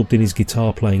 so absorbed in his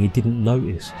guitar playing he didn't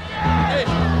notice.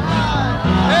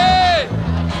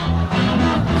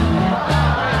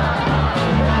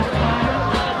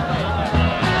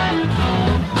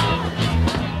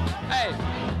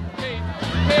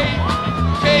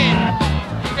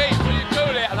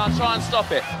 Try and stop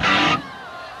it.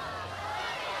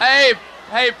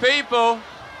 Hey people,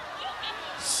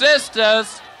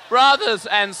 sisters, brothers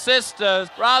and sisters,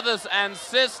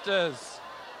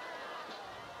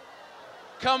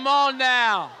 come on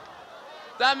now.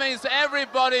 That means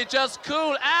everybody just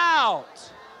cool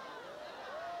out.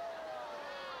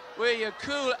 Will you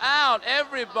cool out,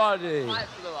 everybody? Light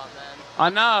blew up, man. I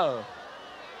know.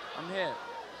 I'm here.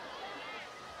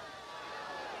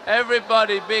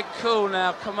 Everybody be cool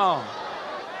now, come on.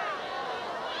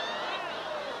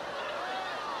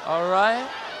 All right?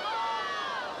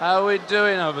 How are we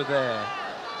doing over there?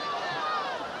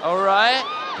 All right?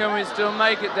 Can we still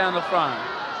make it down the front?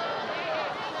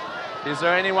 Is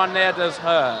there anyone there that's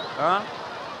hurt, huh?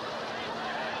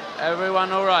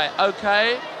 Everyone all right?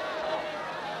 Okay?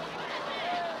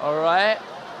 All right?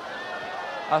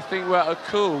 I think we're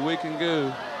cool, we can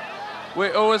go.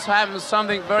 It always happens,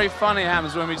 something very funny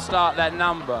happens when we start that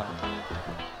number.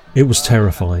 It was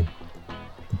terrifying.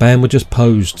 The band were just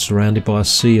posed, surrounded by a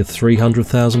sea of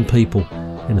 300,000 people,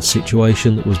 in a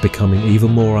situation that was becoming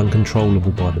even more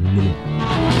uncontrollable by the minute.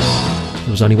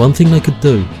 There was only one thing they could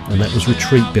do, and that was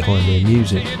retreat behind their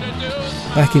music.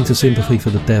 Back into Sympathy for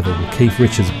the Devil, with Keith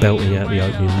Richards belting out the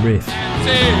opening riff.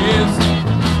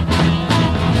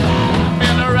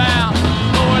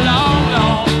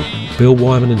 Bill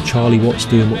Wyman and Charlie Watts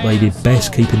doing what they did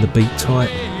best, keeping the beat tight,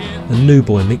 and new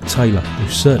boy Mick Taylor, who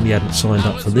certainly hadn't signed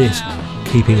up for this,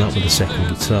 keeping up with the second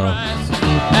guitar.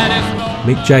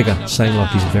 Mick Jagger sang like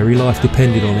his very life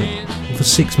depended on it, and for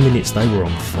 6 minutes they were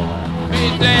on fire. Be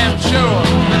damn sure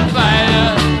and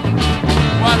fire.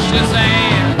 Watch this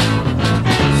hand,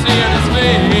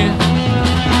 seriously.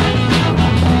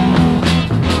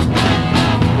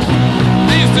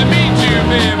 Pleased to meet you,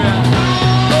 baby.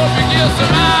 Hope you get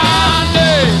some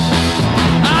idea.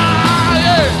 Ah,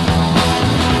 yeah.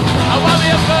 I want me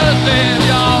a birthday,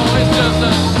 y'all. It's just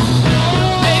a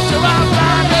nature of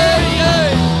my day,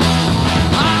 yeah.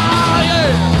 Ah,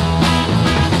 yeah.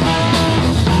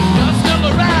 Just still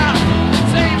around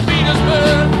St.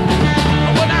 Petersburg.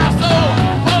 When I saw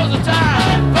was the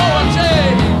time for a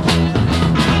change.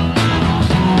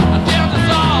 I tell the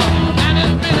Tsar and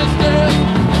his ministers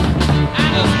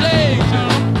and the stage,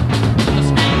 the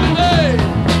screaming day.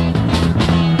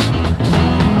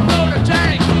 I'm gonna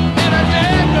change in a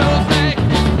Django's neck.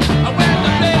 I went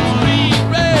to bed street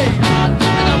raid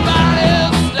and the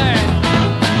body's stank.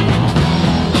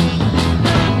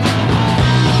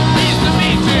 Pleased to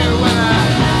meet you when I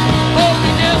hope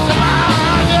you get some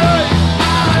idea.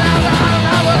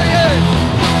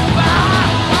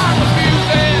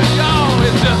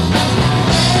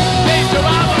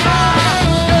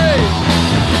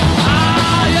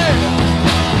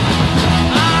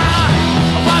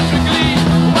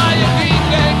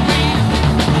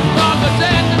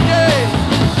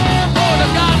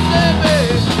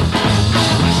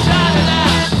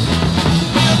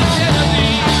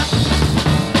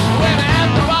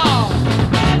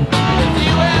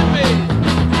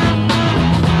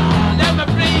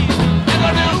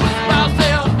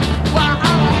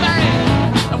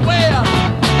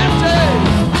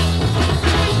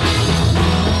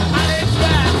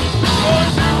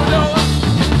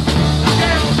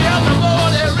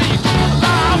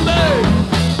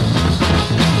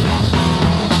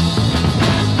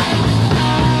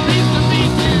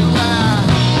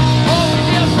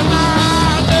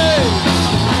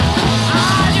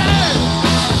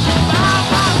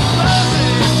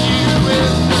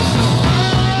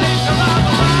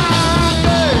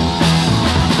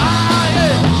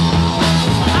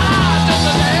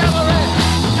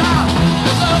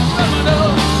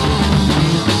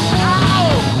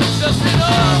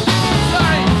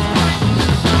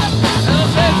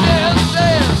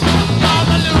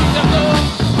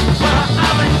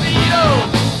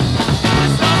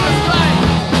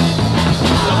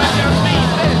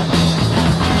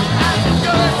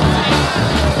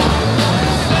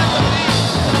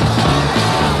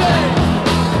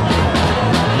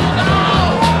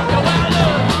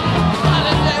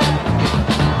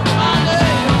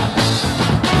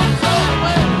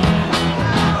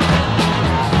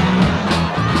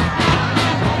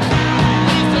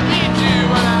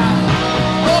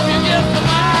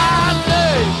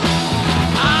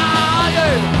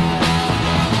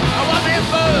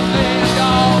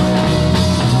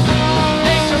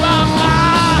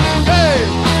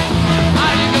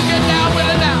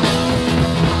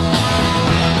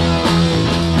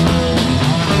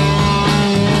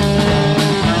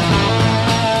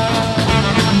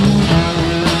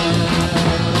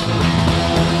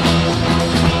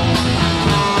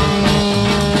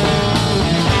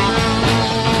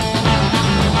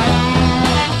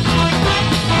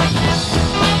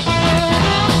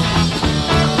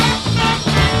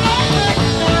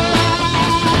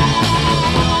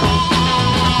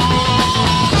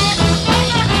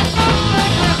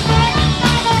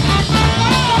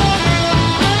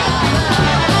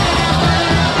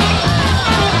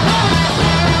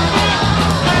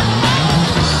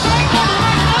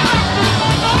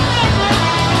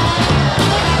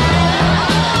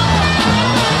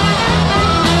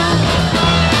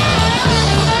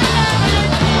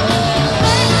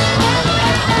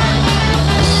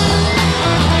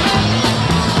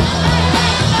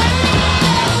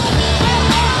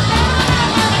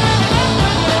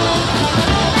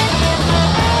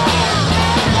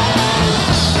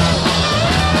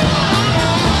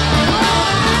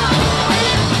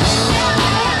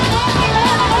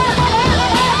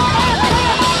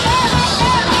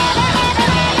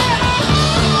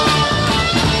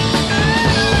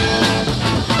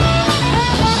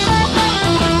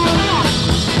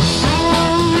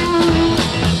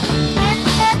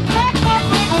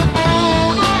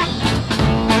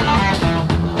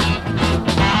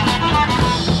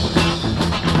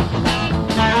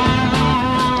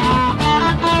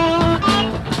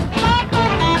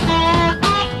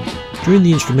 During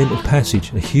the instrumental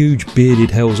passage, a huge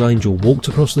bearded Hell's Angel walked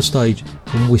across the stage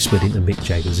and whispered into Mick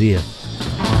Jagger's ear.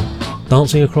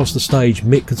 Dancing across the stage,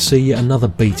 Mick could see yet another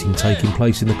beating taking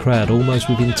place in the crowd, almost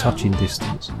within touching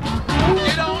distance.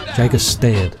 Jagger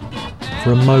stared,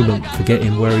 for a moment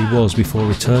forgetting where he was before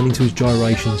returning to his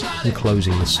gyrations and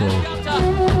closing the song.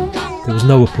 There was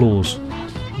no applause.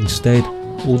 Instead,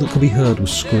 all that could be heard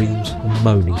was screams and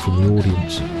moaning from the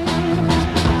audience.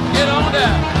 Get on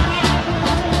down.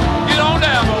 Get on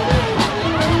down, boy.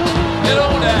 Get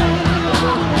on down.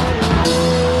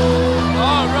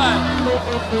 All right.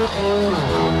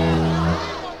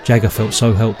 Jagger felt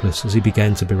so helpless as he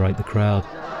began to berate the crowd.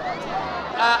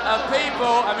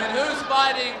 People, who's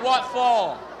fighting what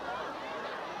for?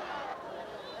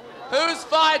 Who's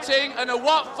fighting and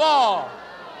what for?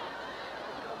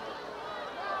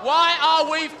 Why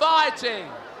are we fighting?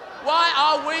 Why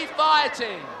are we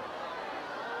fighting?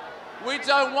 We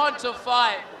don't want to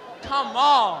fight. Come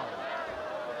on.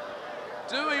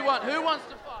 Who wants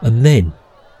to fight? And then,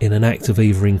 in an act of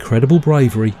either incredible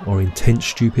bravery or intense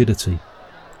stupidity,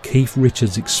 Keith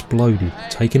Richards exploded.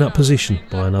 Taking up position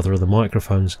by another of the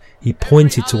microphones, he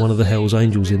pointed to one of the Hells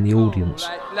Angels in the audience.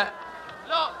 Look,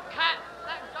 Cat,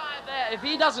 that guy there, if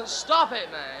he doesn't stop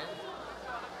it, man.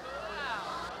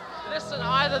 Listen,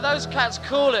 either those cats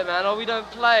call it, man, or we don't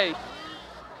play.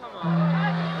 Come on.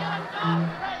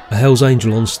 A Hells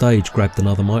Angel on stage grabbed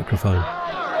another microphone.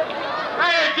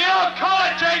 Hey, Gil,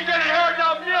 college ain't gonna hear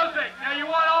no music. Now you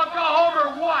want all go home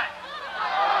or what?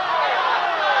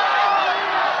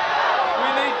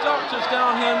 Doctors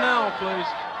down here now, please.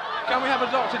 Can we have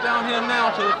a doctor down here now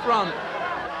to the front?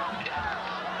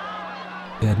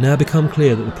 It had now become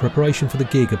clear that the preparation for the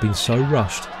gig had been so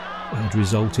rushed it had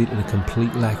resulted in a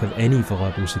complete lack of any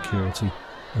viable security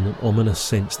and an ominous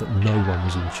sense that no one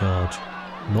was in charge.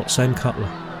 Not Sam Cutler,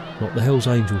 not the Hells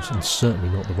Angels, and certainly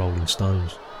not the Rolling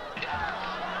Stones.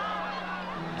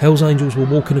 Hells Angels were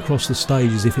walking across the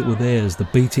stage as if it were theirs. The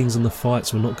beatings and the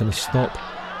fights were not going to stop.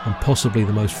 And possibly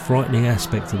the most frightening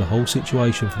aspect of the whole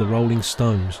situation for the Rolling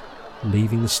Stones,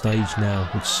 leaving the stage now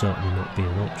would certainly not be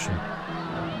an option.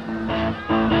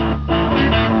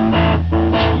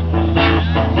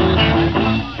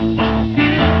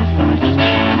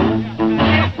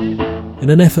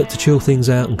 In an effort to chill things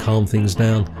out and calm things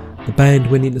down, the band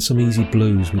went into some easy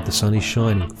blues with The Sun Is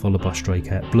Shining, followed by Stray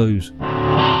Cat Blues.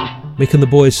 Mick and the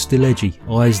boys still edgy,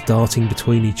 eyes darting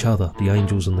between each other, the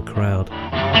Angels and the crowd.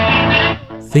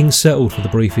 Things settled for the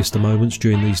briefest of moments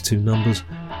during these two numbers,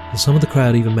 and some of the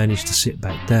crowd even managed to sit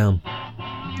back down.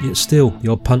 Yet still,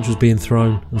 the odd punch was being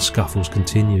thrown and scuffles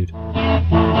continued. Yeah,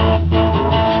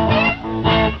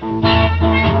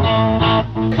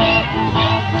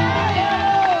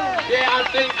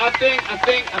 I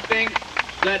think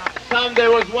that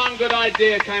there was one good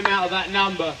idea came out of that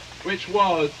number, which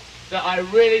was that I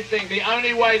really think the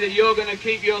only way that you're going to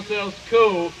keep yourselves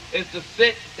cool is to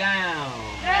sit down.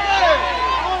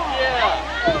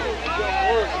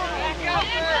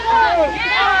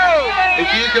 If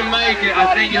you can make it,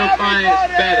 I think you'll find it's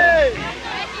better.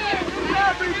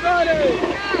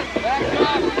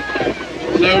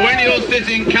 So when you're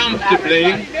sitting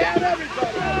comfortably,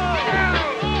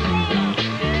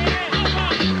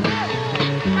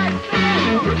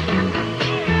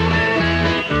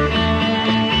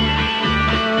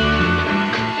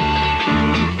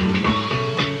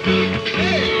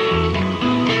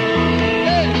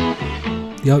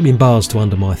 the opening bars to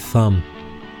Under My Thumb.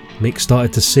 Mick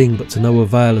started to sing, but to no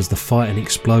avail as the fighting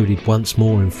exploded once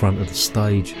more in front of the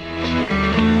stage.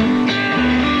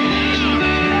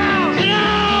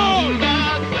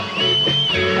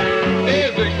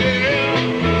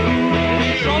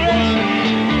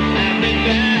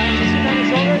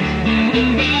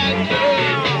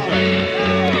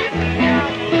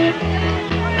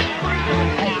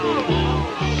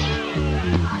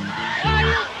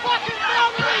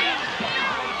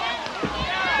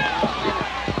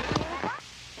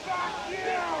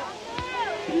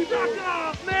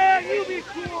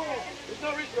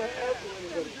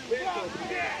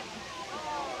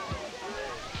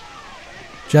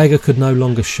 Jagger could no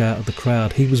longer shout at the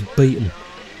crowd. He was beaten,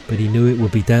 but he knew it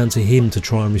would be down to him to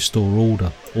try and restore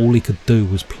order. All he could do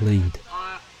was plead.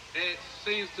 It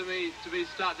seems to me to be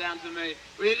stuck down to me.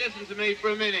 Will you listen to me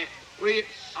for a minute? Please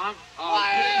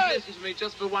listen to me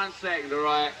just for 1 second, all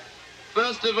right?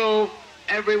 First of all,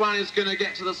 everyone is going to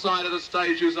get to the side of the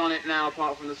stage who's on it now,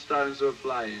 apart from the Stones who are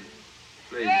playing.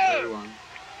 Please, everyone.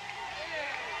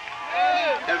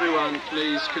 Everyone,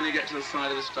 please, can you get to the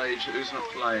side of the stage who's not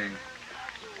playing?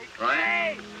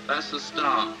 Right? That's the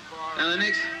start. Now the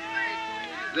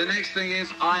next thing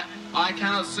is I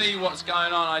cannot see what's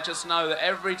going on. I just know that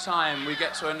every time we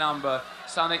get to a number,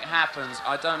 something happens.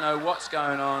 I don't know what's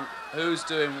going on, who's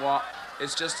doing what.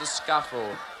 It's just a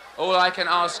scuffle. All I can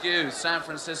ask you, San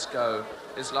Francisco,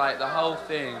 is like the whole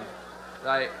thing.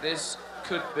 Like, this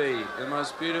could be the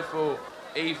most beautiful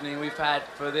evening we've had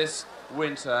for this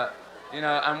winter, you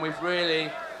know, and we've really,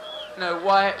 you know,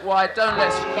 why don't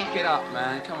let's fuck it up,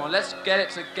 man? Come on, let's get it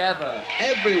together.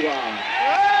 Everyone.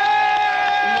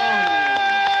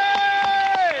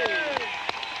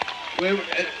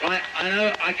 I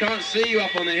know I can't see you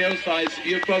up on the hillsides.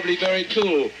 You're probably very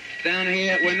cool. Down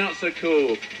here, we're not so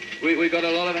cool. We've got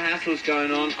a lot of hassles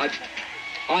going on.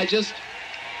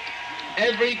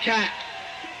 Every cat.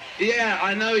 Yeah,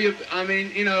 I know you. I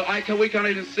mean, you know, we can't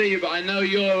even see you, but I know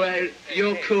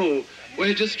you're cool.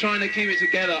 We're just trying to keep it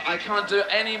together. I can't do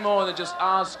any more than just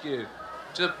ask you,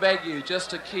 to beg you, just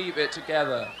to keep it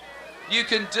together. You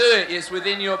can do it. It's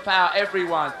within your power.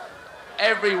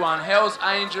 Everyone, Hell's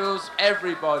Angels,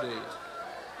 everybody.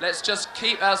 Let's just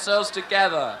keep ourselves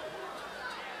together.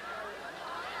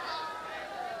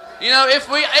 You know, if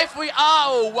we are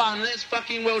all one, let's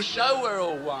fucking well show we're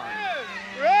all one.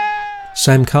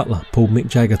 Sam Cutler pulled Mick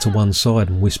Jagger to one side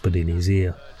and whispered in his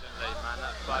ear.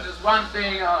 There's one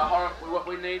thing, what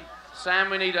we need, Sam,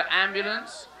 we need an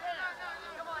ambulance.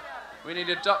 We need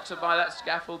a doctor by that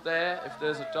scaffold there. If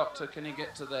there's a doctor, can you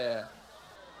get to there?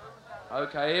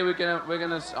 Okay, here we're gonna,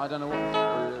 I don't know what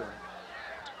we're doing.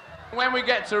 When we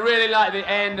get to really like the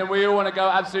end and we all want to go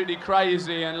absolutely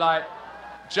crazy and like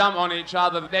jump on each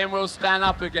other, then we'll stand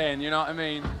up again, you know what I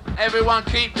mean? Everyone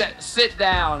sit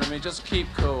down, I mean, just keep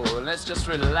cool and let's just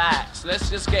relax. Let's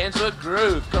just get into a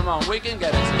groove. Come on, we can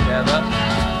get it together.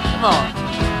 Come on.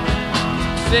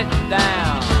 Sit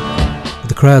down. But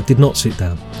the crowd did not sit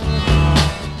down.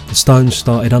 The Stones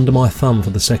started Under My Thumb for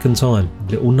the second time,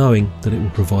 little knowing that it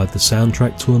would provide the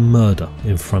soundtrack to a murder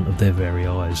in front of their very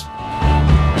eyes.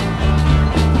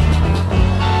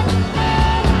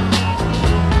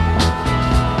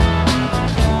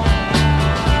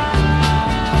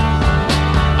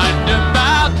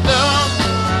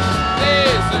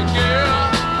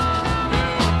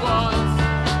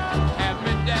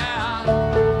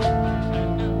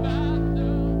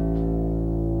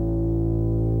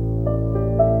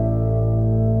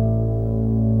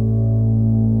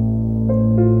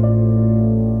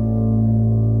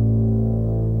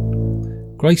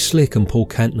 Grace Slick and Paul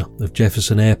Kantner of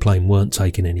Jefferson Airplane weren't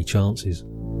taking any chances.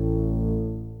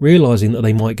 Realising that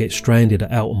they might get stranded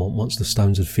at Altamont once the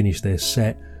Stones had finished their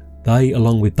set, they,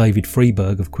 along with David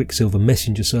Freeberg of Quicksilver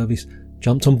Messenger Service,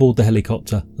 jumped on board the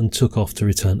helicopter and took off to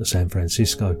return to San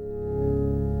Francisco.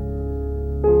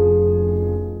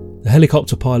 The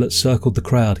helicopter pilot circled the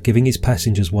crowd, giving his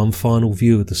passengers one final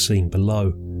view of the scene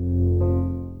below.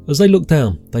 As they looked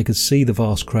down, they could see the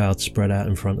vast crowd spread out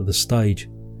in front of the stage.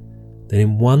 Then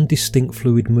in one distinct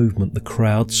fluid movement, the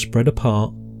crowd spread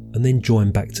apart and then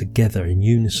joined back together in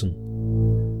unison.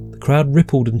 The crowd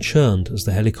rippled and churned as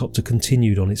the helicopter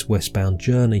continued on its westbound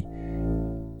journey,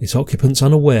 its occupants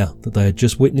unaware that they had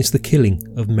just witnessed the killing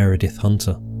of Meredith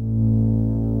Hunter.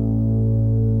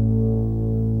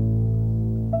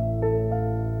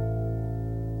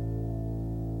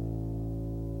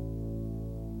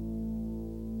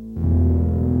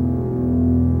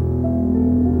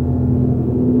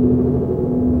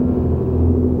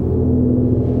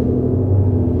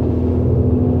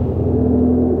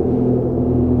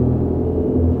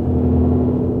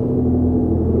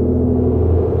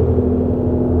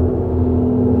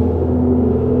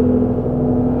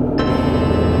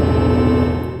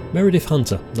 Meredith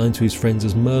Hunter, known to his friends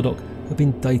as Murdoch, had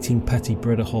been dating Patty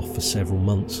Brederhoff for several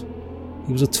months.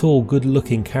 He was a tall,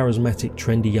 good-looking, charismatic,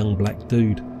 trendy young black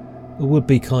dude, a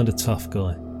would-be kind of tough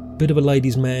guy, a bit of a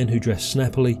ladies' man who dressed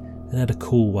snappily and had a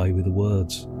cool way with the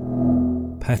words.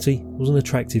 Patty was an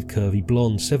attractive, curvy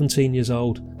blonde, 17 years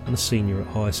old and a senior at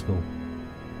high school.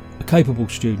 A capable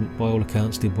student, by all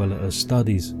accounts did well at her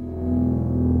studies.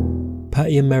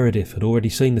 Patty and Meredith had already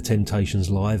seen the Temptations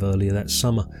live earlier that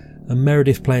summer, and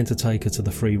Meredith planned to take her to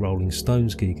the Free Rolling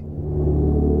Stones gig.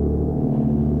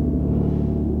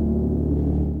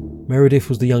 Meredith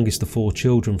was the youngest of 4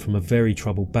 children from a very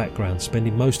troubled background,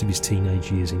 spending most of his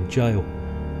teenage years in jail.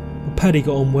 But Paddy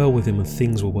got on well with him and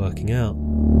things were working out.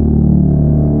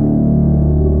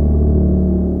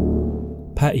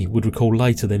 Patty would recall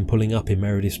later then pulling up in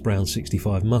Meredith's brown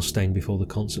 65 Mustang before the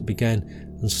concert began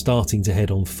and starting to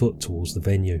head on foot towards the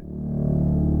venue.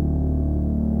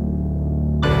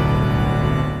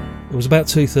 It was about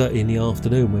 2:30 in the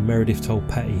afternoon when Meredith told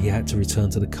Patty he had to return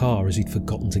to the car as he'd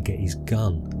forgotten to get his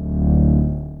gun.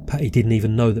 Patty didn't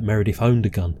even know that Meredith owned a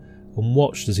gun and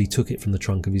watched as he took it from the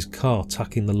trunk of his car,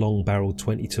 tucking the long-barreled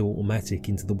 .22 automatic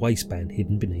into the waistband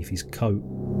hidden beneath his coat.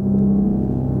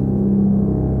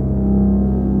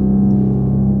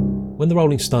 When the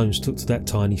Rolling Stones took to that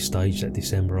tiny stage that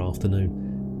December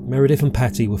afternoon, Meredith and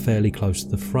Patty were fairly close to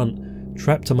the front,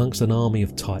 trapped amongst an army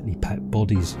of tightly packed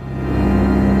bodies.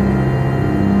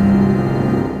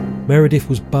 Meredith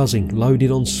was buzzing, loaded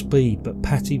on speed, but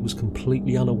Patty was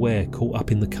completely unaware, caught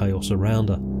up in the chaos around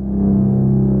her.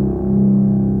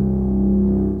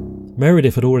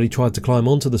 Meredith had already tried to climb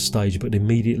onto the stage but had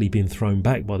immediately been thrown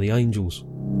back by the Angels.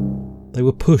 They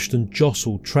were pushed and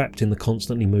jostled, trapped in the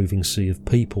constantly moving sea of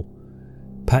people.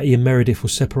 Patty and Meredith were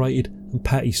separated, and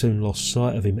Patty soon lost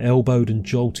sight of him, elbowed and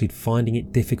jolted, finding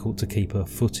it difficult to keep her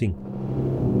footing.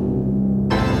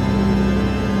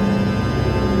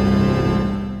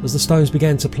 As the Stones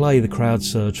began to play, the crowd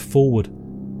surged forward.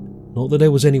 Not that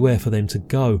there was anywhere for them to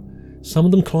go. Some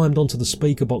of them climbed onto the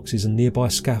speaker boxes and nearby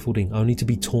scaffolding, only to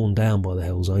be torn down by the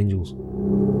Hells Angels.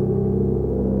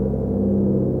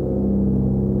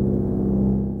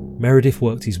 Meredith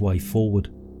worked his way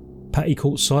forward. Patty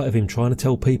caught sight of him trying to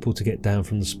tell people to get down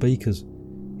from the speakers.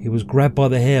 He was grabbed by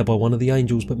the hair by one of the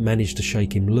Angels but managed to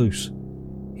shake him loose.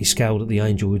 He scowled at the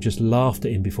Angel who just laughed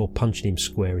at him before punching him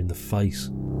square in the face.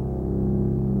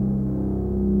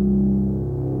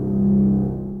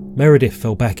 Meredith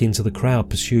fell back into the crowd,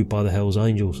 pursued by the Hells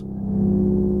Angels.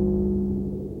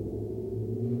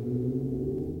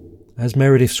 As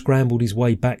Meredith scrambled his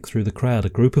way back through the crowd, a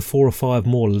group of 4 or 5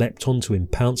 more leapt onto him,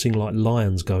 pouncing like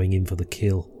lions going in for the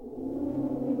kill.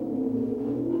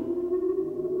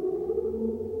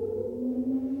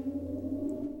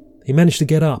 He managed to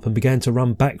get up and began to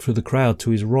run back through the crowd to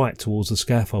his right towards the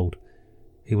scaffold.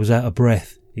 He was out of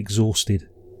breath, exhausted.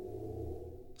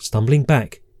 Stumbling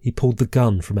back, he pulled the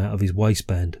gun from out of his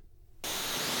waistband.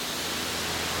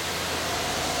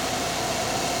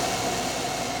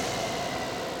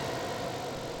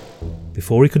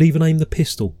 Before he could even aim the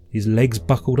pistol, his legs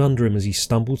buckled under him as he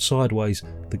stumbled sideways,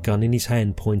 the gun in his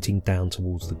hand pointing down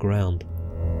towards the ground.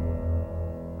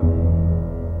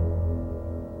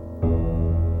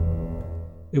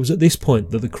 It was at this point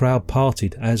that the crowd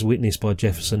parted, as witnessed by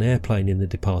Jefferson Airplane in the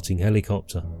departing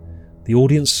helicopter. The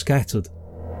audience scattered.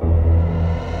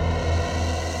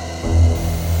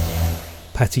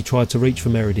 Patty tried to reach for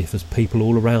Meredith as people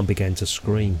all around began to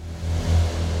scream.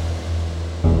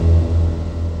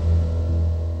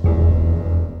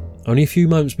 Only a few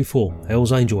moments before,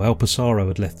 Hells Angel Al Pissarro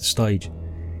had left the stage.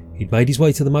 He'd made his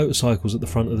way to the motorcycles at the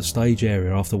front of the stage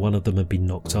area after one of them had been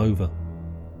knocked over.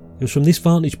 It was from this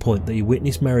vantage point that he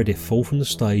witnessed Meredith fall from the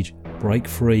stage, break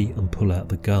free and pull out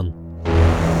the gun.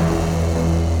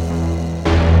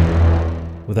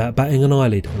 Without batting an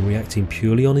eyelid and reacting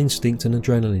purely on instinct and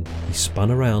adrenaline, he spun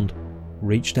around,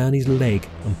 reached down his leg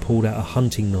and pulled out a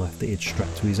hunting knife that he had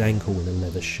strapped to his ankle in a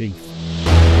leather sheath.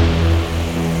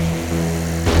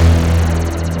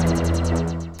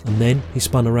 And then he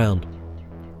spun around,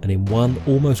 and in one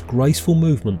almost graceful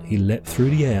movement he leapt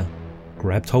through the air,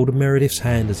 grabbed hold of Meredith's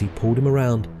hand as he pulled him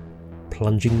around,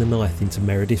 plunging the knife into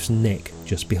Meredith's neck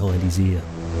just behind his ear.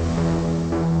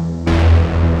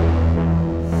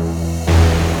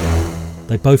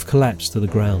 They both collapsed to the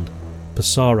ground,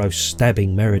 Pissarro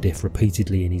stabbing Meredith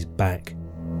repeatedly in his back.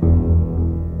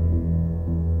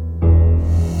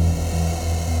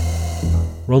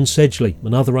 Ron Sedgley,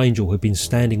 another Angel who had been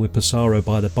standing with Pissarro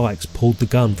by the bikes, pulled the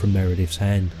gun from Meredith's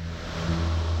hand.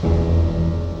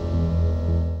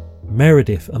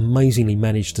 Meredith amazingly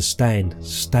managed to stand,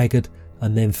 staggered,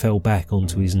 and then fell back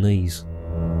onto his knees.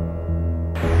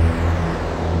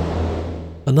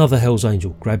 Another Hells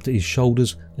Angel grabbed at his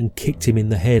shoulders and kicked him in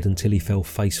the head until he fell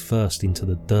face first into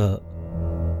the dirt.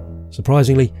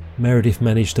 Surprisingly, Meredith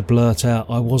managed to blurt out,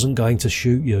 "I wasn't going to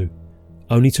shoot you,"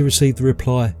 only to receive the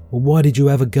reply, "Well, why did you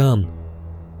have a gun?"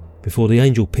 Before the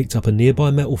Angel picked up a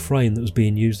nearby metal frame that was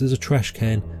being used as a trash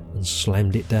can and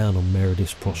slammed it down on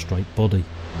Meredith's prostrate body.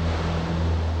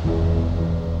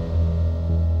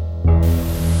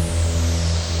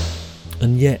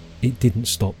 And yet, it didn't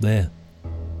stop there.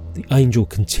 The Angel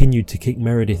continued to kick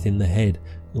Meredith in the head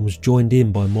and was joined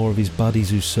in by more of his buddies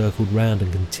who circled round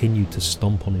and continued to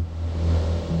stomp on him.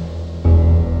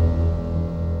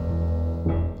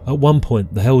 At one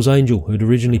point, the Hells Angel, who had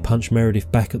originally punched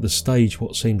Meredith back at the stage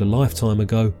what seemed a lifetime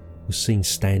ago, was seen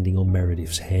standing on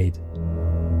Meredith's head.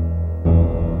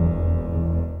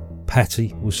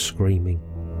 Patty was screaming.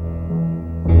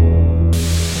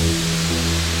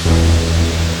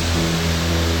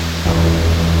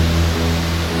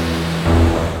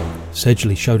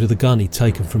 Sedgley showed her the gun he'd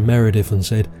taken from Meredith and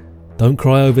said, "Don't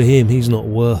cry over him, he's not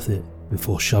worth it,"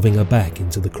 before shoving her back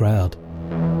into the crowd.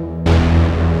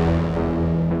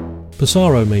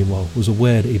 Pissarro, meanwhile, was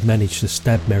aware that he'd managed to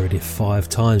stab Meredith 5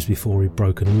 times before he'd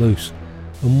broken loose,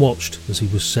 and watched as he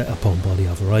was set upon by the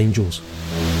other Angels.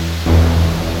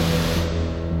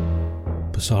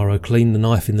 Pissarro cleaned the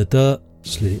knife in the dirt,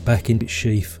 slid it back into its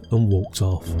sheath and walked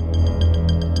off.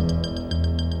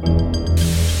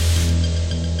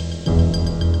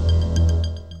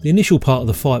 The initial part of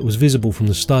the fight was visible from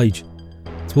the stage.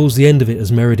 Towards the end of it,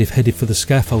 as Meredith headed for the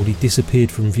scaffold, he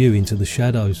disappeared from view into the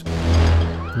shadows.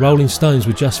 The Rolling Stones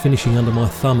were just finishing under my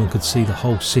thumb and could see the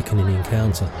whole sickening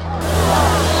encounter.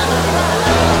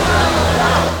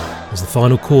 As the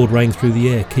final chord rang through the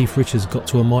air, Keith Richards got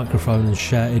to a microphone and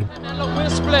shouted, Look, we're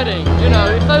splitting. You know,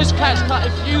 if those cats can't,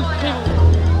 if you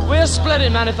people, we're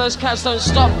splitting, man. If those cats don't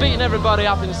stop beating everybody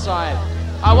up inside,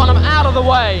 I want them out of the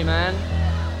way, man.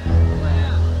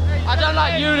 I don't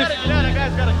like unity. That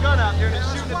guy's got a gun out there and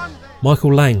he's shooting.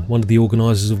 Michael Lang, one of the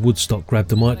organisers of Woodstock, grabbed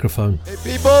the microphone. Hey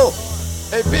people,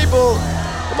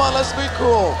 come on, let's be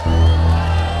cool.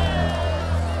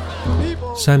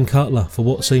 Sam Cutler, for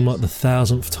what seemed like the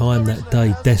 1000th time that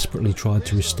day, desperately tried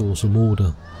to restore some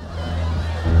order.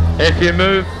 If you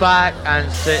move back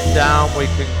and sit down, we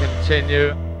can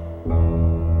continue.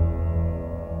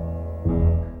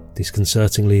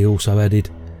 Disconcertingly, he also added,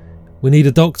 "We need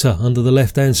a doctor under the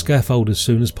left-hand scaffold as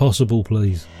soon as possible,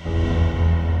 please."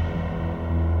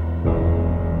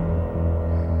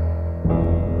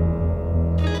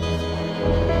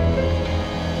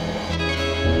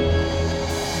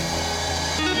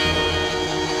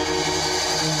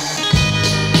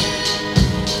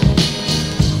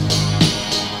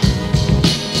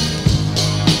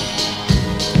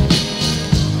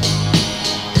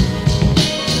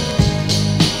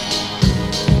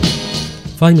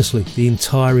 Famously, the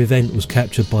entire event was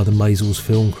captured by the Maysles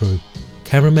film crew.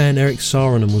 Cameraman Eric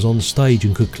Saarinen was on stage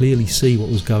and could clearly see what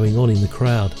was going on in the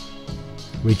crowd.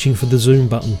 Reaching for the zoom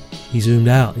button, he zoomed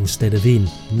out instead of in,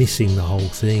 missing the whole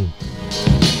thing.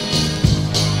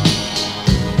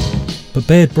 But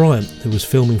Baird Bryant, who was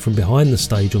filming from behind the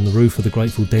stage on the roof of the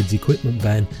Grateful Dead's equipment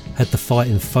van, had the fight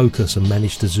in focus and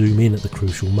managed to zoom in at the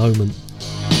crucial moment.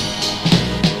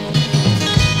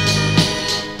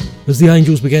 As the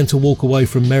Angels began to walk away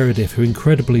from Meredith, who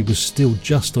incredibly was still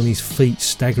just on his feet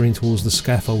staggering towards the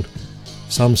scaffold,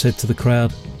 some said to the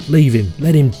crowd, "Leave him,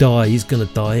 let him die, he's going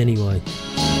to die anyway."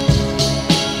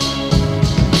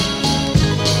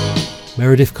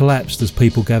 Meredith collapsed as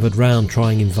people gathered round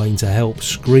trying in vain to help,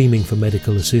 screaming for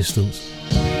medical assistance.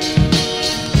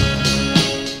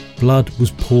 Blood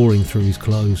was pouring through his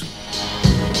clothes.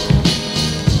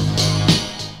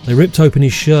 They ripped open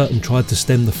his shirt and tried to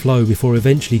stem the flow before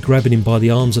eventually grabbing him by the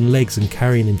arms and legs and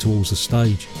carrying him towards the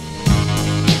stage.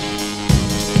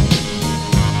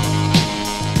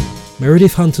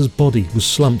 Meredith Hunter's body was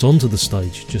slumped onto the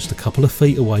stage just a couple of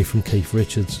feet away from Keith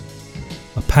Richards.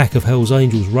 A pack of Hell's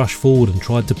Angels rushed forward and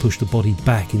tried to push the body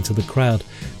back into the crowd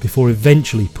before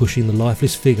eventually pushing the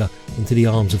lifeless figure into the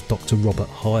arms of Dr. Robert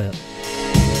Hyatt.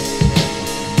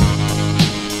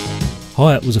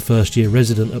 Hyatt was a first-year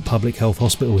resident at Public Health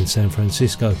Hospital in San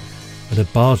Francisco and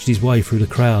had barged his way through the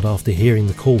crowd after hearing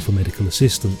the call for medical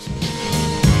assistance.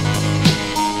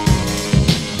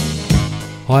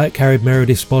 Hyatt carried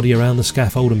Meredith's body around the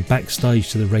scaffold and backstage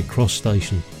to the Red Cross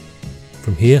station.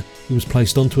 From here, he was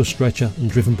placed onto a stretcher and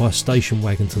driven by a station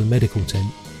wagon to the medical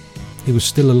tent. He was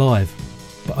still alive,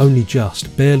 but only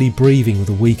just, barely breathing with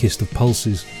the weakest of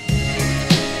pulses.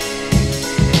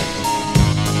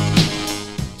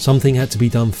 Something had to be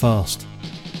done fast.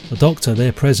 A doctor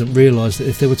there present realised that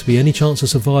if there were to be any chance of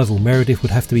survival, Meredith would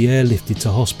have to be airlifted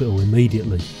to hospital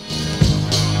immediately.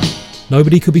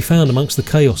 Nobody could be found amongst the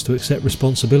chaos to accept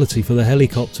responsibility for the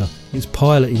helicopter, its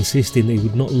pilot insisting that he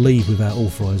would not leave without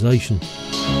authorisation.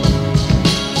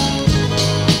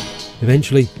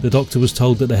 Eventually, the doctor was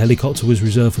told that the helicopter was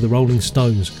reserved for the Rolling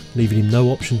Stones, leaving him no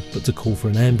option but to call for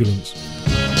an ambulance.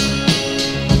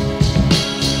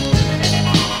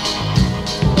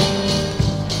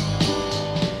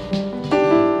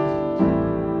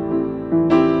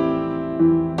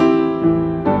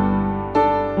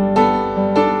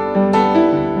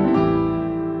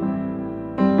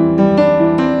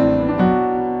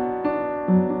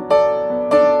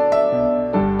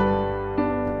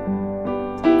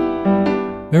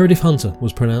 Meredith Hunter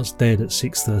was pronounced dead at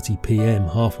 6:30 p.m,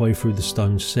 halfway through the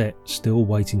Stones set, still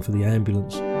waiting for the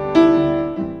ambulance.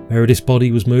 Meredith's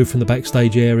body was moved from the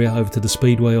backstage area over to the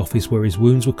Speedway office where his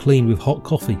wounds were cleaned with hot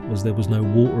coffee as there was no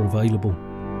water available.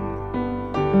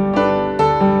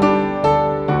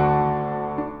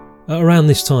 At around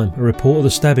this time, a report of the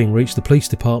stabbing reached the police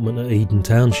department at Eden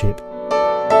Township.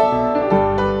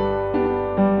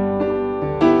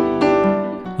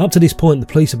 Up to this point, the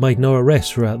police had made no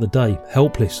arrests throughout the day,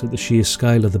 helpless at the sheer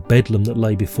scale of the bedlam that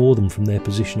lay before them from their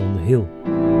position on the hill.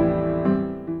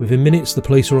 Within minutes, the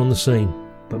police were on the scene,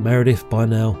 but Meredith by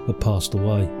now had passed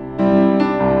away.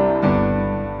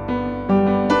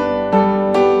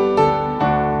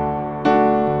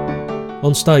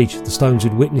 On stage, the Stones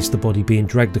who'd witnessed the body being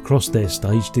dragged across their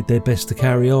stage did their best to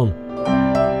carry on.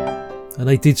 And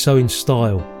they did so in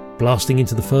style, blasting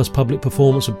into the first public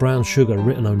performance of Brown Sugar,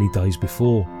 written only days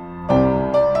before.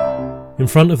 In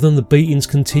front of them, the beatings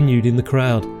continued in the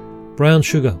crowd. Brown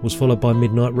Sugar was followed by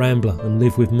Midnight Rambler and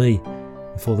Live With Me,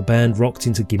 before the band rocked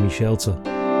into Gimme Shelter.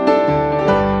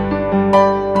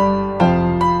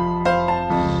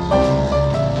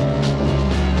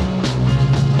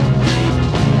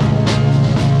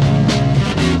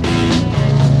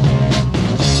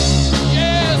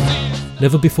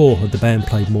 Never before had the band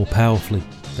played more powerfully,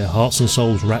 their hearts and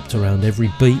souls wrapped around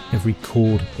every beat, every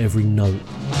chord, every note.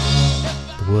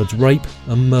 The words rape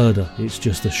and murder, it's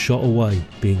just a shot away,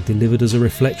 being delivered as a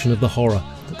reflection of the horror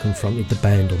that confronted the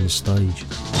band on the stage.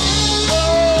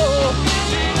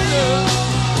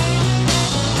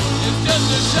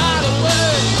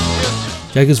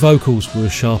 Jagger's vocals were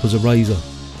as sharp as a razor,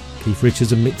 Keith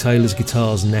Richards and Mick Taylor's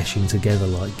guitars gnashing together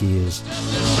like gears.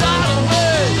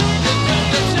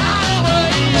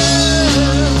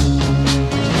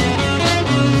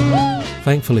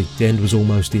 Thankfully, the end was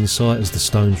almost in sight as the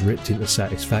Stones ripped into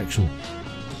Satisfaction.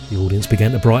 The audience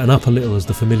began to brighten up a little as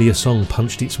the familiar song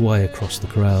punched its way across the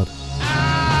crowd.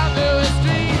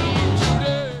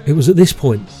 It was at this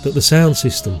point that the sound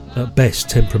system, at best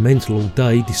temperamental all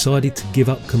day, decided to give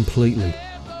up completely.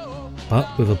 But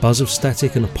with a buzz of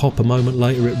static and a pop a moment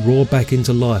later, it roared back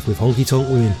into life with Honky Tonk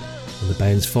Women and the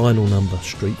band's final number,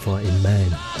 Street Fighting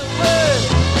Man.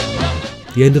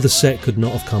 The end of the set could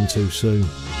not have come too soon.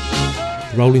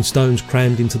 The Rolling Stones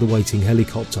crammed into the waiting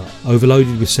helicopter,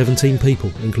 overloaded with 17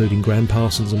 people, including Graham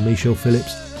Parsons and Michelle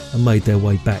Phillips, and made their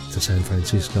way back to San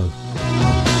Francisco.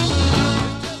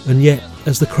 And yet,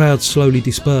 as the crowd slowly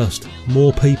dispersed,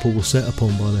 more people were set upon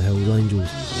by the Hells Angels.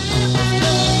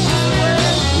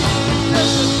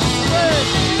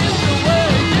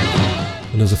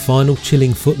 And as a final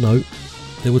chilling footnote,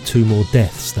 there were 2 more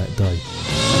deaths that day.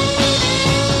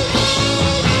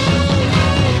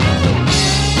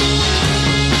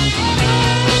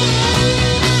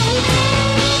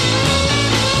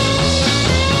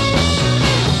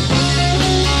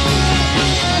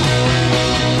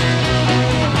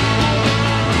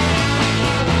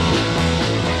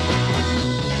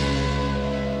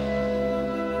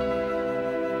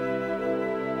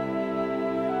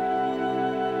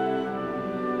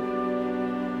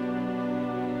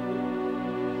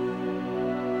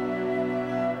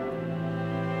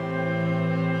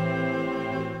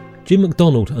 Jim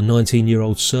McDonald, a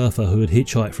 19-year-old surfer who had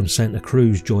hitchhiked from Santa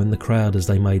Cruz, joined the crowd as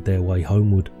they made their way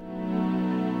homeward.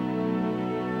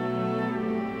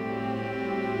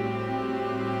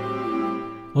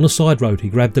 On a side road, he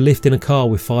grabbed a lift in a car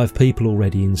with 5 people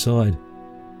already inside,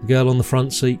 the girl on the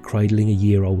front seat cradling a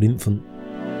year-old infant.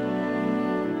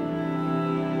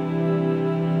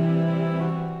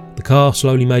 The car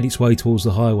slowly made its way towards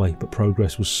the highway, but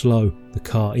progress was slow, the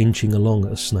car inching along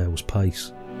at a snail's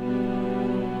pace.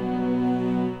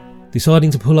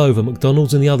 Deciding to pull over,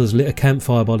 McDonald's and the others lit a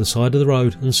campfire by the side of the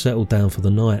road and settled down for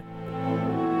the night.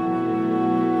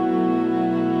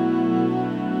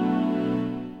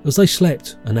 As they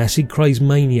slept, an acid-crazed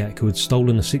maniac who had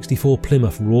stolen a '64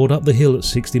 Plymouth roared up the hill at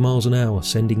 60 miles an hour,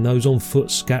 sending those on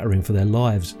foot scattering for their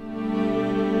lives.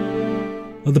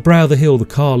 At the brow of the hill, the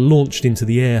car launched into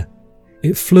the air.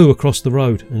 It flew across the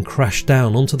road and crashed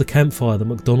down onto the campfire that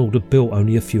McDonald had built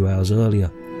only a few hours earlier.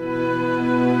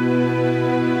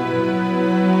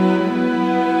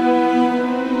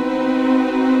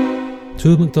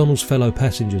 Two of McDonald's fellow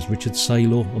passengers, Richard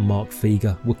Saylor and Mark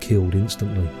Feger, were killed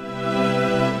instantly.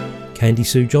 Candy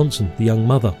Sue Johnson, the young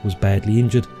mother, was badly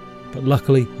injured, but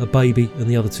luckily her baby and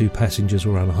the other 2 passengers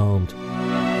were unharmed.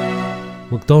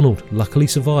 McDonald luckily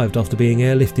survived after being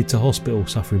airlifted to hospital,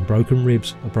 suffering broken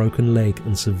ribs, a broken leg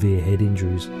and severe head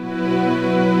injuries.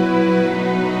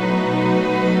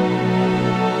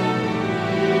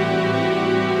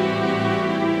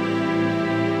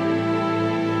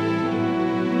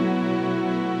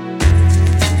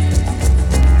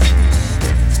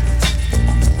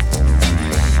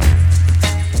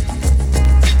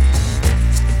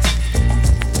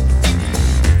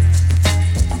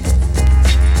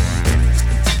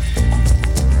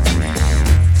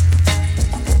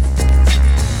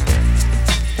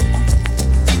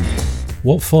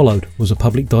 What followed was a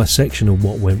public dissection of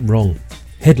what went wrong,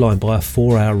 headlined by a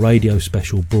 4-hour radio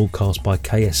special broadcast by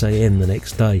KSAN the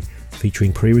next day,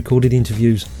 featuring pre-recorded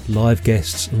interviews, live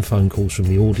guests and phone calls from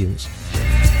the audience.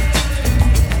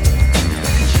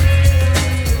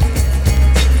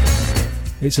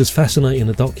 It's as fascinating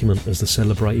a document as the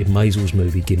celebrated Maysles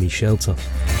movie Gimme Shelter.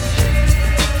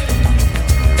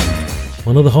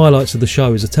 One of the highlights of the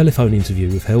show is a telephone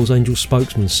interview with Hells Angels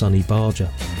spokesman Sonny Barger.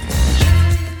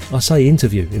 I say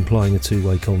interview, implying a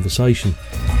two-way conversation.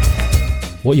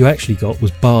 What you actually got was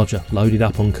Barger loaded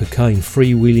up on cocaine,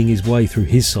 freewheeling his way through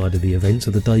his side of the events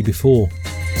of the day before.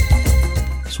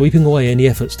 Sweeping away any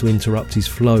efforts to interrupt his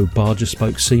flow, Barger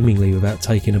spoke seemingly without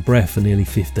taking a breath for nearly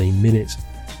 15 minutes,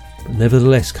 but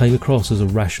nevertheless came across as a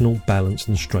rational, balanced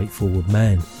and straightforward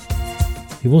man.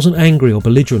 He wasn't angry or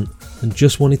belligerent and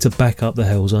just wanted to back up the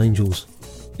Hells Angels.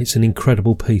 It's an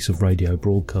incredible piece of radio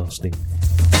broadcasting.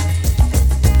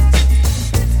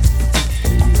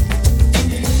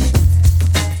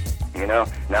 You know,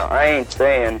 now I ain't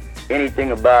saying anything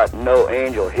about no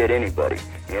angel hit anybody,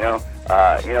 you know.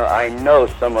 I know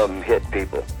some of them hit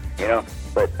people, you know,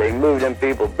 but they moved them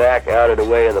people back out of the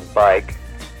way of the bike,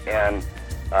 and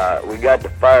we got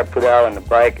the fire put out on the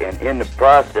bike, and in the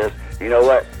process, you know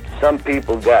what, some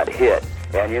people got hit.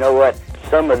 And you know what?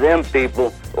 Some of them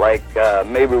people, like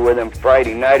maybe were them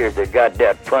Friday nighters that got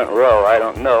that front row, I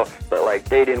don't know, but like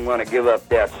they didn't want to give up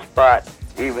that spot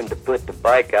even to put the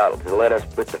bike out, to let us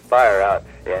put the fire out,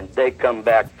 and they come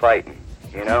back fighting,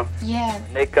 you know? Yeah.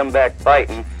 When they come back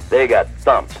fighting, they got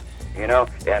thumped, you know?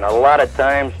 And a lot of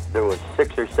times there was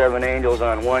 6 or 7 angels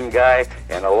on one guy,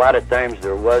 and a lot of times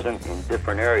there wasn't in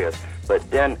different areas. But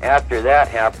then after that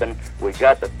happened, we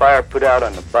got the fire put out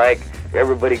on the bike,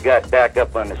 everybody got back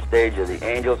up on the stage of the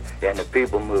Angels, and the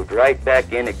people moved right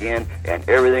back in again, and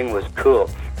everything was cool.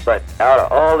 But out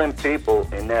of all them people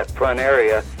in that front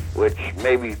area, which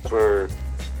maybe for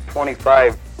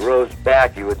 25 rows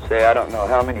back, you would say, I don't know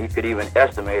how many you could even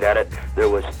estimate at it, there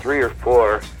was 3 or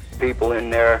 4 people in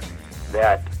there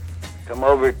that come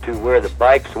over to where the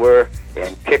bikes were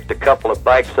and kicked a couple of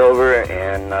bikes over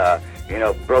and,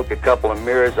 broke a couple of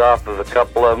mirrors off of a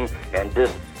couple of them and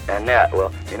this and that.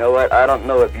 Well, you know what? I don't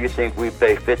know if you think we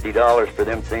pay $50 for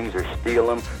them things or steal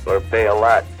them or pay a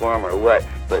lot for them or what,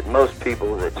 but most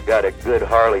people that's got a good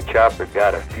Harley chopper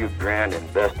got a few grand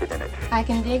invested in it. I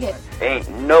can dig it. Ain't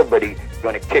nobody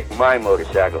going to kick my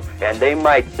motorcycle. And they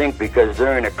might think because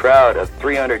they're in a crowd of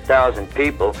 300,000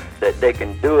 people that they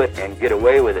can do it and get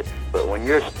away with it. But when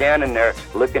you're standing there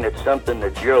looking at something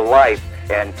that's your life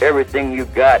and everything you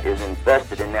got is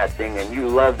invested in that thing and you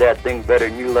love that thing better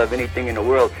than you love anything in the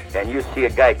world, and you see a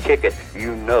guy kick it,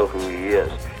 you know who he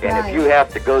is. And Right. if you have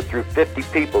to go through 50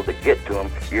 people to get to him,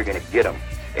 you're going to get him.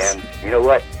 And you know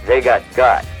what? They got.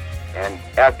 And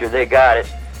after they got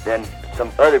it, then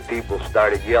some other people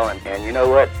started yelling. And you know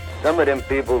what? Some of them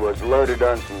people was loaded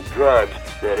on some drugs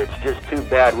that it's just too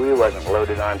bad we wasn't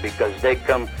loaded on, because they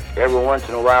come every once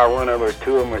in a while, one of them or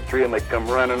 2 of them or 3 of them would come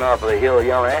running off of the hill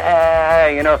yelling,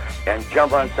 ah, and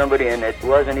jump on somebody, and it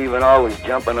wasn't even always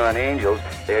jumping on angels.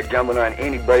 They were jumping on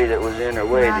anybody that was in their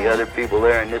way, the other people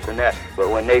there and this and that. But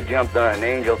when they jumped on an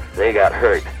angel, they got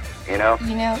hurt, you know?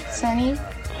 You know, Sonny?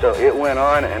 So it went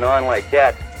on and on like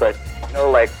that, but,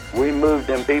 like we moved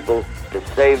them people to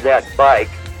save that bike,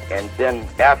 and then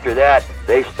after that,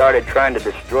 they started trying to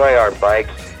destroy our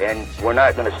bikes, and we're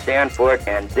not going to stand for it,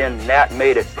 and then that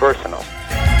made it personal.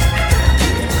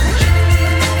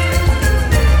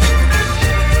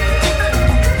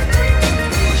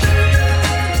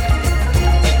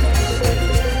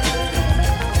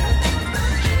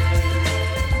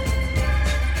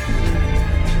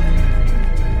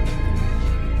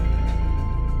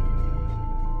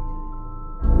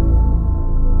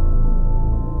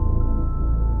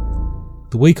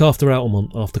 The week after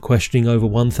Altamont, after questioning over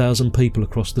 1,000 people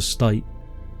across the state,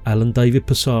 Alan David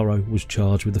Passaro was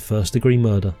charged with the first-degree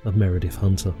murder of Meredith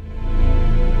Hunter.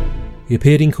 He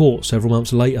appeared in court several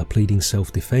months later pleading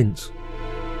self-defence.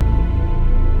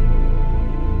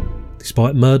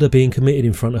 Despite murder being committed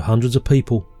in front of hundreds of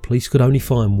people, police could only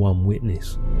find one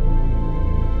witness.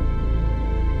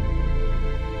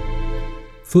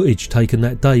 Footage taken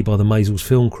that day by the Maysles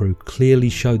film crew clearly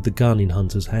showed the gun in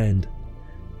Hunter's hand.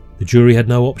 The jury had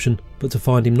no option but to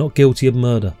find him not guilty of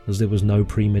murder, as there was no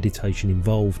premeditation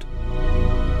involved.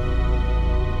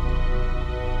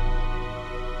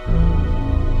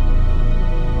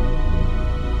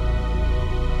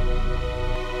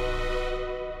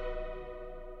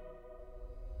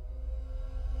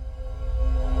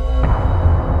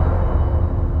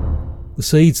 The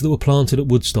seeds that were planted at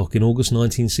Woodstock in August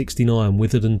 1969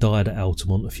 withered and died at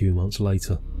Altamont a few months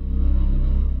later.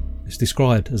 It's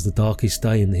described as the darkest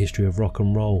day in the history of rock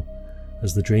and roll,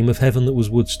 as the dream of heaven that was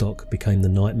Woodstock became the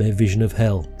nightmare vision of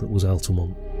hell that was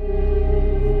Altamont.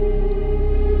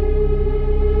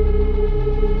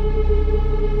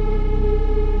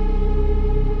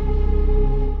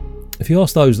 If you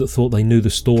ask those that thought they knew the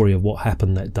story of what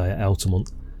happened that day at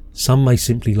Altamont, Some may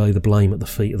simply lay the blame at the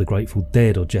feet of the Grateful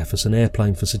Dead or Jefferson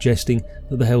Airplane for suggesting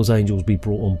that the Hells Angels be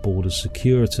brought on board as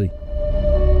security.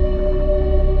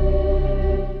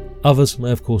 Others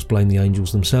may of course blame the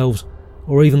Angels themselves,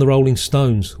 or even the Rolling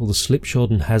Stones, or the slipshod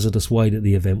and hazardous way that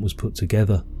the event was put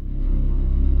together.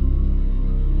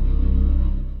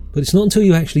 But it's not until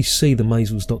you actually see the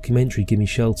Maysles documentary Gimme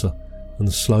Shelter and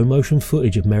the slow motion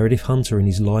footage of Meredith Hunter in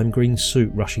his lime green suit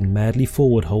rushing madly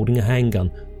forward holding a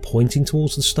handgun pointing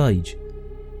towards the stage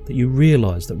that you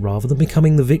realise that rather than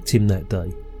becoming the victim that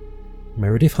day,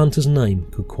 Meredith Hunter's name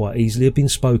could quite easily have been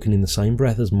spoken in the same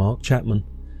breath as Mark Chapman,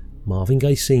 Marvin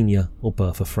Gaye Sr. or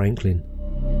Bertha Franklin.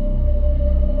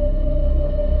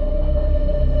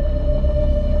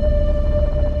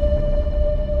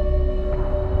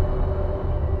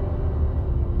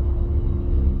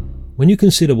 When you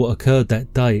consider what occurred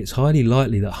that day, it's highly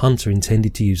likely that Hunter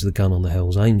intended to use the gun on the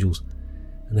Hells Angels,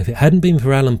 and if it hadn't been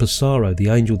for Alan Passaro, the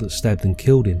angel that stabbed and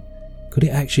killed him, could it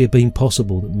actually have been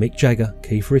possible that Mick Jagger,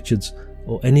 Keith Richards,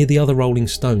 or any of the other Rolling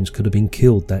Stones could have been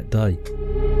killed that day?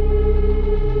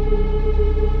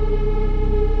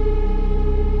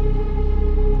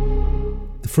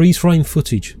 The freeze-frame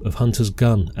footage of Hunter's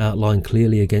gun outlined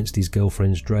clearly against his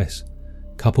girlfriend's dress,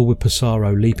 coupled with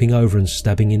Passaro leaping over and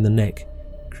stabbing in the neck,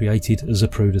 created a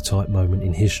Zapruder-type moment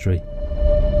in history.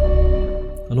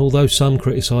 And although some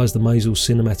criticise the Maysles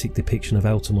cinematic depiction of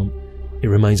Altamont, it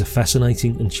remains a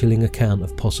fascinating and chilling account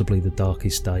of possibly the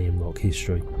darkest day in rock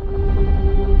history.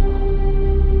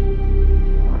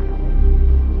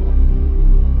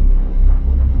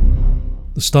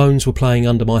 The Stones were playing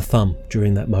under my thumb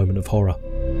during that moment of horror.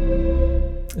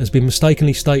 It has been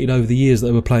mistakenly stated over the years that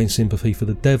they were playing Sympathy for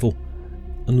the Devil,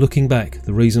 and looking back,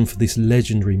 the reason for this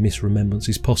legendary misremembrance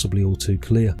is possibly all too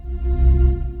clear.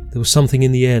 There was something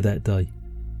in the air that day.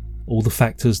 All the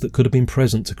factors that could have been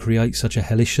present to create such a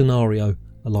hellish scenario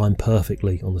aligned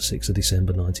perfectly on the 6th of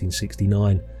December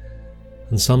 1969,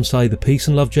 and some say the Peace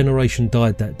and Love generation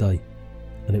died that day,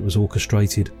 and it was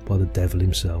orchestrated by the devil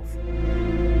himself.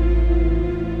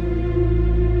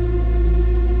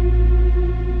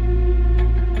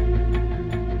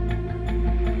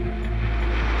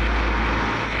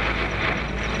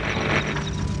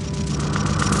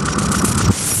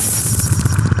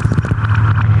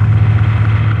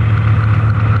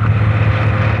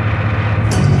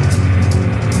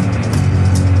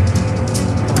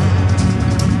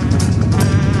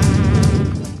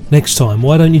 Next time,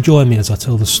 why don't you join me as I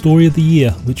tell the story of the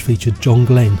year which featured John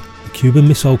Glenn, the Cuban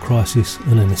Missile Crisis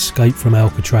and an escape from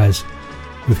Alcatraz,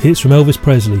 with hits from Elvis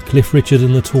Presley, Cliff Richard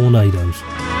and the Tornadoes.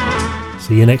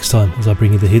 See you next time as I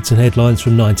bring you the hits and headlines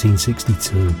from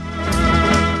 1962.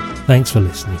 Thanks for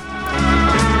listening.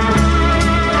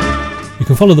 You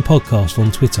can follow the podcast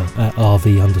on Twitter at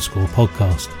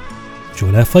RV_podcast.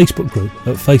 Join our Facebook group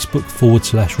at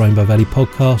Facebook.com/Rainbow Valley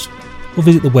Podcast, or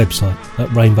visit the website at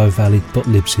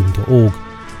rainbowvalley.libsyn.org, or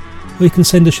you can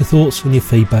send us your thoughts and your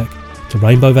feedback to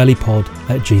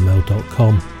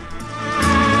rainbowvalleypod@gmail.com.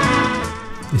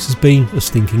 This has been a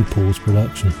Stinking Paws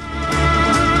production.